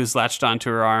zombie who's latched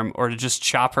onto her arm or to just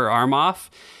chop her arm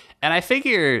off. And I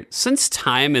figure, since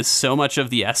time is so much of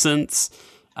the essence,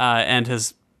 and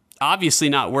has obviously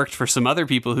not worked for some other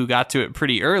people who got to it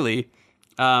pretty early,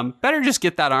 better just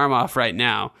get that arm off right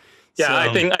now. Yeah,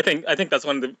 so, I think that's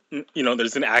one of the,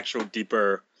 there's an actual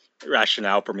deeper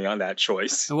rationale for me on that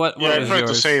choice. I tried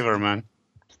to save her, man.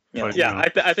 Yeah,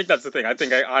 but, I think that's the thing. I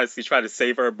think I honestly try to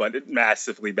save her, but it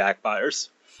massively backfires.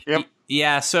 Yep.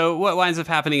 Yeah, so what winds up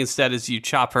happening instead is you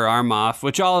chop her arm off,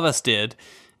 which all of us did,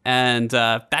 and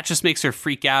that just makes her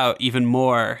freak out even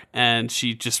more, and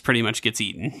she just pretty much gets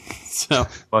eaten. So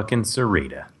fucking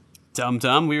Sarita.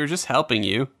 Dum-dum, we were just helping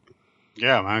you.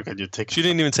 Yeah, man, could you take... She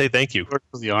didn't even say thank you.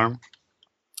 The arm.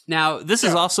 Now, this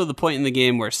is also the point in the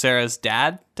game where Sarah's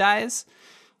dad dies.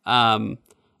 And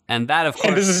that, of course...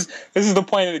 And this is the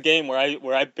point of the game where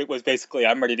I was basically,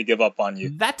 I'm ready to give up on you.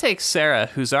 That takes Sarah,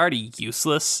 who's already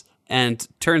useless, and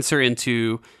turns her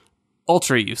into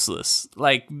ultra useless.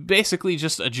 Like, basically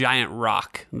just a giant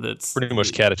rock that's... pretty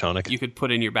much catatonic. You could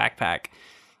put in your backpack.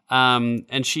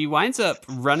 And she winds up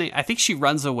running... I think she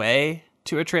runs away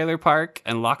to a trailer park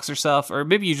and locks herself, or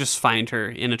maybe you just find her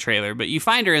in a trailer, but you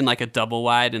find her in like a double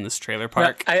wide in this trailer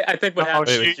park. No, I think what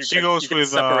happens is she goes with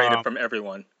separated from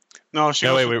everyone. No, she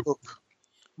goes with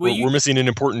we're missing an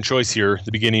important choice here at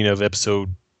the beginning of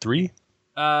episode 3.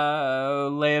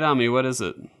 Lay it on me. What is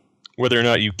it? Whether or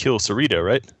not you kill Sarita,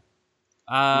 right?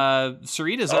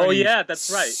 Sarita's already... Oh, yeah, that's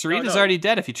right. Sarita's already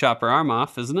dead if you chop her arm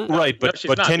off, isn't it? Right, but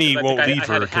Kenny won't leave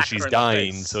her because she's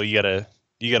dying, so you gotta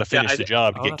finish the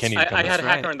job to get Kenny to come I had to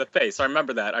hack her in the face. I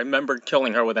remember that. I remember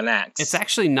killing her with an axe. It's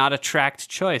actually not a tracked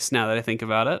choice now that I think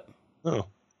about it. Oh.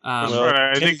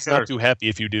 I Kenny's not too happy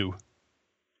if you do.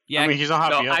 Yeah, I mean, he's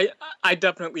not happy. No, I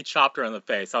definitely chopped her in the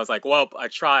face. I was like, well, I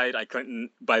tried. I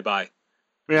couldn't. Bye-bye.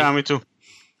 Yeah, me too.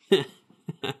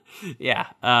 Yeah.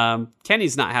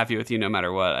 Kenny's not happy with you no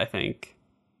matter what, I think.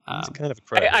 It's kind of a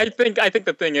crap. I think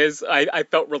the thing is, I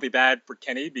felt really bad for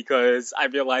Kenny because I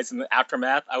realized in the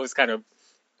aftermath I was kind of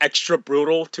extra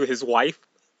brutal to his wife.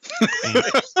 So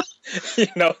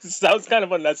that was kind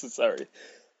of unnecessary.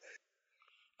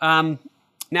 Now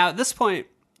at this point,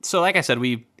 so like I said,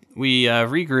 we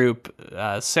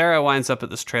regroup. Sarah winds up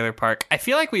at this trailer park. I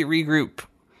feel like we regroup.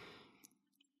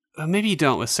 Maybe you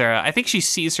don't with Sarah. I think she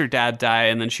sees her dad die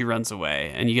and then she runs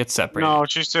away and you get separated. No,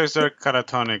 she says they're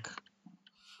catatonic.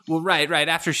 Well, right.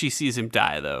 After she sees him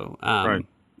die, though. Right.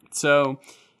 So,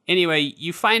 anyway,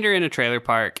 you find her in a trailer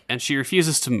park, and she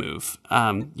refuses to move.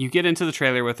 You get into the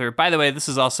trailer with her. By the way, this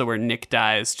is also where Nick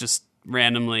dies, just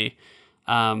randomly.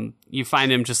 You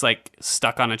find him just, like,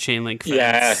 stuck on a chain link fence.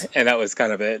 Yeah, and that was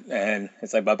kind of it. And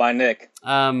it's like, bye-bye, Nick.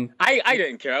 I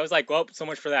didn't care. I was like, well, so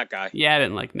much for that guy. Yeah, I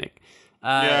didn't like Nick.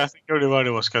 I think everybody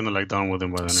was kind of, like, done with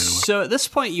him by then anyway. So, at this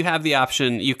point, you have the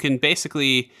option. You can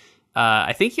basically...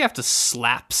 I think you have to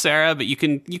slap Sarah, but you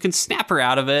can snap her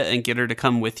out of it and get her to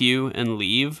come with you and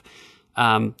leave.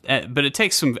 But it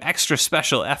takes some extra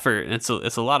special effort, and it's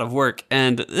a lot of work.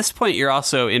 And at this point, you're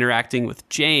also interacting with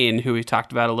Jane, who we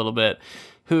talked about a little bit,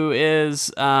 who is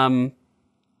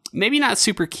maybe not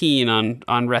super keen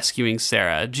on rescuing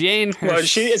Sarah. Jane,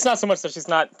 it's not so much that she's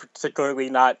not particularly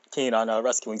not keen on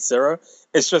rescuing Sarah.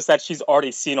 It's just that she's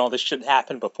already seen all this shit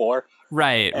happen before.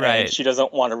 Right. She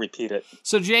doesn't want to repeat it.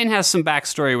 So Jane has some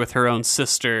backstory with her own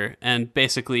sister, and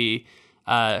basically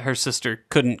her sister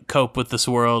couldn't cope with this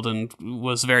world and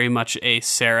was very much a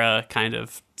Sarah kind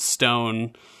of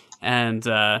stone. And,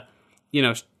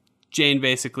 Jane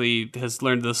basically has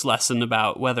learned this lesson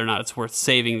about whether or not it's worth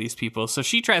saving these people. So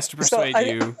she tries to persuade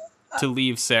you to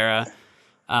leave Sarah.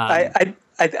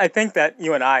 I I think that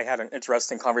you and I had an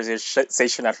interesting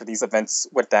conversation after these events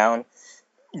went down,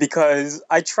 because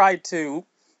I tried to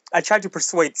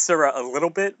persuade Sarah a little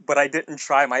bit, but I didn't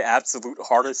try my absolute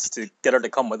hardest to get her to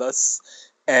come with us.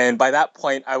 And by that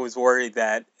point, I was worried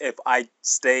that if I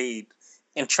stayed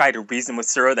and tried to reason with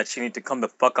Sarah that she needed to come the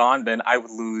fuck on, then I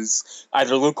would lose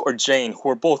either Luke or Jane, who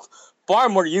were both far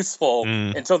more useful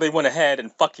until they went ahead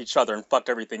and fucked each other and fucked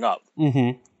everything up.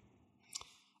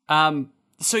 Mm-hmm.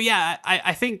 So yeah,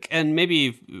 I think, and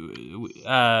maybe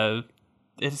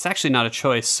it's actually not a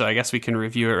choice, so I guess we can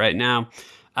review it right now.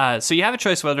 So you have a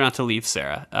choice whether or not to leave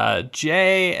Sarah.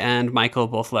 Jay and Michael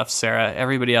both left Sarah.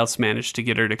 Everybody else managed to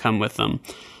get her to come with them.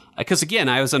 Because again,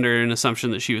 I was under an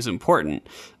assumption that she was important.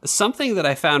 Something that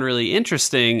I found really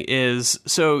interesting is,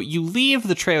 so you leave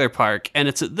the trailer park, and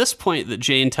it's at this point that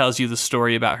Jane tells you the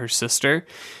story about her sister.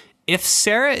 If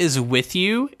Sarah is with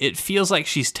you, it feels like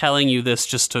she's telling you this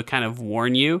just to kind of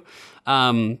warn you.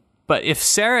 But if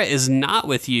Sarah is not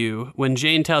with you, when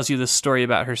Jane tells you this story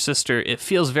about her sister, it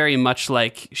feels very much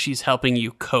like she's helping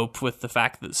you cope with the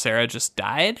fact that Sarah just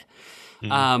died.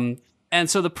 And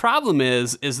so the problem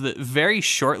is that very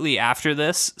shortly after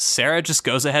this, Sarah just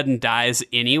goes ahead and dies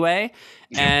anyway,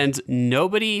 and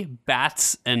nobody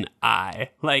bats an eye.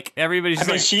 Like, everybody's just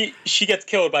like... She gets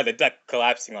killed by the deck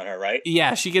collapsing on her, right?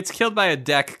 Yeah, she gets killed by a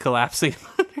deck collapsing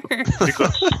on her.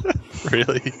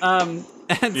 Really?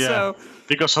 So...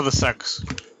 Because of the sex.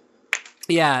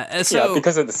 Yeah, so... Yeah,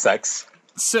 because of the sex.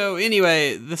 So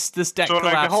anyway, this deck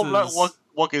collapses... So like the whole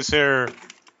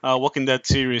Walking Dead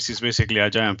series is basically a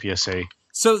giant PSA.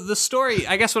 So the story,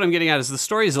 I guess what I'm getting at is the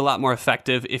story is a lot more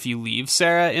effective if you leave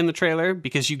Sarah in the trailer,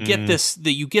 because you get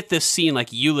you get this scene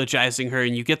like eulogizing her,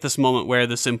 and you get this moment where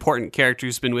this important character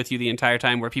who's been with you the entire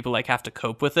time, where people like have to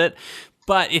cope with it.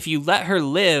 But if you let her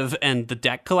live and the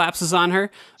deck collapses on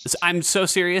her, I'm so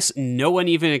serious, no one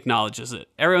even acknowledges it.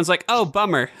 Everyone's like, "Oh,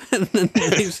 bummer," and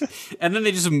then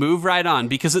they just move right on,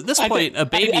 because at this point a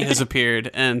baby has appeared,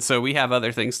 and so we have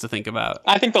other things to think about.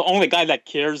 I think the only guy that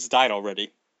cares died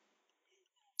already.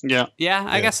 Yeah.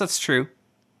 I guess that's true.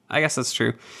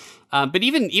 But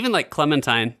even like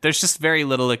Clementine, there's just very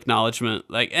little acknowledgement.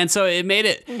 Like, and so it made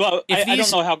it. Well, I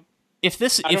don't know how. If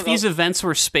these events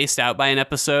were spaced out by an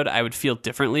episode, I would feel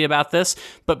differently about this.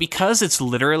 But because it's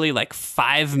literally like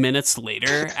 5 minutes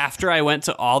later, after I went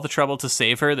to all the trouble to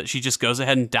save her, that she just goes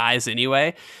ahead and dies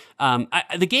anyway.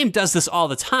 The game does this all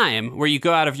the time, where you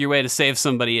go out of your way to save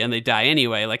somebody and they die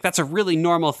anyway. Like, that's a really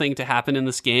normal thing to happen in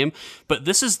this game. But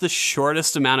this is the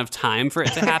shortest amount of time for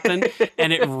it to happen,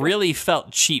 and it really felt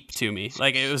cheap to me.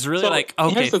 Like, it was really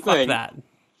okay, fuck that.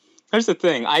 Here's the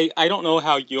thing. I don't know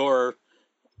how your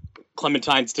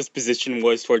Clementine's disposition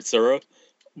was towards Sarah,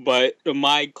 but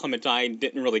my Clementine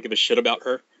didn't really give a shit about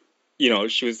her. You know,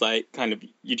 she was like, kind of,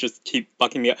 you just keep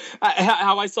fucking me up.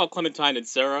 How I saw Clementine and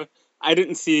Sarah, I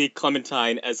didn't see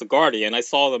Clementine as a guardian. I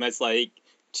saw them as like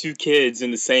two kids in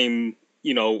the same,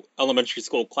 elementary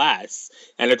school class.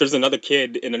 And if there's another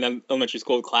kid in an elementary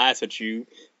school class that you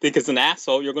think is an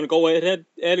asshole, you're going to go ahead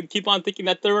and keep on thinking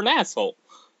that they're an asshole.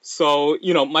 So,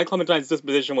 my Clementine's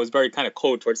disposition was very kind of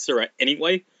cold towards Sarah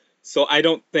anyway. So I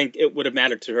don't think it would have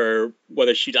mattered to her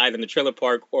whether she died in the trailer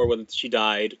park or whether she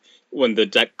died when the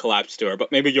deck collapsed to her.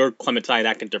 But maybe your Clementine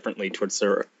acted differently towards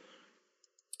Sarah.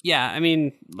 Yeah, I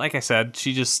mean, like I said,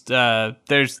 she just,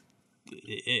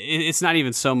 it's not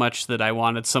even so much that I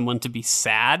wanted someone to be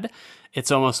sad.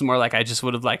 It's almost more like I just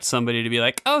would have liked somebody to be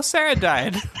like, "Oh, Sarah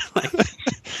died."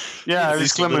 Yeah,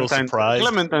 it's Clementine.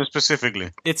 Clementine specifically.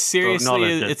 It's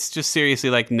seriously, it's just seriously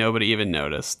like nobody even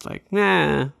noticed. Like,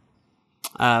 nah.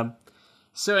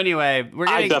 So anyway,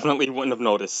 I definitely wouldn't have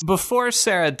noticed. Before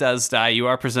Sarah does die, you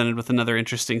are presented with another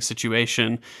interesting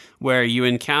situation where you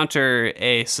encounter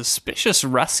a suspicious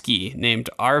Rusky named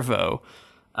Arvo,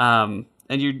 and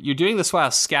you're doing this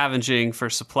while scavenging for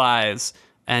supplies,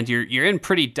 and you're in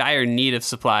pretty dire need of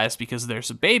supplies because there's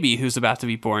a baby who's about to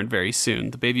be born very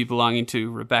soon. The baby belonging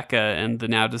to Rebecca and the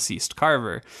now deceased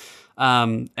Carver,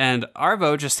 and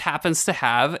Arvo just happens to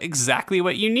have exactly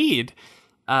what you need.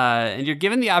 And you're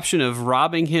given the option of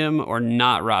robbing him or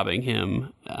not robbing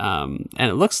him. And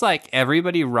it looks like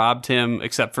everybody robbed him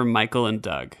except for Michael and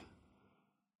Doug.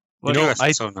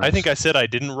 I think I said I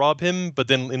didn't rob him, but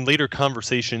then in later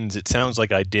conversations, it sounds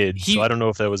like I did. So I don't know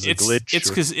if that was a glitch. It's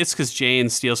because Jane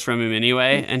steals from him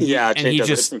anyway, and Jane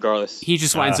does it regardless. He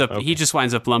just winds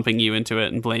up lumping you into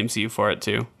it and blames you for it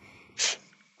too.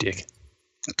 Dick.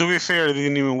 To be fair, it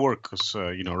didn't even work because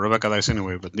Rebecca dies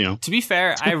anyway. But To be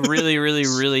fair, I really, really,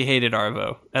 really hated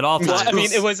Arvo at all times. Well, I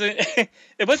mean, it wasn't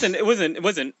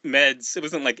meds. It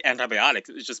wasn't like antibiotics.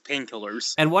 It was just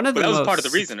painkillers. And one of the that was part of the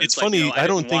reason. It's funny. I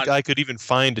don't think I could even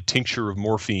find a tincture of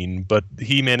morphine, but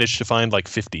he managed to find like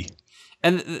 50.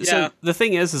 And so the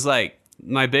thing is like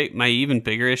my even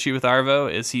bigger issue with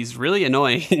Arvo is he's really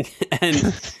annoying,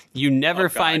 and you never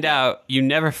find out. You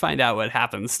never find out what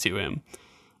happens to him.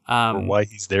 Or why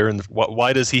he's there, and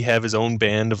why does he have his own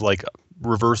band of like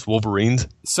reverse Wolverines?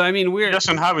 So I mean, he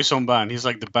doesn't have his own band. He's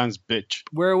like the band's bitch.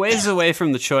 We're a ways away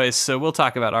from the choice, so we'll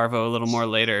talk about Arvo a little more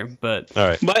later. But all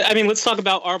right, but I mean, let's talk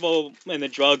about Arvo and the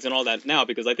drugs and all that now,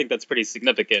 because I think that's pretty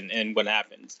significant in what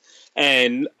happens.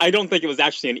 And I don't think it was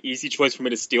actually an easy choice for me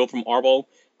to steal from Arvo.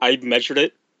 I measured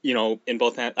it, in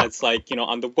both hands. It's like,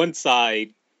 on the one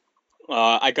side,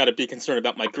 I got to be concerned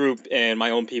about my group and my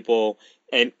own people.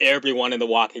 And everyone in the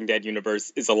Walking Dead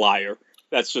universe is a liar.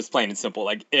 That's just plain and simple.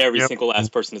 Like every single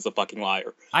last person is a fucking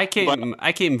liar. I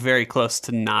came very close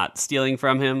to not stealing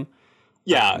from him.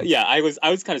 Yeah. I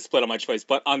was kind of split on my choice.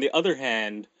 But on the other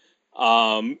hand,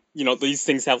 these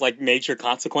things have like major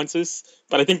consequences.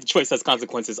 But I think the choice has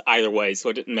consequences either way, so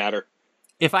it didn't matter.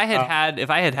 If I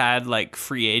had like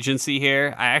free agency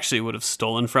here, I actually would have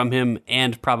stolen from him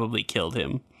and probably killed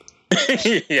him.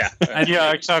 Yeah,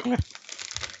 exactly.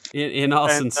 In all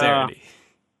sincerity.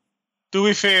 To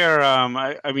be fair,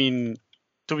 I mean,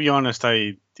 to be honest,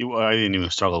 I didn't even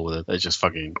struggle with it. I just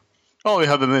fucking, we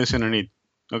have the medicine I need.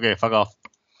 Okay, fuck off.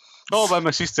 Oh, by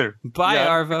my sister. Bye,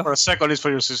 Arvo. For a second, it's for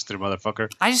your sister, motherfucker.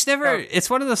 I just never. It's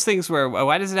one of those things where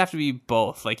why does it have to be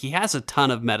both? Like he has a ton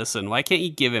of medicine. Why can't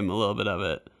you give him a little bit of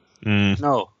it?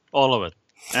 No, all of it.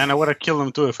 And I would have killed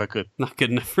him too if I could. Not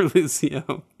good enough for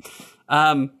Lucio.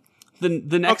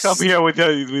 The next, come here with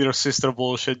your sister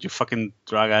bullshit, you fucking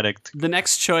drug addict. The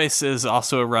next choice is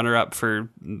also a runner-up for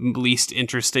least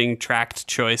interesting tracked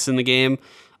choice in the game.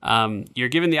 You're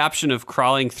given the option of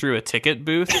crawling through a ticket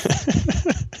booth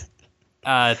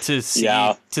to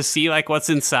see like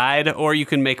what's inside, or you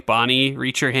can make Bonnie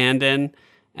reach her hand in,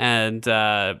 and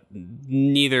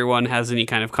neither one has any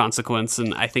kind of consequence.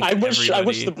 And I think I wish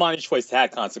the Bonnie choice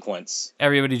had consequence.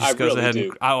 Everybody just goes ahead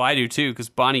and I do too, because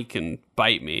Bonnie can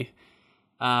bite me.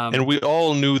 And we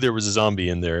all knew there was a zombie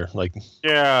in there. Like,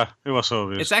 yeah, it was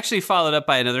obvious. It's actually followed up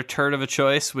by another turd of a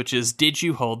choice, which is, did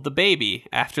you hold the baby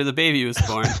after the baby was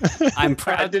born? I'm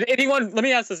proud. Let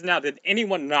me ask this now. Did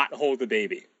anyone not hold the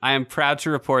baby? I am proud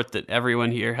to report that everyone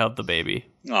here held the baby.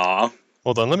 Aw.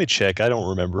 Hold on, let me check. I don't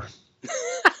remember.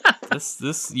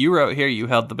 This you wrote here you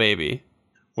held the baby.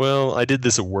 Well, I did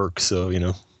this at work, so,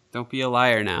 Don't be a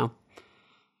liar now.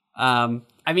 I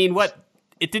mean, what?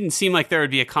 It didn't seem like there would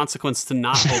be a consequence to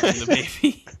not holding the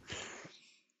baby.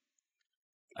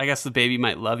 I guess the baby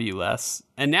might love you less.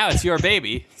 And now it's your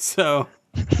baby, so...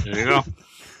 There you go.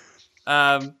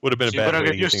 Would have been a bad way to better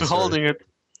get used to holding it.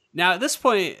 Now, at this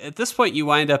point, you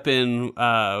wind up in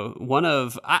one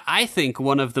of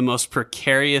the most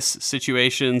precarious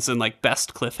situations and like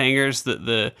best cliffhangers that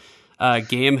the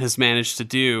game has managed to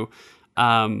do.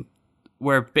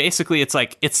 Where basically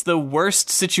it's the worst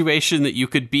situation that you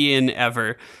could be in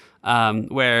ever,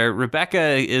 where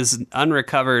Rebecca is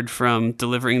unrecovered from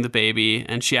delivering the baby,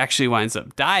 and she actually winds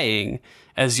up dying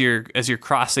as you're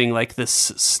crossing like this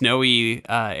snowy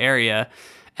area.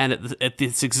 And at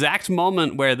this exact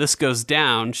moment where this goes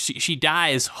down, she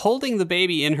dies holding the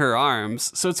baby in her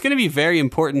arms. So it's going to be very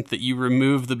important that you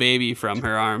remove the baby from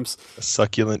her arms. A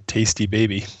succulent, tasty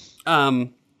baby.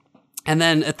 And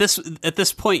then at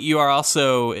this point, you are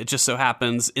also, it just so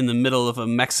happens, in the middle of a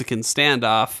Mexican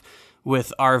standoff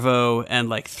with Arvo and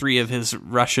like 3 of his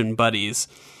Russian buddies.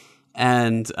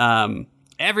 And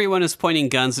everyone is pointing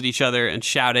guns at each other and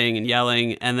shouting and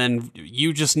yelling. And then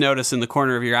you just notice in the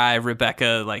corner of your eye,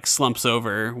 Rebecca like slumps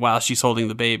over while she's holding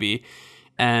the baby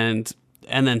and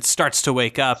then starts to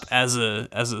wake up as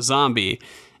a zombie.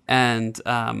 And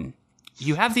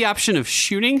you have the option of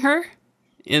shooting her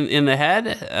in the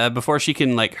head before she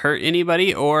can like hurt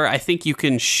anybody, or I think you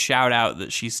can shout out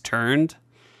that she's turned.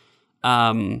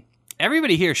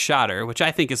 Everybody here shot her, which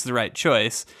I think is the right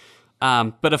choice.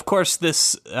 But of course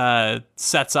this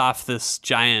sets off this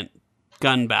giant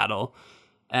gun battle,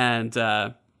 and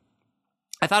I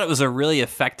thought it was a really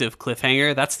effective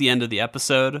cliffhanger. That's the end of the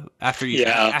episode. After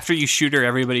you shoot her,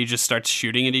 everybody just starts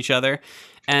shooting at each other.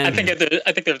 And I think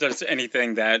if there's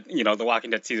anything that The Walking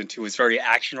Dead season 2 is very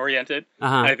action oriented,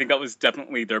 I think that was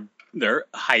definitely their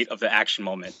height of the action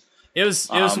moment. It was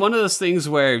one of those things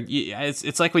where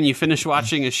it's like when you finish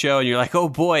watching a show and you're like, oh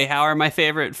boy, how are my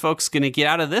favorite folks going to get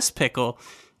out of this pickle?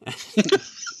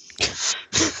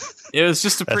 It was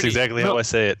just a That's pretty. exactly how I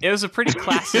say it. It was a pretty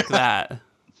classic that.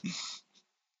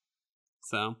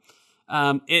 So,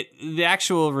 the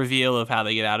actual reveal of how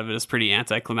they get out of it is pretty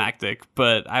anticlimactic,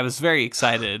 but I was very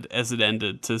excited as it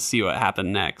ended to see what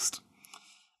happened next.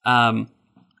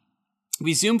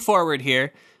 We zoom forward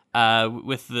here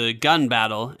with the gun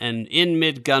battle, and in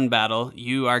mid-gun battle,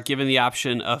 you are given the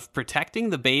option of protecting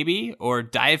the baby or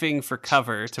diving for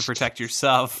cover to protect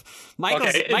yourself.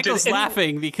 Michael's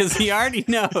laughing because he already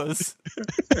knows.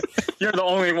 You're the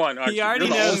only one, Archie. He already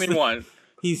You're the knows only one.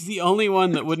 He's the only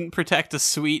one that wouldn't protect a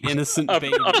sweet, innocent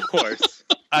baby. Of course.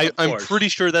 I'm pretty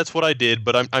sure that's what I did,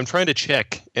 but I'm trying to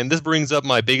check. And this brings up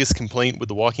my biggest complaint with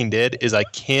The Walking Dead is I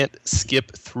can't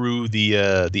skip through the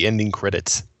ending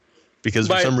credits because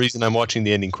for some reason I'm watching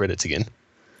the ending credits again.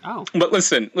 Oh, But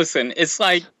listen. It's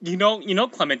like you know,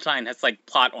 Clementine has like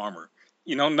plot armor.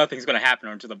 You know, nothing's going to happen to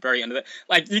her until the very end of it.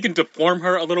 Like you can deform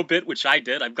her a little bit, which I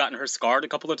did. I've gotten her scarred a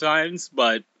couple of times,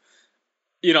 but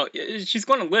you know, she's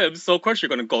going to live. So of course you're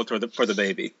going to go for the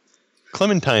baby.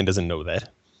 Clementine doesn't know that.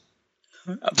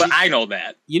 But I know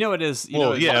that. you know it is.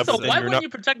 Yeah, So but then why you're wouldn't not- you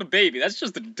protect the baby? That's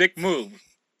just a dick move.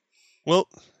 Well,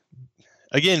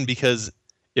 again, because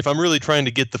if I'm really trying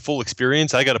to get the full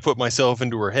experience, I got to put myself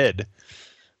into her head.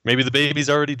 Maybe the baby's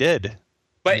already dead.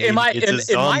 But Maybe it's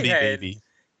a in my zombie head, baby.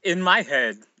 in my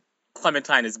head,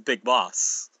 Clementine is Big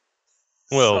Boss.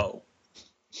 Well,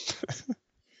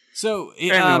 So,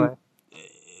 Anyway.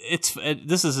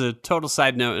 this is a total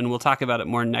side note, and we'll talk about it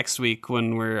more next week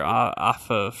when we're off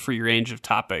a free range of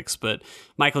topics. But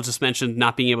Michael just mentioned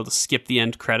not being able to skip the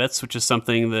end credits, which is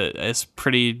something that is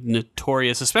pretty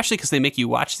notorious, especially because they make you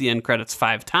watch the end credits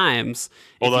 5 times.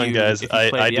 hold on, guys. I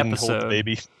didn't didn't hold the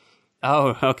baby.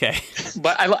 Oh, okay.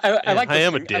 But I like I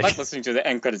am a listening, I like listening to the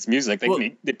end credits music.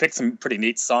 They pick some pretty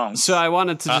neat songs. So I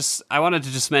wanted to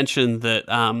just mention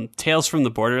that Tales from the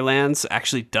Borderlands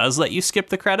actually does let you skip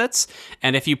the credits,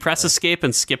 and if you press escape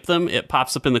and skip them, it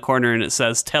pops up in the corner and it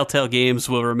says Telltale Games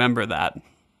will remember that.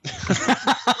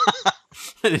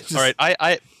 All right.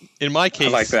 I in my case,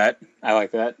 I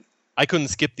like that. I couldn't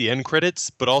skip the end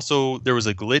credits, but also there was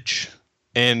a glitch,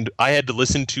 and I had to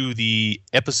listen to the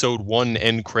episode 1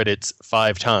 end credits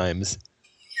 5 times.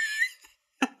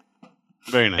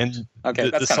 Very nice. And Okay,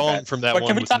 the that's kinda song bad. from that But one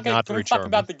can we was talk? not Can very we talk charming.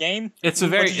 about the game? It's a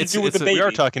What very did you it's, do with it's the a, baby? We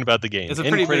are talking about the game. it's a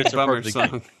End pretty credits big are part bummer of the game.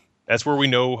 song. That's where we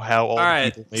know how all All the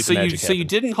right, people made so the you magic happen.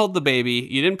 didn't hold the baby,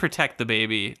 you didn't protect the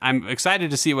baby. I'm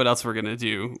excited to see what else we're gonna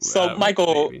do. So with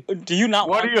Michael, the baby. do you not?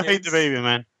 Why want do you hate kids? the baby,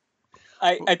 man?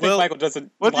 I think Well, Michael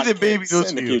doesn't. what did want the baby kids do in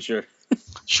to the you? future?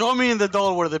 Show me in the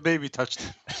doll where the baby touched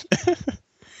it.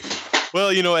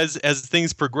 Well, you know, as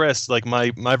things progressed, like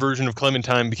my version of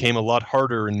Clementine became a lot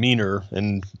harder and meaner,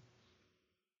 and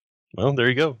well, there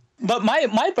you go. But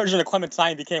my version of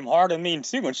Clementine became hard and mean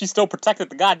too, and she still protected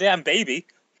the goddamn baby.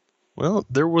 Well,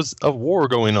 there was a war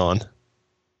going on.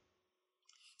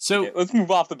 So Okay, let's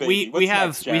move off the baby. we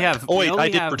have. Oh wait, only I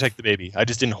did have- protect the baby. I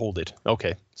just didn't hold it.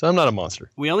 Okay, so I'm not a monster.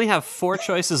 We only have 4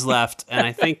 choices left, and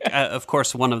I think, of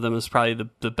course, one of them is probably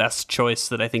the best choice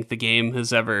that I think the game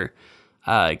has ever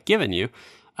given you.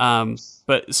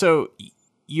 But so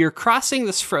you're crossing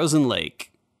this frozen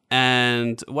lake,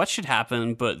 and what should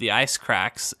happen? But the ice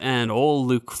cracks, and old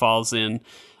Luke falls in,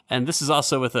 and this is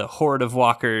also with a horde of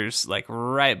walkers like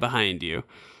right behind you.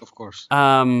 Of course.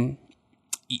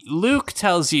 Luke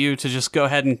tells you to just go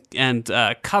ahead and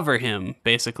cover him,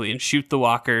 basically, and shoot the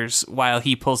walkers while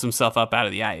he pulls himself up out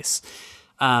of the ice.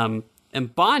 And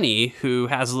Bonnie, who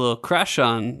has a little crush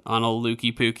on old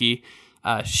Lukey Pookie,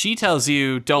 she tells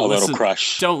you don't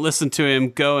listen to him,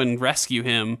 go and rescue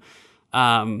him.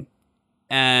 So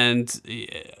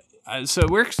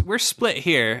we're split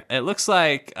here. It looks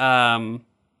like I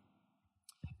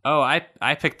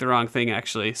picked the wrong thing,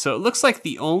 actually. So it looks like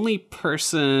the only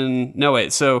person... No,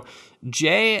 wait. So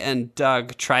Jay and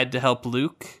Doug tried to help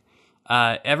Luke.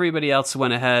 Everybody else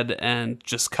went ahead and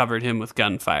just covered him with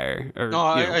gunfire.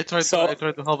 I tried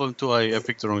to help him too. I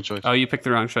picked the wrong choice. Oh, you picked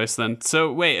the wrong choice then.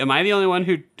 So wait, am I the only one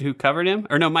who covered him?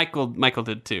 Or no, Michael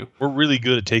did too. We're really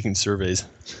good at taking surveys.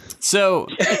 So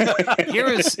here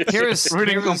is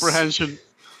Reading comprehension.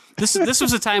 This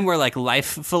was a time where like life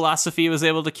philosophy was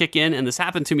able to kick in, and this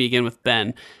happened to me again with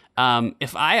Ben.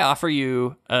 If I offer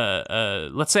you,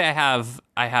 let's say I have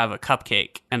a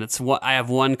cupcake, and I have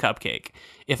one cupcake.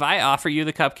 If I offer you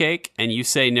the cupcake and you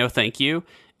say no, thank you,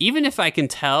 even if I can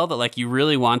tell that like you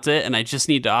really want it, and I just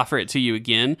need to offer it to you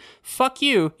again, fuck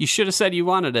you. You should have said you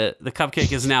wanted it. The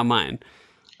cupcake is now mine.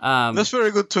 That's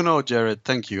very good to know, Jared.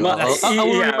 Thank you. Well, I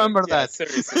will remember that.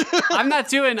 Seriously. I'm not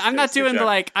doing Jared.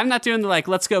 the like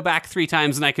let's go back 3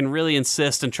 times and I can really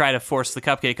insist and try to force the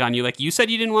cupcake on you. Like, you said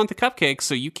you didn't want the cupcake,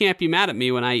 so you can't be mad at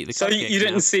me when I eat the So cupcake. you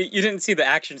didn't now. you didn't see the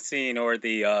action scene or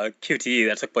the QTE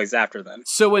that took place after then.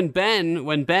 So when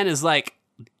Ben is like,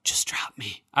 just drop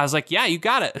me, I was like, yeah, you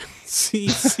got it. see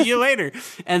you later.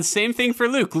 And same thing for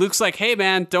Luke. Luke's like, hey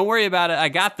man, don't worry about it, I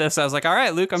got this. I was like, all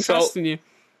right, Luke, I'm So- trusting you.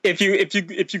 If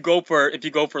you go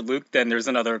for Luke, then there's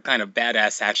another kind of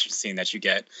badass action scene that you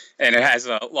get, and it has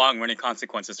long running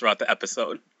consequences throughout the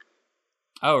episode.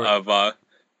 Oh, right.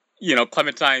 Of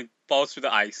Clementine falls through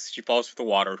the ice. She falls through the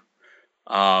water.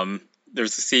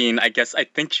 There's a scene. I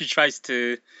think she tries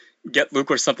to get Luke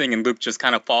or something, and Luke just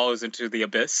kind of falls into the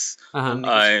abyss. Uh-huh.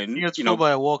 And He gets pulled by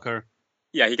a walker.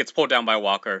 yeah, he gets pulled down by a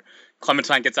walker.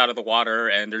 Clementine gets out of the water,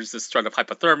 and there's this threat of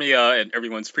hypothermia, and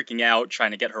everyone's freaking out,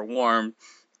 trying to get her warm.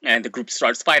 And the group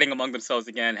starts fighting among themselves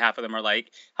again. Half of them are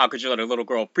like, "How could you let a little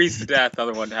girl freeze to death?" The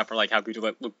other one half are like, "How could you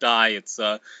let Luke die?" It's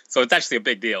so it's actually a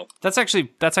big deal. That's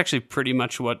actually pretty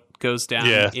much what goes down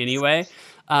Yeah. anyway.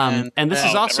 And this is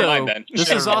never also mind then. this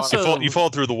is also You fall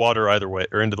through the water either way,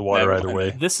 or into the water Never either mind. way.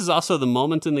 this is also the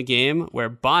moment in the game where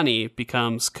Bonnie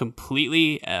becomes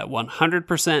completely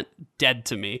 100% dead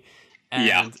to me. And,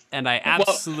 Yeah. and I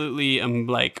absolutely am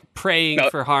like praying No.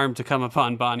 for harm to come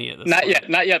upon Bonnie at this Not point.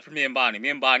 not yet for me and Bonnie. Me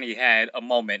and Bonnie had a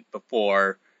moment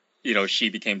before, she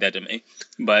became dead to me.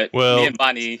 But Well- me and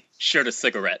Bonnie shared a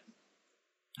cigarette.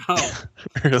 Oh.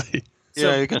 Really? So-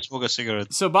 Yeah, you can smoke a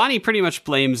cigarette. So Bonnie pretty much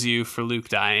blames you for Luke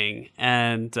dying,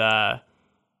 and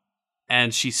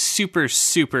she's super,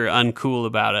 super uncool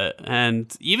about it.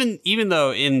 And even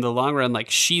though in the long run, like,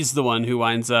 she's the one who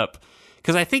winds up,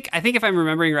 because I think if I'm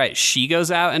remembering right, she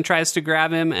goes out and tries to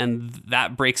grab him, and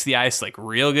that breaks the ice like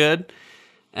real good.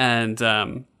 And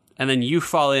then you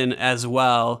fall in as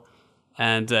well.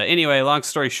 And anyway, long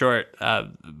story short,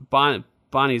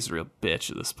 Bonnie's a real bitch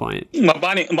at this point. No,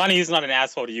 Bonnie is not an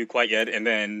asshole to you quite yet. And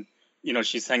then,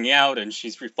 she's hanging out and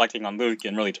she's reflecting on Luke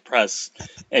and really depressed.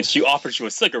 And she offers you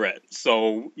a cigarette.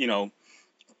 So,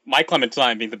 my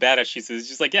Clementine, being the badass she is,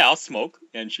 she's like, yeah, I'll smoke.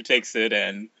 And she takes it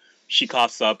and she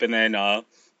coughs up. And then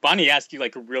Bonnie asks you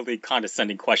like a really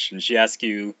condescending question. She asks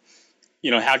you,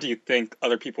 how do you think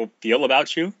other people feel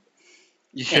about you?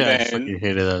 Yeah, I then- fucking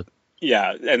hated that.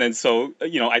 Yeah, and then so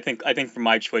I think for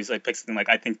my choice, I picked something like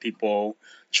I think people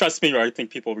trust me or I think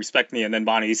people respect me, and then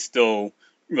Bonnie's still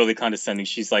really condescending.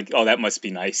 She's like, "Oh, that must be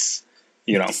nice,"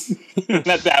 And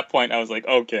at that point, I was like,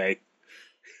 "Okay."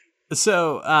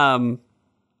 So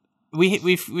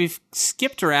we've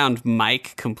skipped around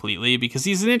Mike completely because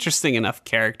he's an interesting enough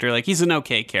character. Like, he's an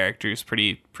okay character. He's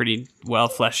pretty well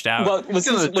fleshed out. Well, was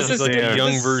It's this Like Yeah. a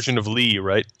young version of Lee,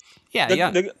 right? yeah, The,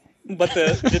 yeah. but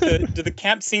did the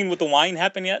camp scene with the wine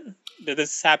happen yet? Did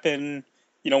this happen?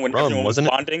 When Rum, everyone was wasn't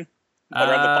it? bonding around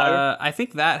the fire? I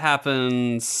think that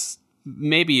happens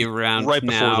maybe around Right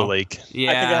before now. the lake.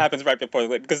 Yeah, I think it happens right before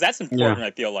the because that's important.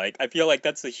 I feel like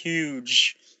that's a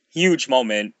huge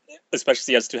moment,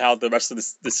 especially as to how the rest of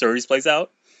the series plays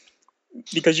out.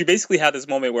 Because you basically have this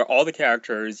moment where all the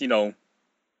characters, you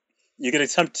can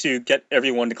attempt to get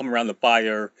everyone to come around the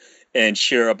fire and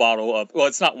share a bottle of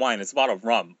it's not wine, it's a bottle of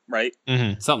rum, right?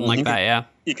 Mm-hmm. something like that. Yeah.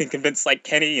 You can convince like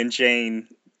Kenny and Jane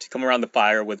to come around the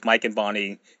fire with Mike and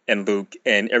Bonnie and Luke,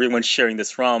 and everyone's sharing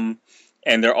this rum,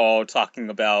 and they're all talking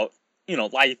about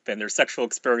life and their sexual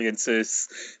experiences.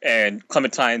 And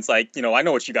Clementine's like, I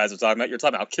know what you guys are talking about. You're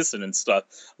talking about kissing and stuff,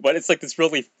 but it's like this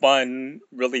really fun,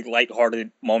 really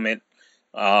lighthearted moment.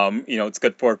 It's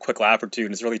good for a quick laugh or two,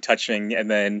 and it's really touching. And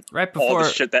then Right all before the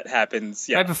shit that happens,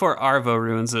 right before Arvo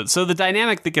ruins it. So the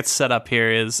dynamic that gets set up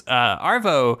here is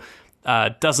Arvo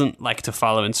doesn't like to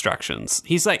follow instructions.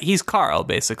 He's Carl,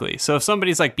 basically. So if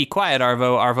somebody's like, be quiet,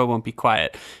 Arvo won't be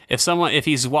quiet. If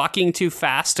he's walking too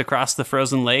fast across the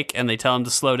frozen lake and they tell him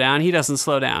to slow down, he doesn't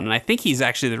slow down. And I think he's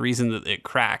actually the reason that it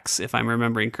cracks, if I'm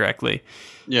remembering correctly.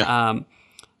 Yeah.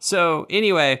 So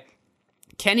anyway,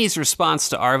 Kenny's response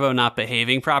to Arvo not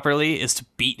behaving properly is to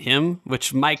beat him,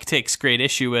 which Mike takes great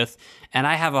issue with. And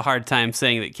I have a hard time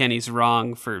saying that Kenny's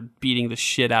wrong for beating the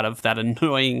shit out of that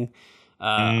annoying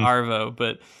Arvo.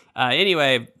 But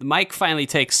anyway, Mike finally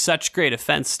takes such great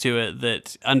offense to it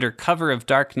that under cover of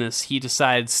darkness, he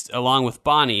decides, along with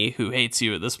Bonnie, who hates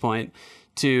you at this point,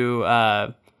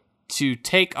 to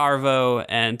take Arvo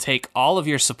and take all of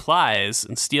your supplies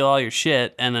and steal all your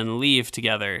shit and then leave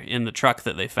together in the truck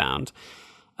that they found.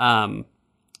 And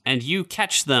you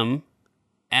catch them,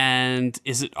 and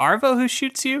is it Arvo who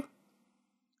shoots you?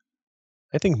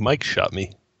 I think Mike shot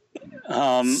me. Yeah,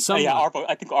 Arvo.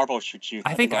 I think Arvo shoots you.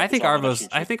 I think Arvo's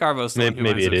the one who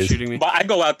Maybe ends it up is. shooting me. But I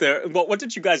go out there. Well, what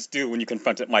did you guys do when you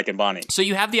confronted Mike and Bonnie? So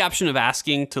you have the option of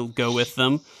asking to go with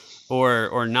them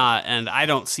or not, and I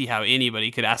don't see how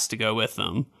anybody could ask to go with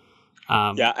them.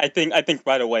 Yeah, I think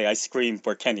right away I screamed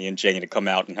for Kenny and Jane to come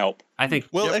out and help. I think.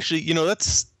 Well, actually,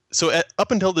 that's so.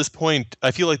 Up until this point,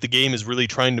 I feel like the game is really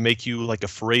trying to make you like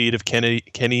afraid of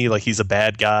Kenny, like he's a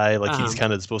bad guy, like he's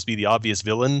kind of supposed to be the obvious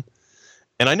villain.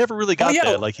 And I never really got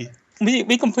that. Like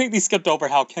we completely skipped over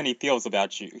how Kenny feels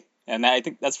about you, and I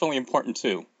think that's really important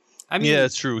too. I mean, yeah,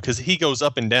 it's true because he goes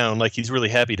up and down, like he's really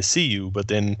happy to see you, but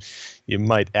then you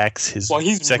might axe his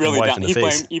second really wife down. in the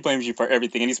face. He blames you for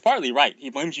everything, and he's partly right. He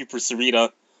blames you for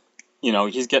Sarita.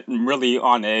 He's getting really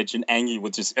on edge and angry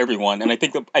with just everyone. And I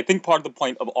think part of the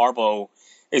point of Arvo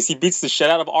is he beats the shit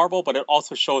out of Arvo, but it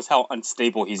also shows how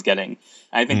unstable he's getting.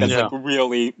 And I think that's like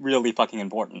really, really fucking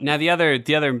important. Now the other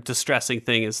distressing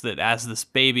thing is that as this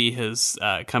baby has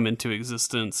come into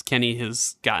existence, Kenny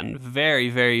has gotten very,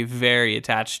 very, very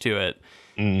attached to it.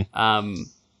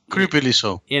 Creepily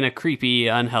so. In a creepy,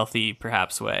 unhealthy,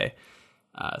 perhaps way.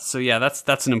 So yeah,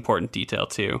 that's an important detail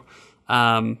too.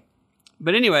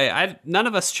 But anyway, none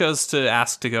of us chose to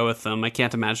ask to go with them. I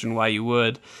can't imagine why you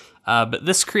would. But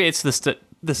this creates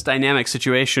this dynamic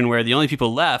situation where the only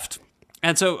people left.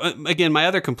 And so, again, my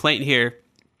other complaint here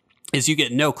is you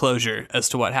get no closure as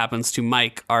to what happens to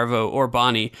Mike, Arvo, or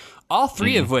Bonnie. All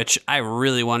three of which I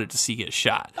really wanted to see get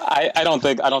shot. I don't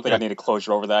think I needed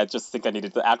closure over that. I just think I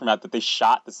needed the aftermath that they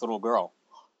shot this little girl.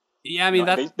 Yeah, I mean,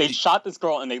 they shot this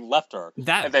girl and they left her.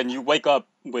 And then you wake up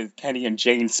with Kenny and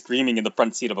Jane screaming in the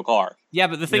front seat of a car. Yeah,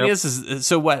 but the thing is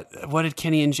so what did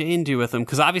Kenny and Jane do with them?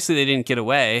 Because obviously they didn't get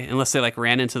away unless they like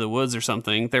ran into the woods or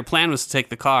something. Their plan was to take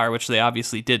the car, which they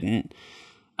obviously didn't.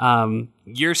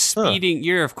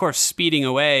 You're of course speeding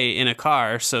away in a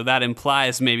car, so that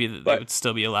implies maybe that they would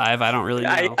still be alive. I don't really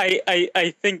know.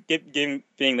 I think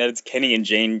being that it's Kenny and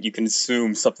Jane, you can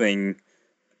assume something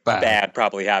bad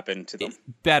probably happened to them.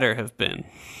 It better have been.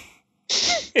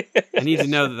 I need to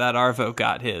know that Arvo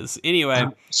got his. Anyway.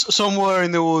 Somewhere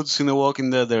in the woods in The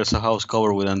Walking Dead, there's a house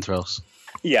covered with entrails.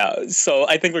 Yeah, so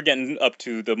I think we're getting up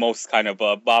to the most kind of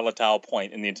volatile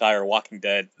point in the entire Walking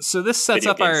Dead. So this sets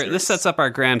up our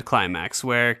grand climax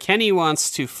where Kenny's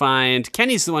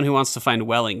the one who wants to find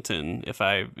Wellington, if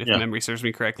memory serves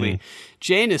me correctly.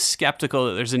 Jane is skeptical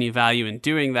that there's any value in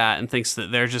doing that and thinks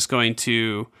that they're just going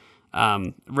to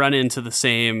run into the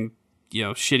same,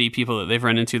 shitty people that they've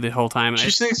run into the whole time.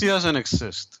 She thinks he doesn't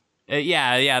exist.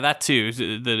 Yeah, that too.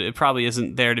 That it probably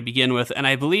isn't there to begin with. And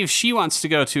I believe she wants to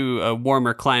go to a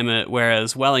warmer climate,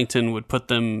 whereas Wellington would put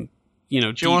them, She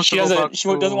doesn't want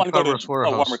to go to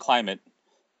a warmer climate.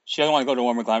 She doesn't want to go to a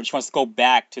warmer climate. She wants to go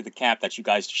back to the camp that you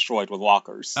guys destroyed with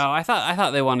walkers. Oh, I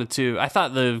thought they wanted to. I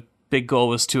thought the big goal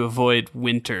was to avoid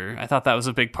winter. I thought that was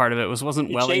a big part of it.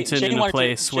 Wasn't Wellington in a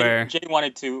place where Jane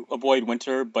wanted to avoid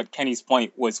winter, but Kenny's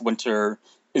point was winter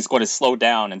is going to slow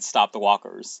down and stop the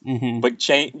walkers. Mm-hmm. But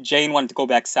Jane wanted to go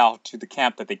back south to the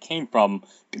camp that they came from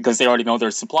because they already know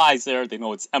there's supplies there. They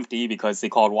know it's empty because they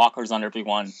called walkers on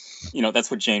everyone.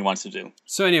 That's what Jane wants to do.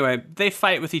 So anyway, they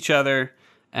fight with each other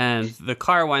and the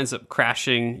car winds up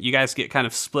crashing. You guys get kind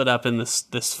of split up in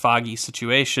this foggy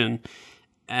situation.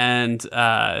 And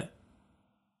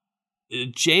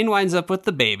Jane winds up with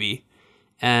the baby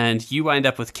and you wind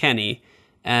up with Kenny.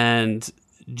 And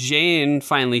Jane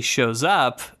finally shows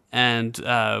up, and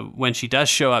when she does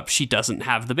show up, she doesn't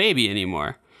have the baby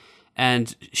anymore.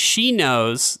 And she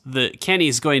knows that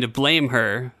Kenny's going to blame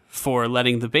her for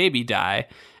letting the baby die.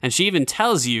 And she even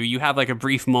tells you have like a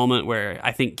brief moment where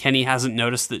I think Kenny hasn't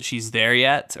noticed that she's there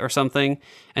yet or something.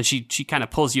 And she kind of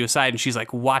pulls you aside and she's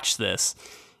like, watch this.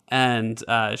 And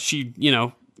she,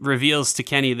 reveals to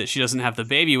Kenny that she doesn't have the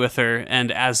baby with her.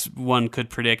 And as one could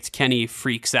predict, Kenny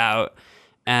freaks out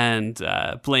and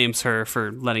blames her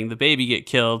for letting the baby get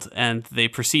killed, and they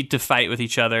proceed to fight with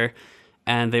each other,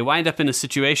 and they wind up in a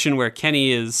situation where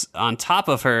Kenny is on top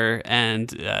of her and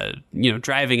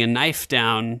driving a knife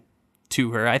down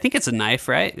to her. I think it's a knife,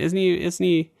 right? Isn't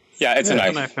he? Yeah, it's a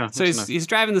knife. So he's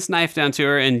driving this knife down to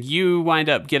her, and you wind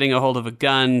up getting a hold of a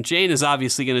gun. Jane is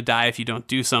obviously going to die if you don't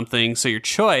do something, so your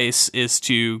choice is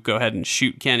to go ahead and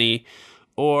shoot Kenny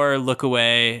or look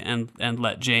away and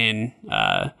let Jane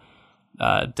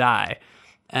die.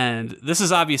 And this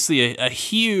is obviously a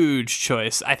huge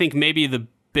choice. I think maybe the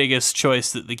biggest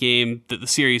choice that the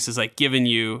series has like given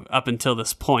you up until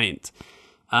this point.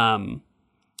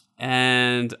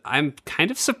 And I'm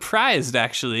kind of surprised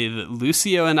actually that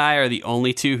Lucio and I are the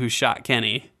only two who shot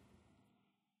Kenny.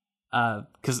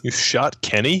 Because You shot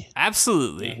Kenny?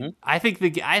 absolutely, Mhm. I think the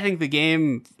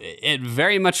game, it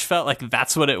very much felt like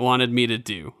that's what it wanted me to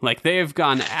do. Like they have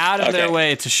gone out of their Okay.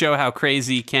 way to show how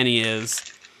crazy Kenny is.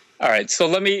 All right, so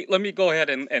let me go ahead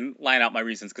and line out my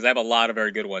reasons because I have a lot of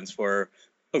very good ones for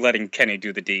letting Kenny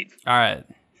do the deed. All right.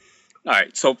 All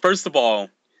right, so first of all,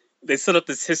 they set up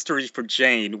this history for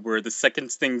Jane where the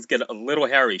second things get a little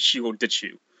hairy, she will ditch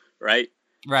you, right?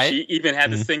 Right. She even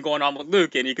had this thing going on with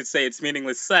Luke, and you could say it's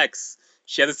meaningless sex.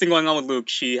 She had this thing going on with Luke.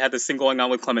 She had this thing going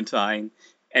on with Clementine,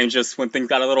 and just when things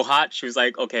got a little hot, she was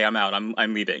like, "Okay, I'm out.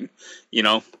 I'm leaving." You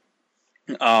know.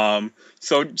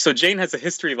 So Jane has a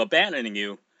history of abandoning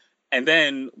you, and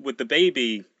then with the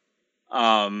baby,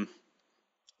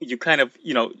 you kind of,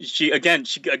 she again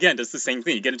does the same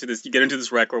thing. You get into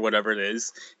this wreck or whatever it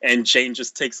is, and Jane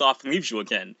just takes off and leaves you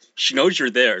again. She knows you're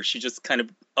there. She just kind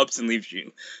of ups and leaves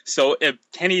you. So if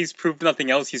Kenny's proved nothing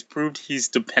else, he's proved he's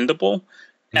dependable,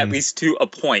 at least to a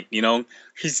point.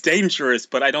 He's dangerous,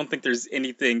 but I don't think there's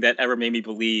anything that ever made me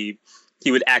believe he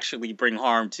would actually bring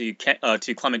harm to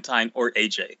Clementine or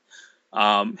AJ.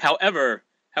 However,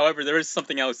 there is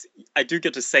something else. I do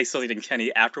get to say something to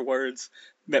Kenny afterwards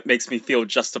that makes me feel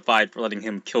justified for letting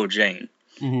him kill Jane.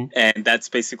 Mm-hmm. And that's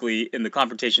basically in the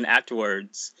confrontation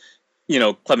afterwards.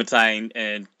 Clementine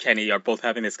and Kenny are both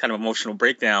having this kind of emotional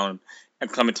breakdown, and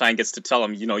Clementine gets to tell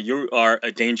him, you are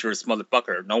a dangerous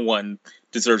motherfucker. No one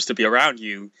deserves to be around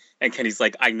you. And Kenny's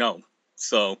like, I know.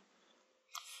 So,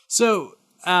 So,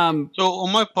 So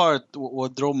on my part,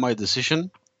 what drove my decision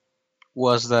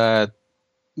was that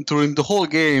during the whole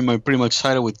game, I pretty much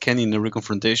sided with Kenny in every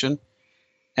confrontation,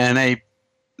 and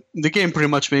the game pretty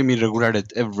much made me regret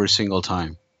it every single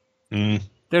time. Mm.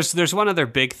 there's one other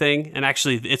big thing, and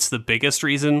actually it's the biggest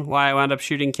reason why I wound up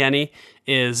shooting Kenny,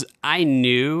 is I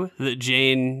knew that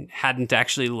Jane hadn't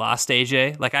actually lost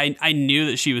AJ. Like I knew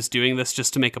that she was doing this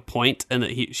just to make a point, and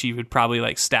that she would probably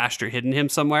like stashed or hidden him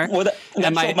somewhere. well,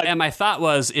 And my thought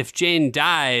was, if Jane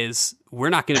dies, we're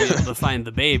not going to be able to find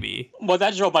the baby. Well,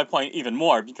 that drove my point even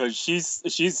more because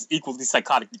she's equally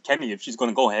psychotic to Kenny if she's going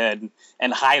to go ahead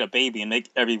and hide a baby and make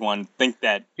everyone think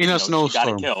that In a she got it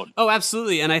snowstorm. killed. Oh,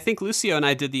 absolutely. And I think Lucio and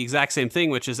I did the exact same thing,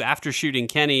 which is after shooting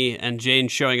Kenny and Jane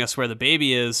showing us where the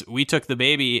baby is, we took the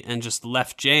baby and just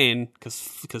left Jane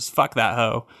because fuck that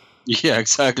hoe. Yeah,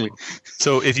 exactly.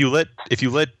 So if you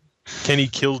let Kenny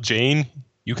kill Jane,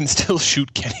 you can still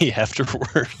shoot Kenny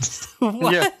afterwards.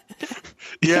 What? Yeah.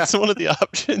 Yeah. It's one of the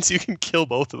options. You can kill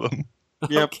both of them.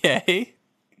 Yep. Okay.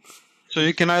 So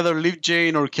you can either leave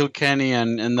Jane or kill Kenny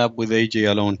and end up with AJ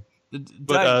alone.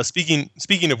 But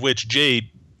speaking of which, Jade,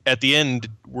 at the end,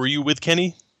 were you with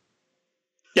Kenny?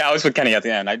 Yeah, I was with Kenny at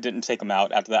the end. I didn't take him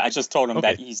out after that. I just told him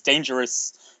Okay. that he's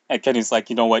dangerous, and Kenny's like,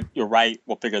 you know what, you're right.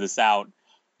 We'll figure this out.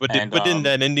 But And, didn't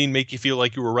that ending make you feel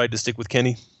like you were right to stick with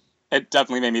Kenny? It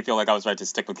definitely made me feel like I was right to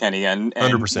stick with Kenny. And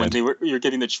 100%. when you're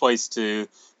giving the choice to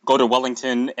go to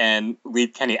Wellington and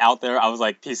leave Kenny out there, I was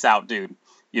like, peace out, dude.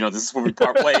 This is where we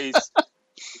part ways.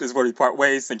 This is where we part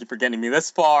ways. Thank you for getting me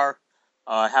this far.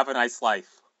 Have a nice life.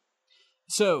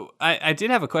 So I did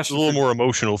have a It's question. a little more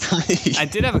emotional for me. I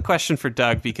did have a question for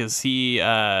Doug because he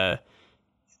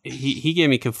gave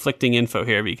me conflicting info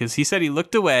here, because he said he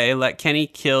looked away, let Kenny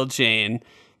kill Jane,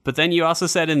 but then you also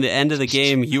said in the end of the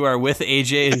game you are with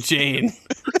AJ and Jane.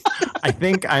 I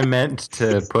think I meant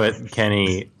to put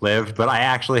Kenny lived, but I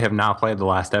actually have not played the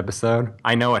last episode.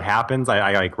 I know what happens.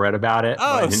 I like read about it,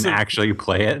 but I didn't actually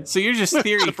play it. So you're just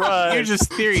theory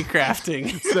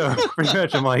crafting. So pretty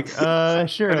much I'm like,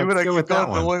 sure, let's go with that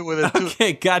one. Away with it too.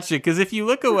 Okay, gotcha. Because if you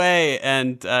look away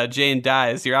and Jane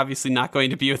dies, you're obviously not going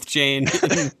to be with Jane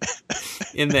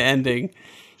in the ending.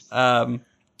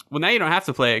 Well, now you don't have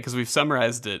to play it because we've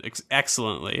summarized it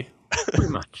excellently.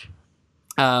 Pretty much.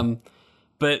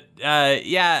 But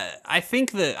yeah, I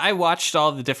think that I watched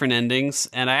all the different endings,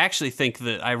 and I actually think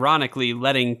that, ironically,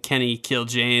 letting Kenny kill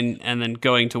Jane and then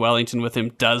going to Wellington with him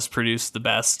does produce the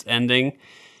best ending.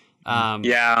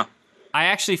 Yeah. I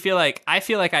actually feel like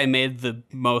I made the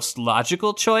most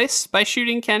logical choice by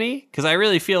shooting Kenny, because I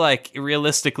really feel like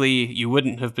realistically you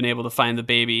wouldn't have been able to find the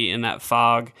baby in that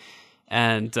fog,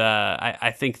 and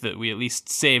I think that we at least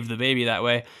saved the baby that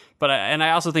way. But I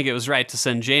also think it was right to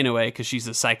send Jane away because she's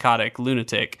a psychotic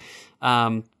lunatic.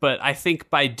 But I think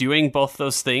by doing both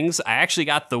those things, I actually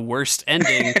got the worst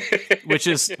ending, which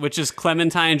is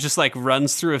Clementine just like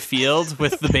runs through a field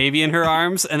with the baby in her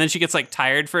arms, and then she gets like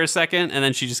tired for a second, and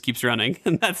then she just keeps running,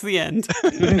 and that's the end.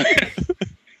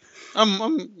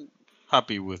 I'm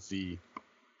happy with the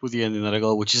ending that I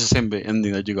got, which is the same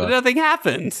ending that you got. Nothing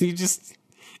happens.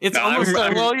 It's No, almost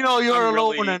I'm Well, you're I'm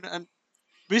alone, really- and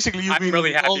basically you've I'm been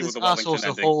really with all happy these with the Wellington assholes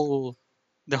ending.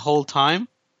 the whole time.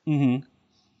 Mm-hmm.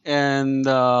 And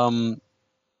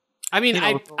I mean,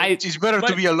 it's better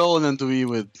to be alone than to be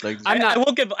with like. I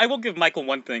will give Michael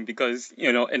one thing because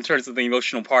in terms of the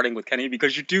emotional parting with Kenny,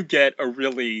 because you do get a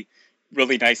really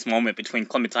nice moment between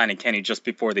Clementine and Kenny just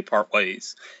before they part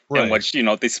ways, in which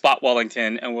they spot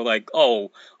Wellington and we're like, oh,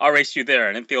 I'll race you there,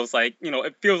 and it feels like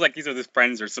these are the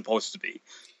friends they're supposed to be.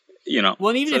 Well,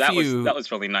 and even so that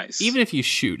was really nice. Even if you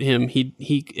shoot him,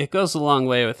 it goes a long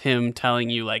way with him telling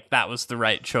you like that was the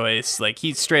right choice. Like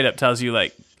he straight up tells you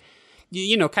like,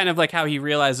 kind of like how he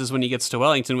realizes when he gets to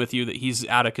Wellington with you that he's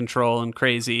out of control and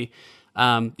crazy.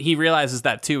 He realizes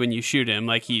that too when you shoot him.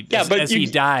 Like he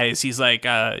dies, he's like, hey,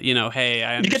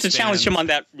 I understand. You get to challenge him on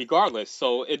that regardless.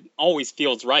 So it always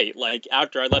feels right. Like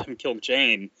after I let him kill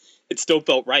Jane, it still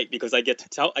felt right because I get to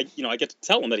tell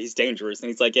him that he's dangerous, and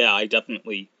he's like, yeah, I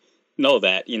definitely know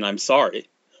that. I'm sorry.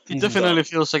 It definitely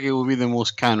feels like it will be the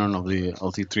most canon of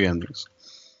the three endings.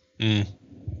 Mm.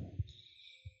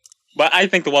 But I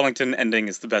think the Wellington ending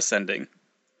is the best ending.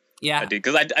 Yeah, I did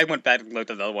because I went back and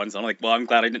looked at the other ones. I'm like, well, I'm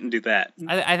glad I didn't do that.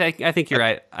 I think you're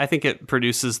right. I think it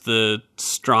produces the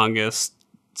strongest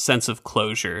sense of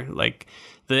closure. Like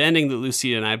the ending that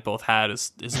Lucia and I both had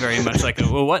is very much like,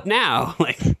 well, what now?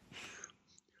 Like,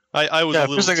 I was a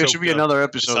little like it should be another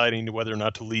episode deciding whether or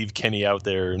not to leave Kenny out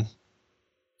there, and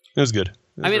it was good.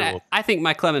 I think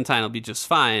my Clementine will be just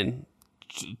fine.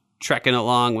 Trekking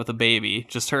along with a baby,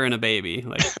 just her and a baby.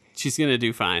 Like she's gonna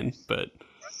do fine, but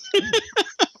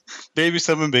babies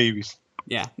having babies.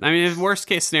 Yeah, I mean, worst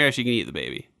case scenario, she can eat the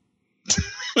baby.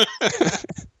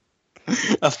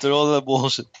 After all that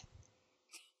bullshit.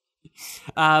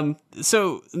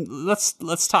 So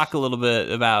let's talk a little bit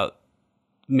about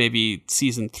maybe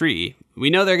season 3.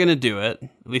 We know they're gonna do it.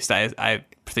 At least I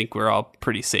think we're all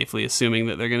pretty safely assuming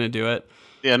that they're gonna do it.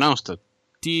 They announced it.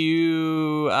 Do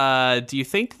you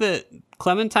think that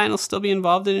Clementine will still be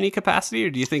involved in any capacity, or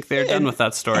do you think they're done with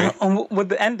that story? With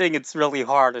the ending, it's really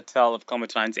hard to tell if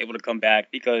Clementine's able to come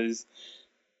back because,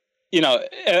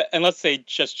 and let's say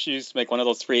just choose to make one of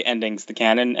those 3 endings the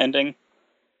canon ending.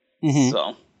 Mm-hmm.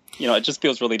 So, it just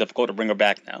feels really difficult to bring her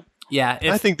back now. Yeah,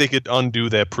 I think they could undo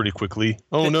that pretty quickly.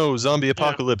 Oh no, zombie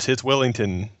apocalypse hits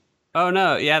Wellington. Oh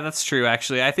no, yeah, that's true.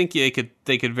 Actually, I think they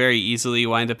could very easily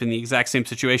wind up in the exact same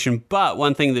situation. But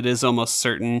one thing that is almost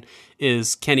certain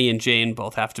is Kenny and Jane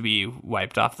both have to be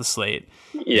wiped off the slate.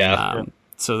 Yeah.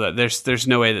 So that there's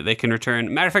no way that they can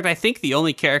return. Matter of fact, I think the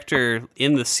only character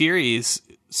in the series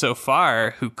so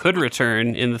far who could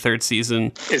return in the 3rd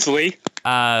season is Lee.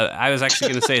 I was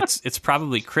actually going to say it's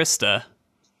probably Krista.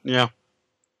 Yeah.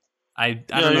 I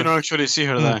don't know. You don't actually see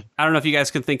her there. I don't know if you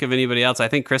guys can think of anybody else. I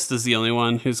think Krista's the only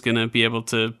one who's going to be able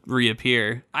to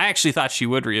reappear. I actually thought she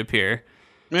would reappear.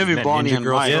 Maybe Bonnie and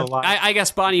Mike. I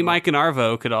guess Bonnie, Mike, and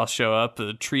Arvo could all show up,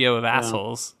 a trio of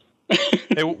assholes.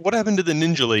 Hey, what happened to the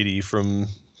ninja lady from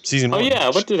season 1? Oh, yeah,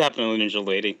 what did happen to the ninja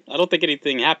lady? I don't think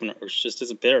anything happened to her. She just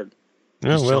disappeared.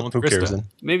 Oh, well, who cares then?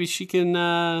 Maybe she can...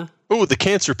 Oh, the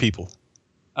cancer people.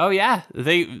 Oh, yeah.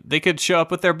 They could show up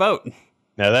with their boat.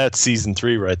 Now that's season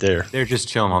 3 right there. They're just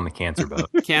chilling on the cancer boat.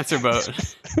 Cancer boat.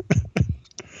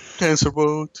 Cancer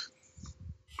boat.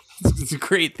 It's a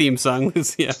great theme song,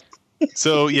 Lucia.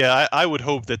 So, yeah, I would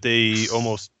hope that they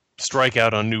almost strike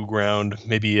out on new ground,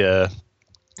 maybe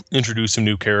introduce some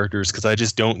new characters, because I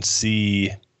just don't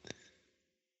see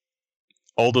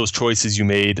all those choices you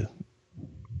made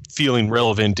feeling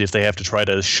relevant if they have to try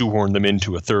to shoehorn them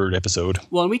into a 3rd episode.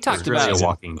 Well, and we talked about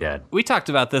Walking Dead. We talked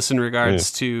about this in regards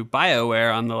to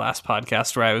BioWare on the last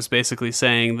podcast, where I was basically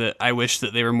saying that I wish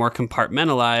that they were more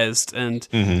compartmentalized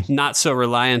and not so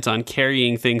reliant on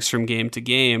carrying things from game to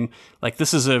game. Like,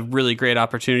 this is a really great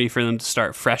opportunity for them to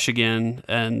start fresh again,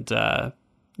 and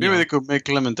maybe they could make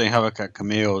Clementine have a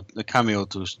cameo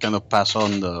to kind of pass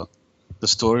on the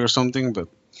story or something. But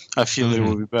I feel it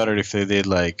would be better if they did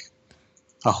like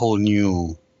a whole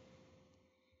new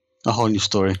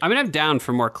story. I mean, I'm down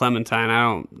for more Clementine.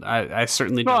 I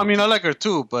certainly don't. No, I mean, I like her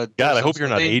too, but God, I hope you're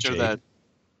not AJ.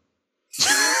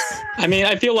 I mean,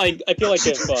 I feel like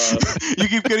if you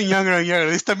keep getting younger and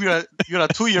younger. This time you're a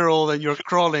 2-year-old and you're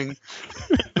crawling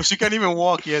because you can't even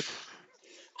walk yet.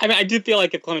 I mean, I do feel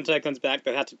like if Clementine comes back,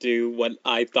 they have to do what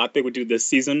I thought they would do this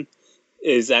season.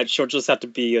 Is that she'll just have to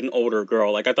be an older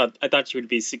girl? Like I thought she would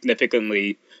be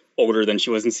significantly older than she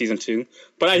was in season 2.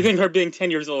 But I think her being 10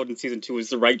 years old in season 2 is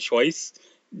the right choice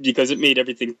because it made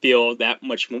everything feel that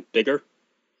much bigger.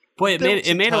 Boy,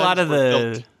 it made a lot of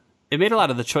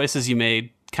the choices you made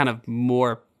kind of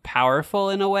more powerful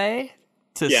in a way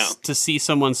to see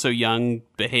someone so young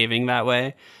behaving that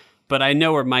way. But I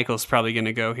know where Michael's probably going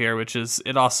to go here, which is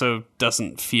it also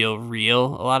doesn't feel real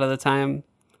a lot of the time.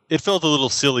 it felt a little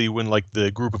silly when like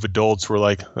the group of adults were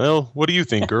like, "Well, what do you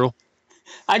think, girl?"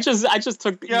 I just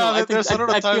took. Yeah, I there's a lot of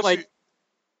I times. feel like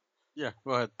Yeah,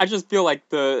 go ahead. I just feel like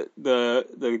the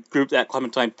group that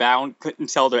Clementine found couldn't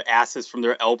tell their asses from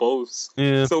their elbows.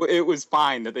 Yeah. So it was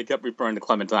fine that they kept referring to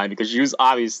Clementine because she was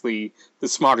obviously the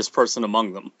smartest person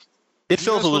among them. It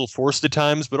felt a little forced at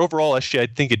times, but overall, actually, I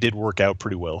think it did work out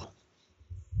pretty well.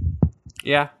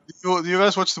 Yeah. Do you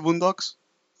guys watch the Boondocks?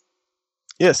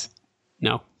 Yes.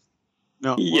 No.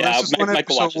 No. Yeah, there's this one Michael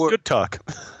episode watches where- Good talk.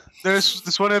 There's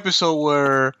this one episode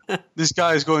where this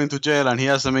guy is going to jail and he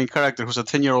has the main character who's a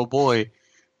 10-year-old boy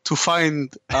to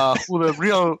find who the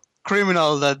real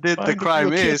criminal that did the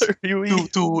crime is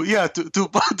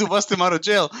to bust him out of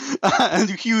jail. And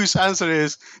Hugh's answer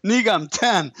is, "Nigga, I'm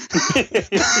 10."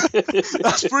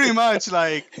 That's pretty much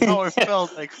like how I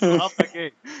felt like half the game.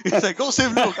 It's like, go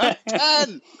save Luke, I'm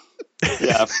 10.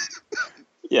 Yeah.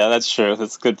 Yeah, that's true.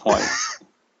 That's a good point.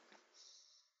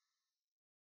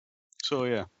 So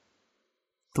yeah,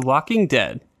 The Walking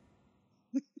Dead.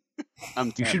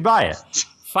 I'm 10. You should buy it.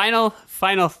 Final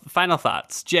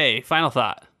thoughts. Jay, final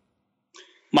thought.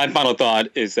 My final thought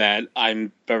is that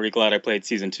I'm very glad I played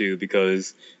Season 2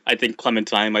 because I think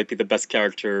Clementine might be the best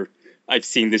character I've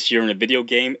seen this year in a video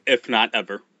game, if not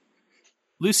ever.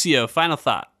 Lucio, final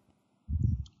thought.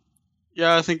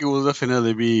 Yeah, I think it will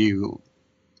definitely be.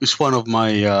 It's one of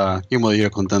my Game of the Year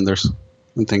contenders.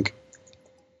 I think.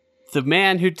 The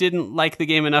man who didn't like the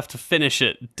game enough to finish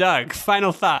it. Doug,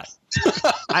 final thought.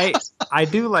 I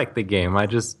do like the game. I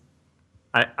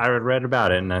read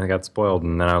about it and I got spoiled,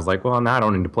 and then I was like, well, now I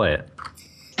don't need to play it.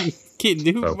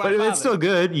 But it's still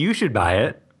good. You should buy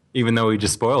it, even though we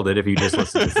just spoiled it if you just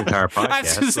listen to this entire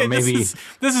podcast. So maybe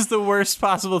this is the worst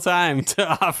possible time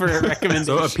to offer a recommendation.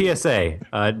 So a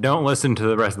PSA: don't listen to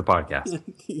the rest of the podcast.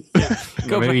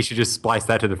 Maybe you should just splice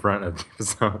that to the front of the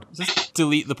episode. Just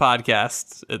delete the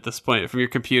podcast at this point from your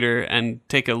computer and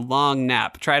take a long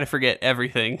nap. Try to forget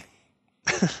everything.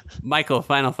 Michael,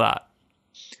 final thought.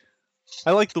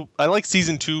 I like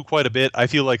season 2 quite a bit. I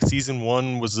feel like season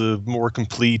 1 was a more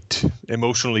complete,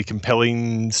 emotionally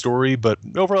compelling story, but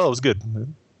overall it was good.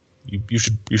 You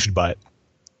should buy it.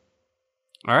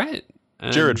 All right.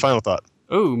 Jared, final thought.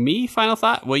 Oh, me? Final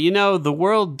thought? Well, the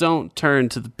world don't turn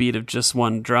to the beat of just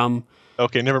one drum.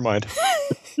 Okay, never mind.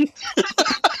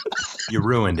 You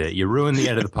ruined it. You ruined the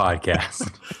end of the podcast.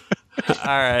 All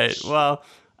right. Well,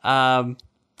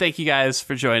 thank you guys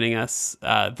for joining us.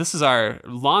 This is our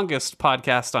longest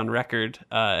podcast on record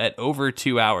at over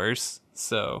 2 hours.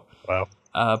 So, wow.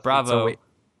 Bravo. So wait,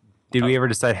 did we ever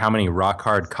decide how many rock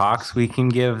hard cocks we can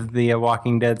give the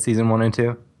Walking Dead season 1 and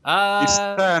 2? It's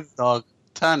 10, dog.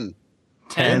 10.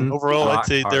 10 Overall, I'd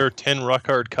say there are 10 rock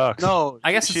hard cocks. No,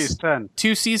 I guess she's it's 10.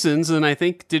 2 seasons, and I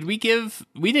think we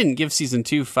didn't give season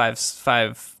 2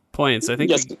 five points. I think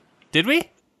Yes. Did we?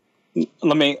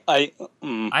 I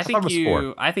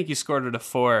think you scored it a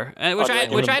 4,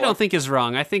 which I don't think is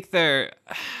wrong. I think there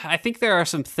are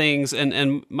some things,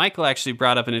 and Michael actually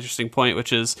brought up an interesting point,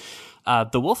 which is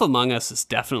The Wolf Among Us is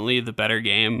definitely the better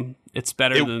game. It's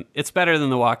better than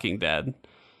The Walking Dead.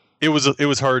 It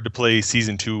was hard to play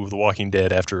season 2 of The Walking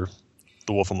Dead after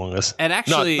The Wolf Among Us. And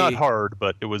actually, not hard,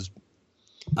 but it was.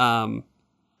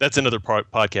 That's another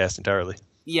podcast entirely.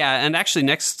 Yeah, and actually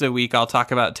next week I'll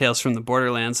talk about Tales from the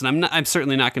Borderlands, and I'm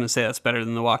certainly not going to say that's better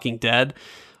than The Walking Dead,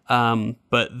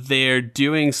 but they're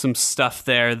doing some stuff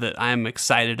there that I'm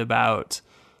excited about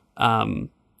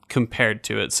compared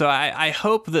to it. So I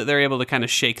hope that they're able to kind of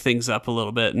shake things up a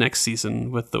little bit next season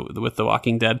with the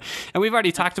Walking Dead. And we've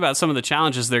already talked about some of the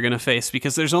challenges they're going to face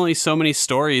because there's only so many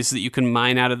stories that you can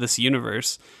mine out of this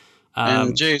universe.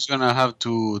 And Jay's going to have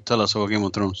to tell us about Game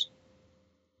of Thrones.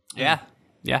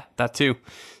 Yeah, that too.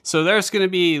 So there's going to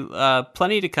be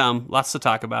plenty to come, lots to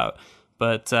talk about.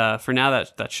 But for now,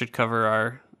 that should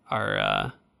cover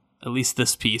our at least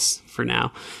this piece for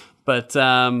now. But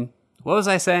what was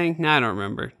I saying? No, I don't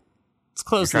remember. Let's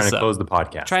close this up. Trying to close the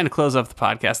podcast. Trying to close off the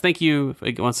podcast. Thank you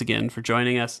once again for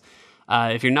joining us.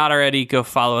 If you're not already, go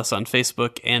follow us on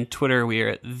Facebook and Twitter. We are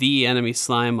at The Enemy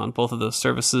Slime on both of those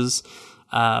services.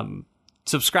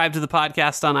 Subscribe to the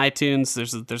podcast on iTunes.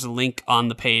 There's a link on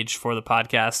the page for the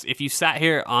podcast. If you sat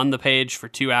here on the page for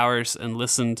 2 hours and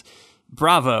listened,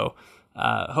 bravo.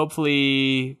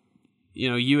 Hopefully,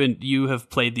 you have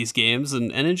played these games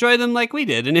and enjoy them like we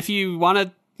did. And if you want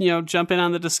to, jump in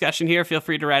on the discussion here, feel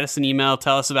free to write us an email.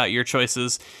 Tell us about your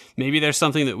choices. Maybe there's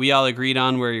something that we all agreed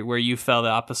on where you fell the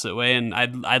opposite way. And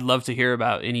I'd love to hear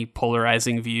about any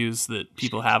polarizing views that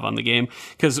people have on the game.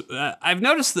 Because I've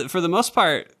noticed that for the most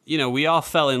part, we all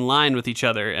fell in line with each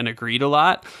other and agreed a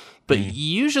lot. But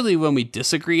usually when we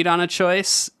disagreed on a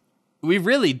choice, we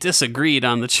really disagreed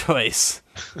on the choice.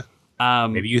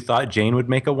 Maybe you thought Jane would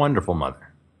make a wonderful mother.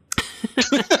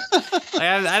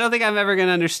 I don't think I'm ever going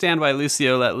to understand why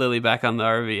Lucio let Lily back on the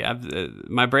RV.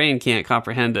 My brain can't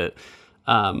comprehend it.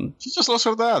 She just lost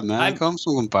her dad, man. Come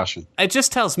some compassion. It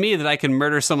just tells me that I can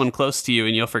murder someone close to you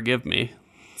and you'll forgive me.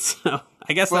 So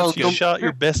I guess that's good. You shot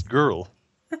your best girl.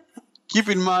 Keep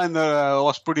in mind that I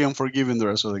was pretty unforgiving the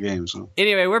rest of the game. So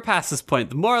anyway, we're past this point.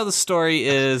 The moral of the story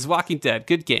is Walking Dead,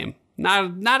 good game.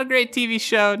 Not a great TV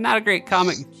show, not a great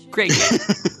comic, great game.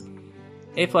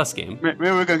 A+ game. Maybe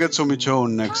we can get some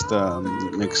Michonne next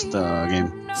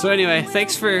game. So anyway,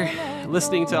 thanks for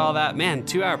listening to all that. Man,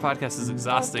 2-hour podcast is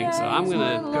exhausting, so I'm going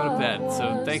to go to bed.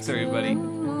 So thanks, everybody,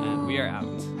 and we are out.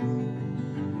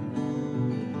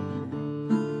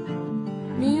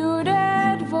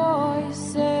 Muted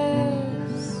voices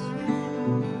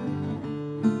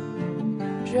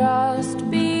just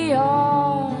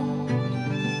beyond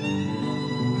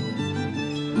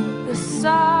the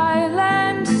side.